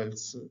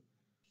health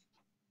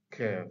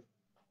care.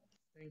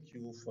 Thank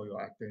you for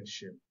your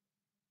attention.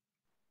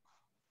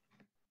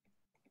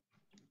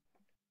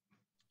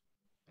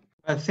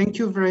 Thank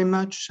you very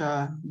much,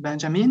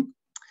 Benjamin.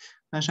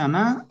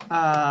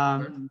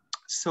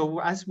 So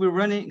as we're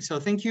running, so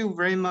thank you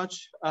very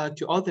much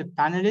to all the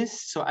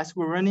panelists. So as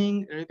we're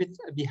running a little bit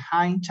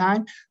behind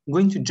time, I'm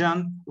going to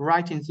jump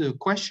right into the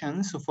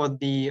questions. So for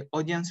the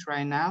audience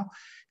right now,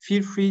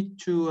 feel free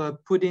to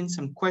put in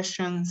some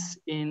questions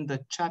in the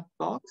chat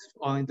box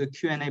or in the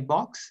Q&A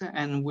box,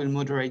 and we'll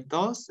moderate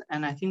those.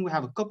 And I think we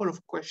have a couple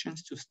of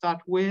questions to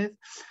start with.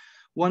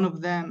 One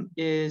of them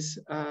is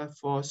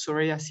for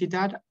Soraya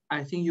Sidat.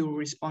 I think you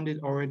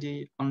responded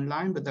already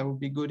online, but that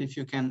would be good if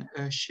you can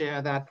share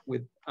that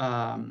with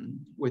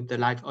the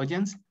live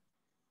audience.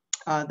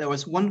 There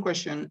was one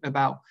question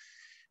about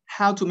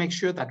how to make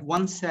sure that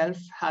oneself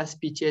has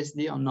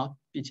PTSD or not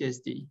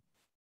PTSD.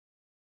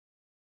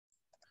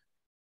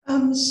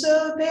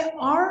 So there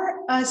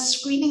are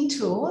screening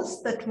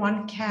tools that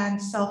one can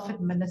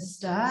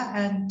self-administer,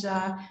 and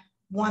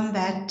one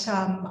that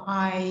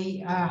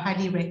I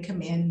highly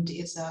recommend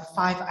is a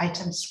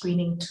 5-item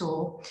screening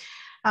tool.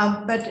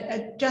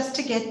 But just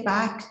to get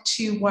back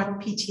to what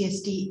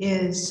PTSD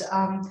is,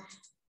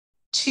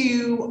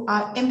 to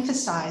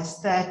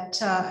emphasize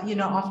that,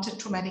 after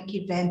traumatic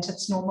event,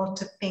 it's normal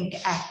to think,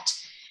 act,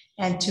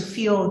 and to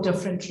feel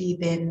differently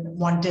than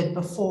one did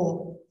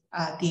before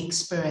the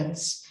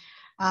experience.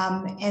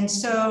 And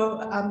so,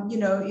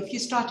 if you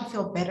start to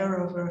feel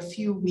better over a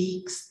few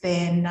weeks,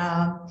 then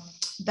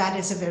that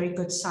is a very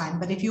good sign.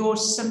 But if your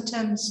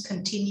symptoms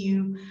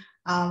continue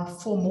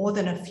for more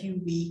than a few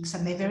weeks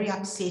and they're very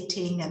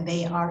upsetting and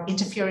they are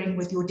interfering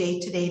with your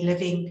day-to-day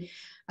living,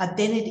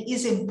 then it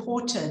is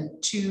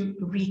important to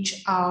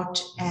reach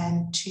out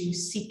and to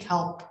seek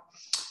help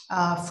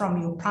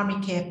from your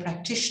primary care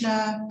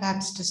practitioner,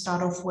 perhaps to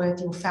start off with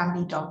your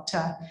family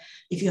doctor.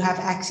 If you have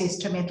access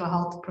to a mental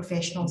health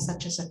professional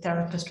such as a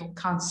therapist or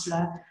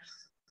counselor,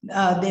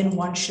 then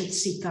one should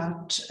seek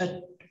out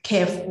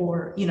care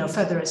for,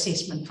 further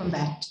assessment from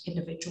that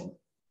individual.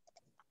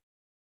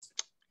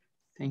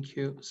 Thank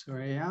you,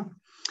 Soraya.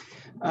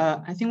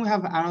 I think we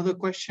have another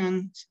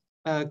question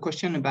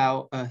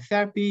about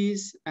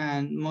therapies,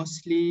 and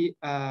mostly,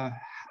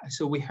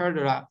 so we heard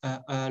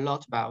a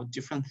lot about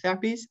different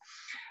therapies.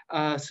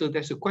 So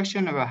there's a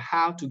question about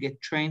how to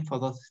get trained for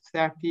those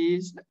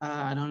therapies.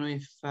 I don't know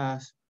if,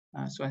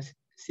 so I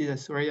see that,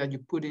 Soraya, you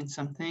put in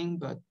something,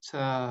 but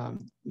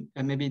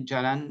maybe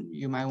Jalan,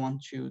 you might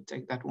want to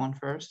take that one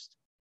first.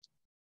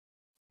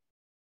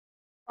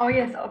 Oh,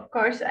 yes, of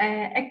course.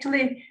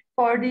 Actually,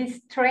 for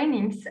these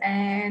trainings,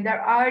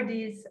 there are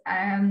these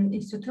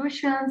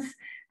institutions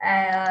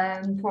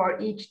for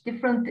each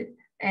different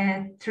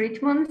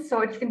treatment.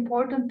 So it's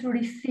important to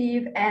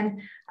receive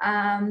and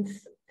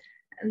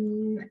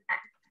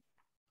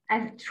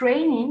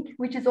training,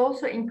 which is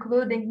also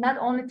including not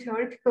only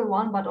theoretical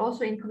one, but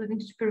also including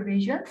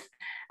supervisions.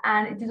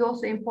 And it is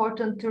also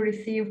important to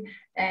receive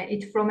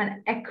it from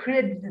an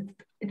accredited,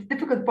 it's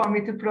difficult for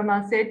me to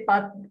pronounce it,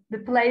 but the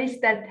place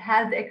that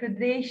has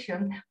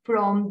accreditation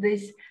from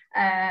this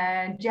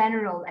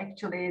general,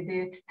 actually,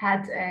 the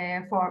head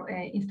for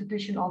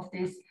institution of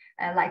this,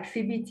 like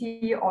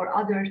CBT or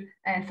other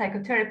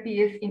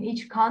psychotherapies in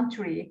each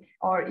country,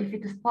 or if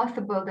it is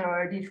possible, there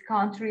are these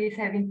countries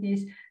having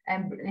these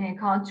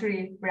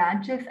country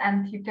branches,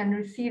 and you can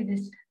receive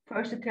this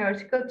first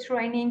theoretical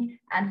training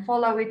and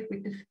follow it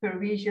with the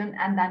supervision,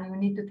 and then you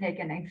need to take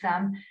an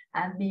exam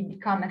and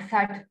become a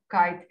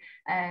certified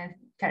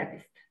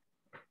therapist.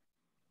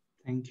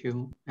 Thank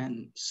you.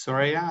 And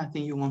Soraya, I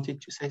think you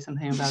wanted to say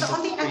something about So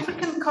on the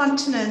African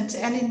continent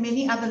and in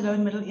many other low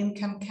and middle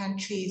income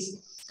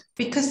countries,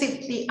 because of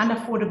the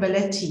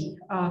unaffordability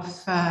of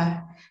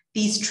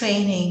these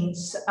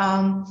trainings,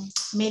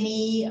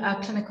 many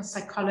clinical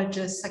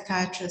psychologists,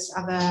 psychiatrists,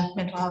 other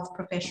mental health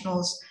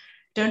professionals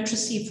don't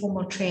receive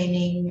formal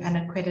training and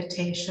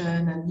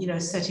accreditation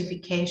and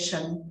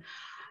certification.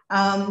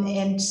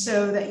 And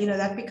so that,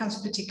 that becomes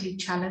particularly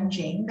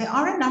challenging. There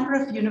are a number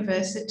of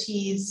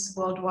universities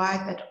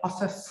worldwide that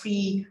offer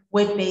free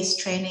web-based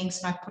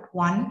trainings, and I put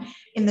one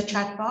in the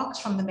chat box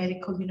from the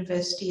Medical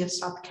University of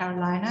South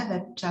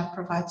Carolina that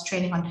provides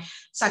training on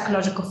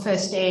psychological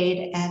first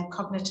aid and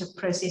cognitive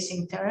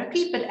processing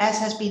therapy. But as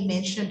has been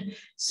mentioned,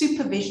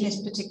 supervision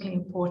is particularly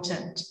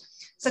important.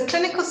 So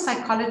clinical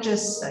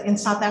psychologists in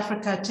South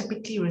Africa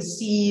typically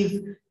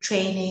receive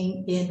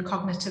training in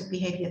cognitive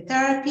behavior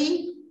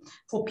therapy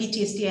for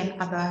PTSD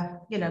and other,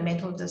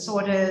 mental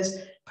disorders,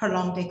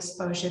 prolonged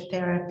exposure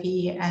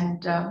therapy,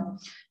 and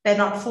they're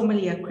not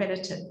formally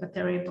accredited, but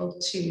they're able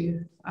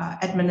to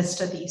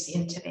administer these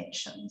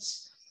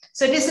interventions.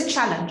 So it is a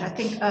challenge. I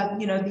think,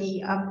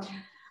 the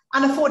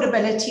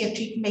unaffordability of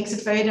treatment makes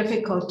it very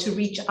difficult to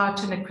reach out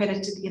to an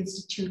accredited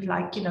institute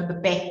like, the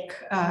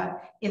Beck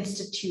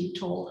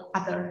Institute or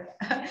other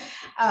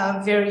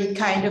very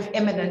kind of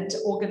eminent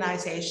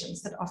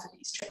organizations that offer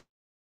these trainings.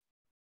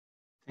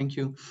 Thank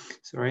you,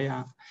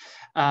 Soraya.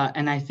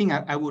 And I think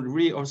I would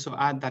really also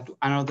add that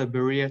another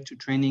barrier to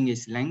training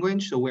is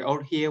language. So we're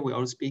all here, we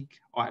all speak,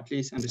 or at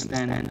least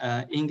understand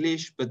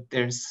English, but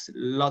there's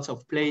lots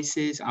of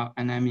places,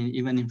 and I mean,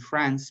 even in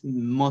France,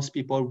 most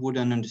people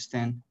wouldn't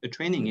understand the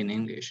training in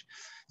English.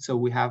 So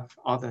we have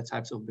other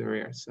types of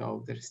barriers.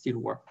 So there's still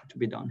work to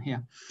be done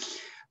here.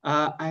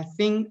 I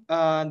think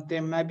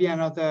there might be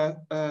another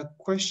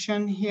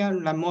question here,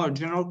 a more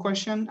general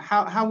question.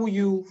 How would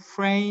you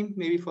frame,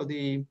 maybe for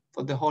the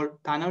whole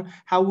panel,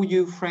 how would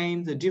you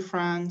frame the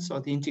difference or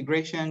the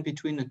integration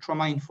between the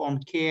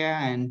trauma-informed care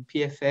and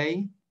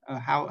PFA?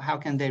 How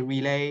can they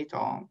relate?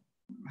 Or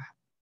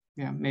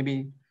yeah,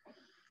 maybe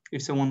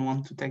if someone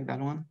wants to take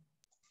that one.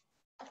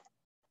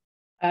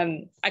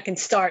 I can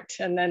start,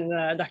 and then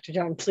Dr.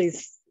 John,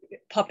 please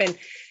pop in.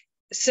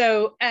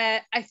 So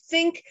I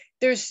think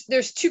there's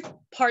two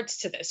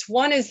parts to this.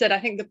 One is that I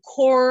think the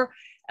core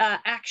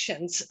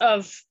actions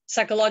of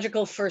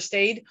psychological first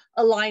aid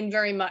align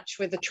very much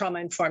with the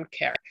trauma-informed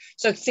care.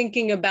 So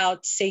thinking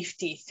about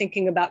safety,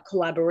 thinking about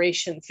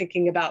collaboration,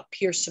 thinking about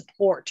peer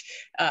support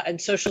and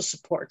social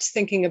supports,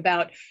 thinking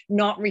about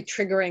not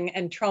re-triggering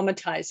and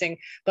traumatizing,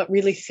 but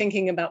really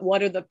thinking about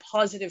what are the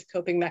positive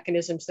coping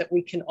mechanisms that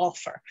we can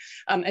offer.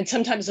 And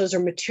sometimes those are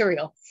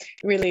material,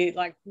 really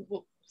like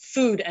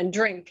food and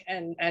drink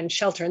and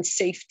shelter and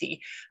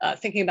safety,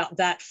 thinking about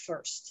that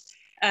first.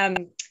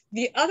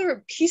 The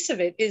other piece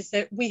of it is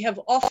that we have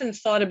often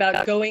thought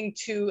about going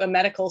to a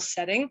medical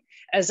setting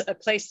as a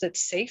place that's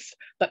safe,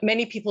 but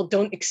many people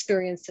don't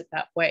experience it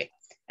that way.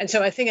 And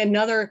so I think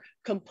another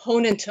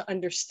component to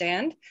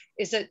understand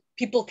is that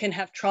people can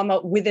have trauma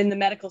within the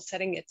medical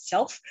setting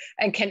itself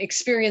and can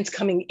experience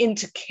coming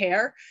into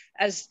care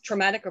as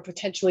traumatic or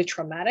potentially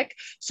traumatic.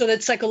 So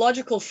that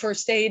psychological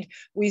first aid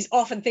we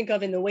often think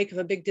of in the wake of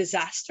a big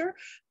disaster,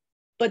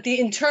 but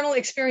the internal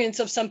experience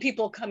of some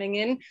people coming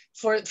in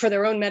for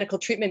their own medical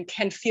treatment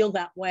can feel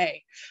that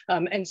way.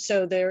 And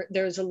so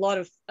there's a lot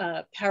of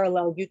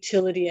parallel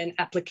utility and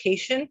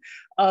application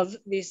of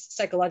these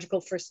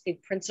psychological first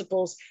aid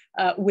principles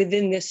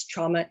within this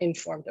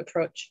trauma-informed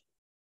approach.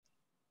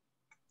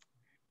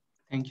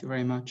 Thank you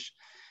very much.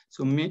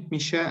 So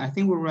Michelle, I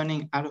think we're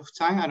running out of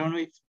time. I don't know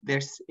if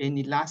there's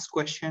any last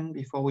question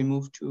before we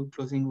move to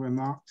closing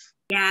remarks.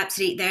 Yeah,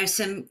 absolutely. There are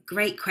some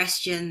great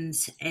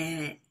questions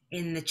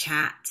in the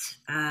chat.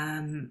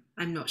 I'm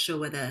not sure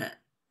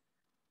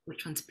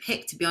which one to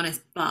pick, to be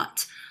honest,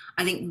 but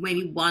I think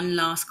maybe one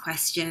last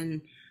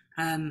question,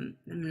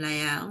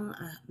 Lael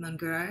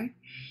Munguro.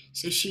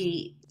 So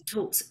she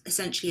talks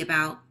essentially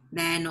about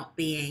there not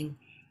being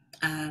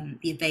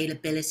the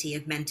availability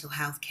of mental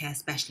health care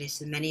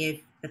specialists, and many of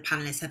the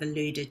panelists have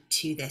alluded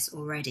to this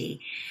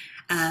already.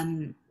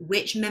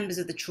 Which members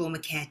of the trauma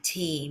care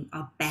team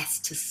are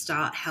best to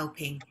start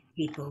helping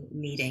people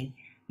needing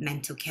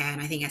mental care?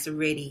 And I think that's a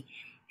really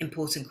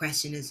important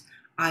question, as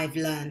I've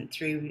learned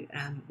through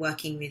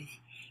working with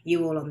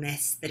you all on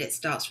this, that it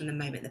starts from the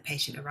moment the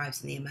patient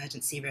arrives in the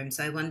emergency room.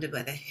 So I wonder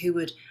whether who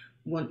would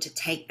want to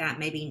take that.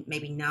 Maybe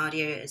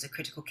Nadia, as a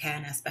critical care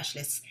nurse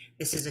specialist,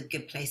 this is a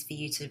good place for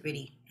you to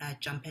really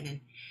jump in and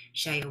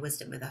share your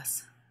wisdom with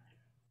us.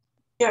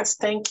 Yes,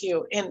 thank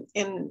you.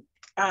 And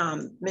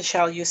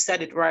Michelle, you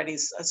said it right,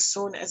 is as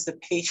soon as the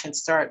patient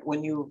start,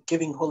 when you're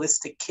giving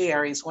holistic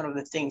care, is one of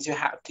the things you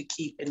have to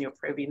keep in your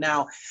privy.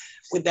 Now,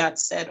 with that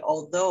said,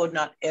 although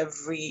not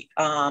every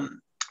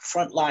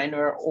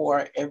frontliner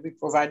or every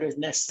provider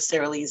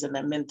necessarily is in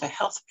the mental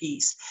health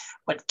piece,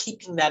 but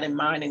keeping that in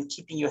mind and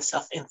keeping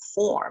yourself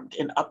informed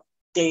and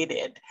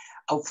updated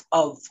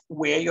of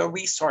where your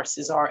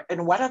resources are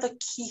and what are the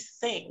key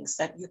things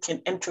that you can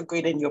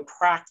integrate in your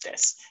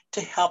practice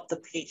to help the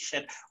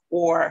patient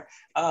or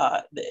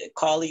the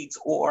colleagues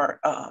or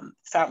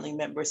family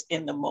members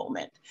in the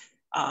moment.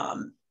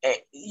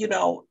 You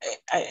know,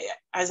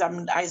 as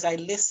I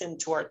listen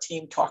to our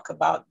team talk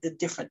about the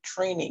different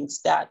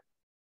trainings, that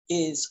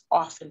is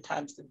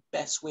oftentimes the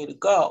best way to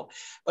go.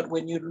 But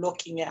when you're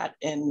looking at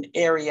an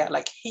area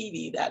like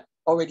Haiti that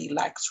already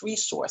lacks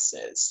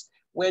resources,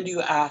 where do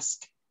you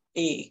ask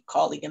a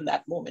colleague in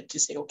that moment to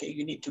say, okay,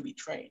 you need to be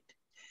trained,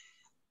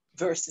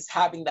 versus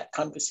having that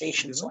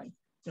conversation? So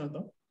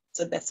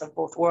the best of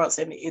both worlds.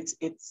 And it's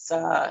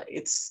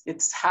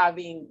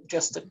having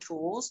just the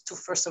tools to,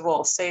 first of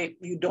all, say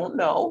you don't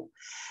know,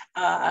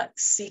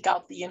 seek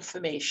out the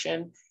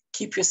information,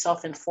 keep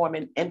yourself informed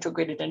and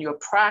integrated in your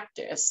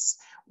practice,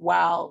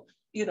 while,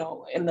 you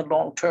know, in the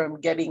long term,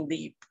 getting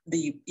the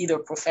either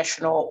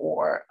professional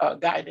or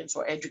guidance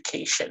or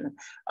education,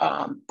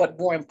 but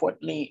more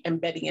importantly,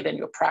 embedding it in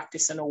your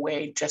practice in a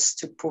way just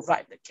to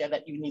provide the care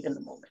that you need in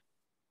the moment.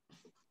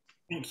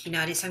 Thank you,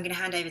 Nadia. So I'm going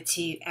to hand over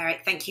to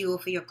Eric. Thank you all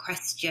for your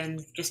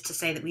questions. Just to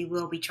say that we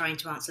will be trying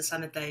to answer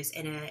some of those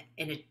in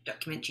a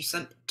document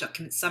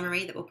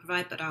summary that we'll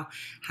provide, but I'll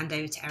hand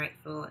over to Eric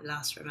for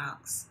last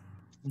remarks.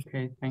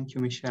 Okay, thank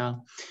you,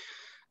 Michelle.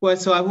 Well,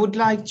 so I would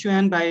like to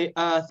end by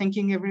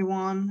thanking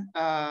everyone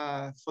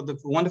for the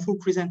wonderful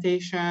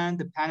presentation,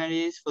 the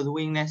panelists for the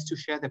willingness to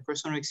share their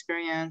personal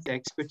experience, their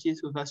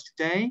expertise with us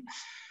today.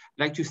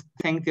 I'd like to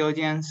thank the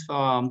audience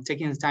for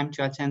taking the time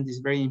to attend this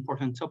very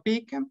important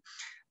topic.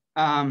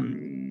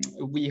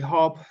 We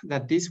hope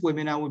that this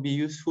webinar will be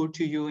useful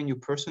to you in your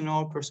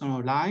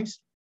personal lives.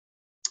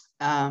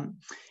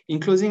 In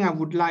closing, I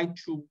would like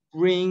to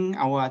bring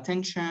our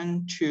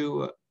attention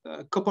to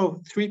a couple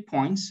of 3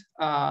 points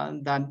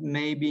that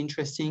may be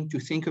interesting to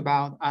think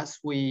about as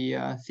we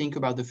think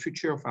about the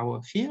future of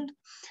our field.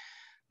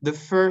 The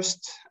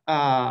first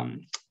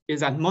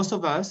is that most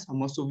of us, or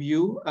most of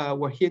you,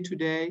 were here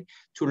today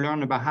to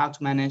learn about how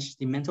to manage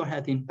the mental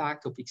health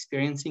impact of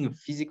experiencing a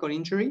physical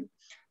injury.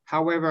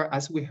 However,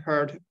 as we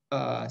heard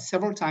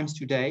several times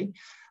today,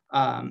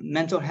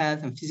 mental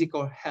health and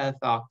physical health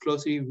are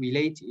closely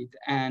related,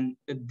 and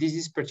this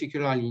is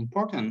particularly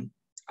important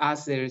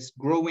as there is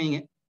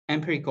growing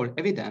empirical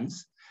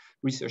evidence,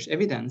 research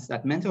evidence,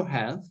 that mental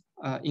health,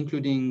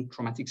 including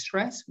traumatic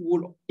stress,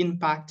 will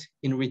impact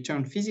in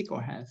return physical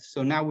health.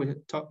 So now we're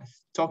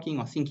talking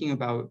or thinking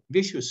about a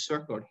vicious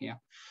circle here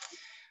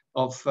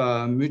of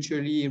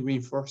mutually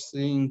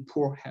reinforcing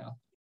poor health.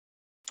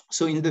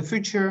 So in the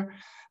future,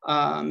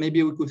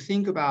 maybe we could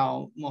think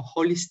about more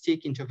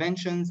holistic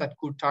interventions that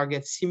could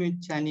target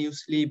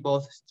simultaneously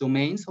both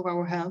domains of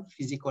our health,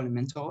 physical and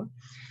mental,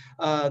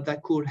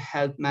 that could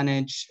help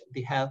manage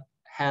the health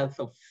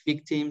of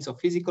victims of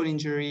physical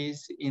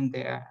injuries in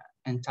their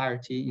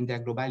entirety, in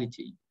their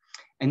globality.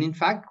 And in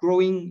fact,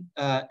 growing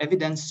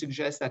evidence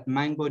suggests that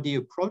mind-body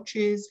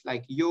approaches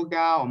like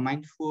yoga or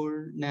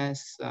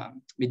mindfulness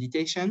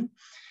meditation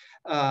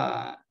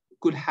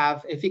could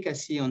have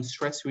efficacy on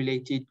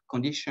stress-related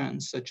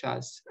conditions such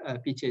as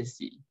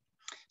PTSD.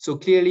 So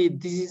clearly,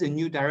 this is a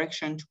new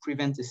direction to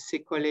prevent the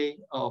sequelae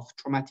of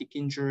traumatic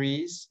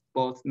injuries,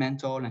 both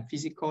mental and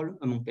physical,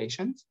 among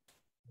patients.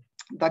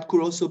 that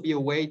could also be a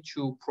way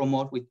to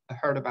promote, we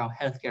heard about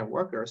healthcare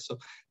workers, so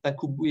that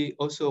could be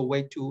also a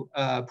way to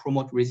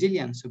promote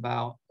resilience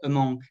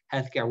among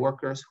healthcare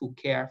workers who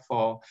care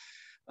for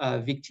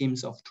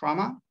victims of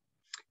trauma.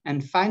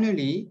 And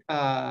finally,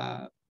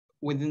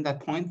 within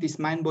that point, these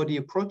mind-body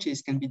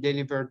approaches can be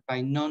delivered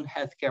by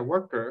non-healthcare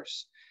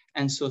workers,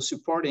 and so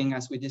supporting,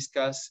 as we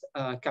discussed,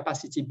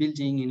 capacity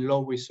building in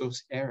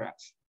low-resource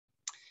areas.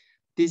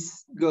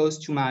 This goes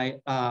to my,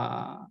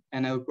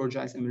 and I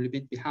apologize, I'm a little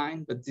bit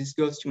behind, but this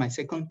goes to my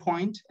second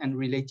point and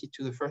related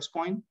to the first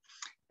point.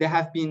 There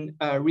have been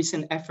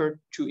recent efforts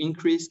to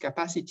increase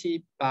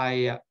capacity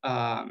by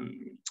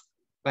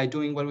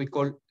doing what we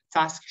call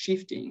task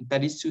shifting.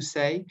 That is to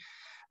say,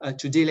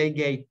 to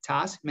delegate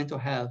tasks, mental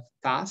health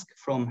tasks,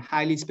 from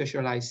highly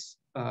specialized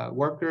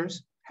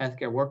workers,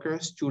 healthcare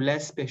workers, to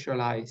less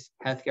specialized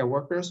healthcare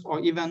workers, or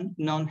even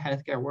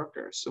non-healthcare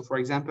workers. So for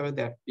example,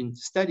 there have been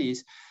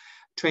studies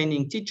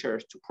training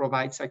teachers to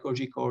provide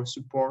psychological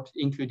support,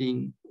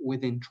 including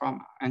within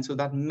trauma. And so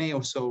that may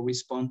also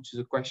respond to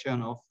the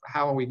question of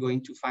how are we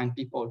going to find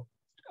people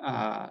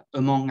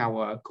among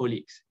our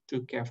colleagues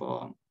to care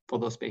for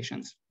those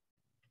patients.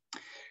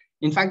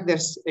 In fact,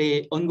 there's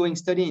an ongoing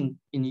study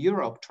in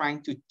Europe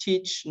trying to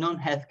teach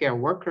non-healthcare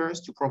workers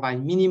to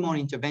provide minimal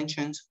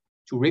interventions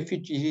to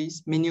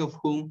refugees, many of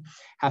whom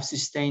have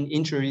sustained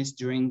injuries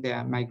during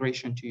their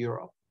migration to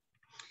Europe.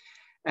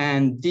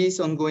 And this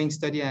ongoing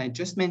study I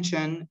just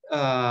mentioned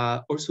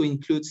also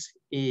includes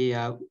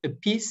a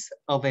piece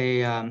of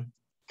a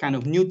kind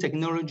of new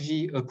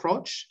technology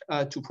approach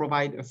to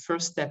provide a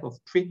first step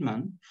of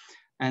treatment.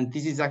 And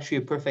this is actually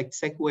a perfect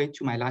segue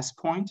to my last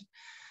point.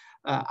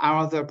 Our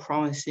other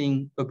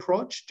promising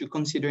approach to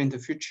consider in the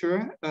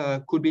future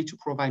could be to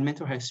provide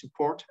mental health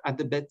support at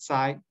the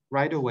bedside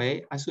right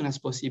away, as soon as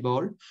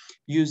possible,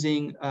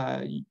 using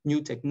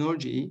new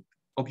technology,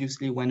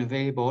 obviously when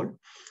available.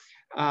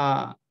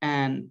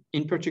 And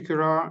in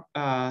particular,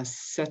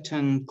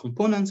 certain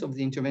components of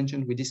the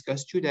intervention we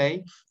discussed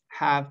today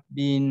have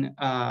been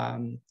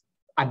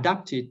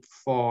adapted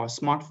for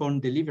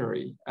smartphone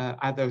delivery,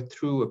 either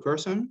through a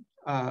person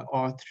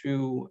or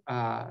through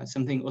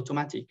something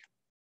automatic.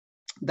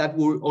 That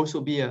will also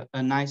be a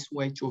nice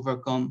way to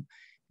overcome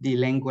the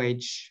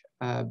language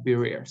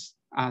barriers,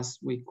 as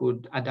we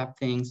could adapt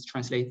things,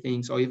 translate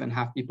things, or even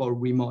have people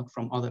remote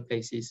from other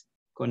places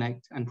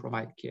connect and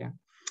provide care.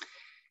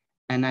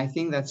 And I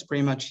think that's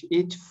pretty much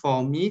it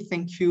for me.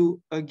 Thank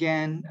you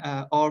again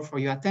all for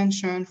your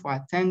attention, for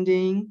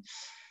attending.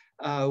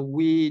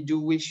 We do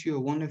wish you a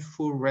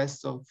wonderful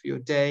rest of your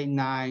day,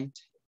 night,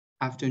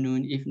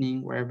 afternoon,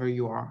 evening, wherever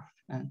you are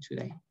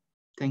today.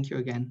 Thank you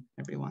again,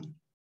 everyone.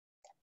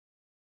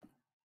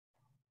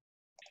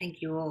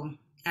 Thank you all.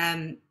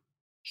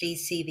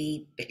 Please see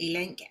the bit.ly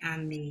link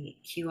and the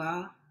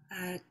QR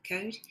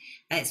code.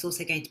 It's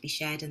also going to be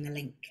shared in the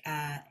link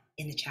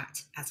in the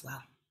chat as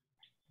well.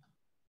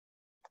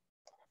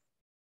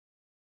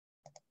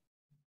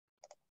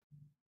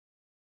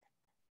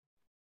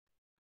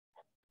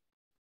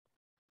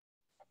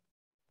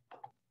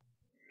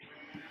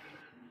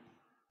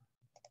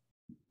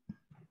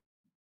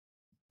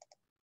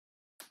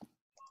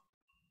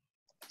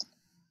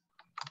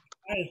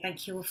 Okay,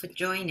 thank you all for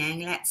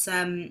joining. Let's,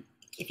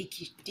 if you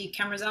could do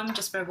cameras on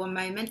just for one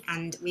moment,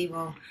 and we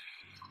will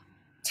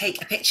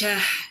take a picture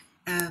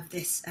of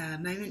this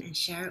moment and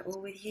share it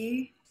all with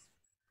you.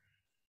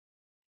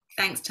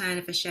 Thanks,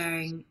 Turner, for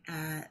sharing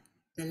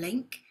the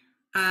link.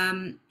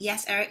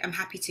 Yes, Eric, I'm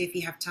happy to if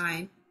you have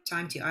time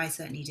to. I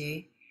certainly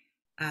do.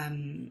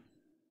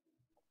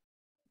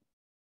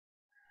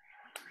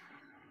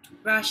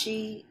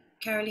 Rashi,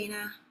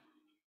 Carolina,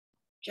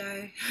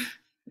 Joe.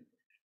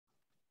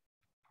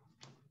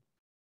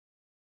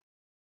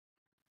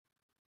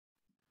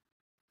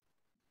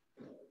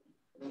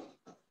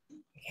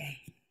 Okay.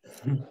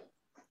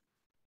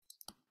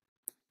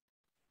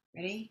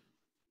 Ready?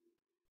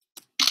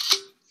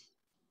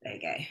 There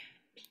you go.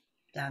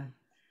 Done.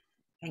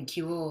 Thank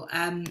you all.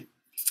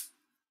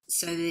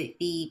 So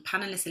the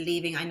panelists are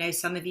leaving. I know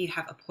some of you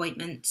have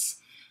appointments.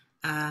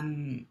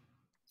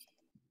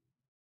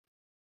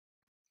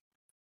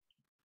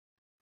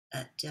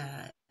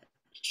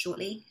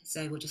 Shortly,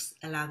 so we'll just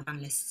allow the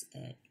panelists,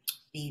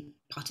 the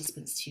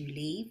participants to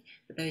leave.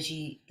 But those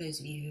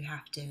of you who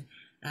have to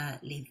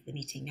leave the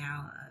meeting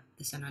now,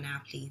 the seminar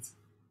now, please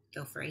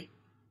feel free.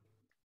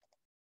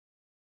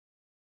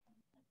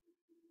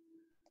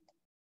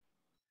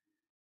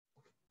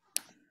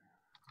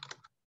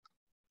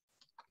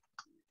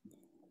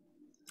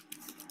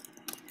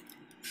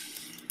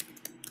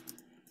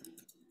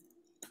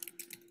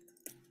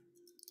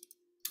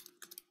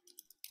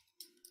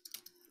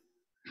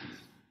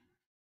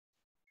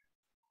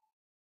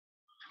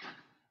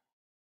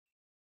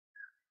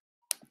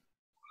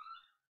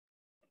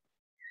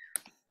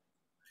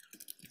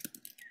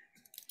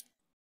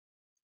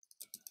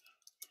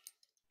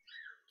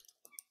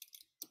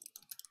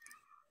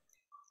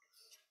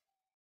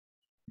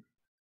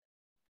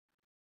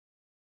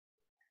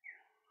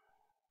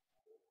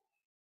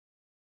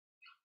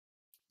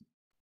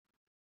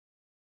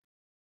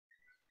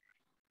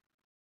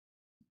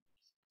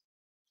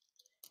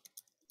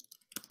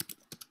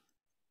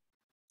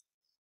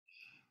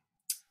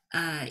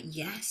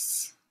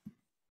 Yes.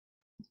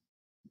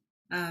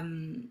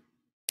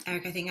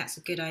 Eric, I think that's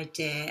a good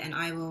idea, and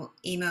I will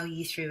email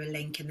you through a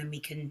link and then we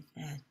can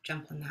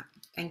jump on that.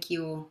 Thank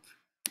you all.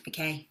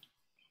 Okay.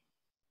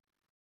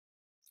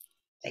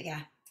 Take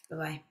care.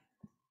 Bye-bye.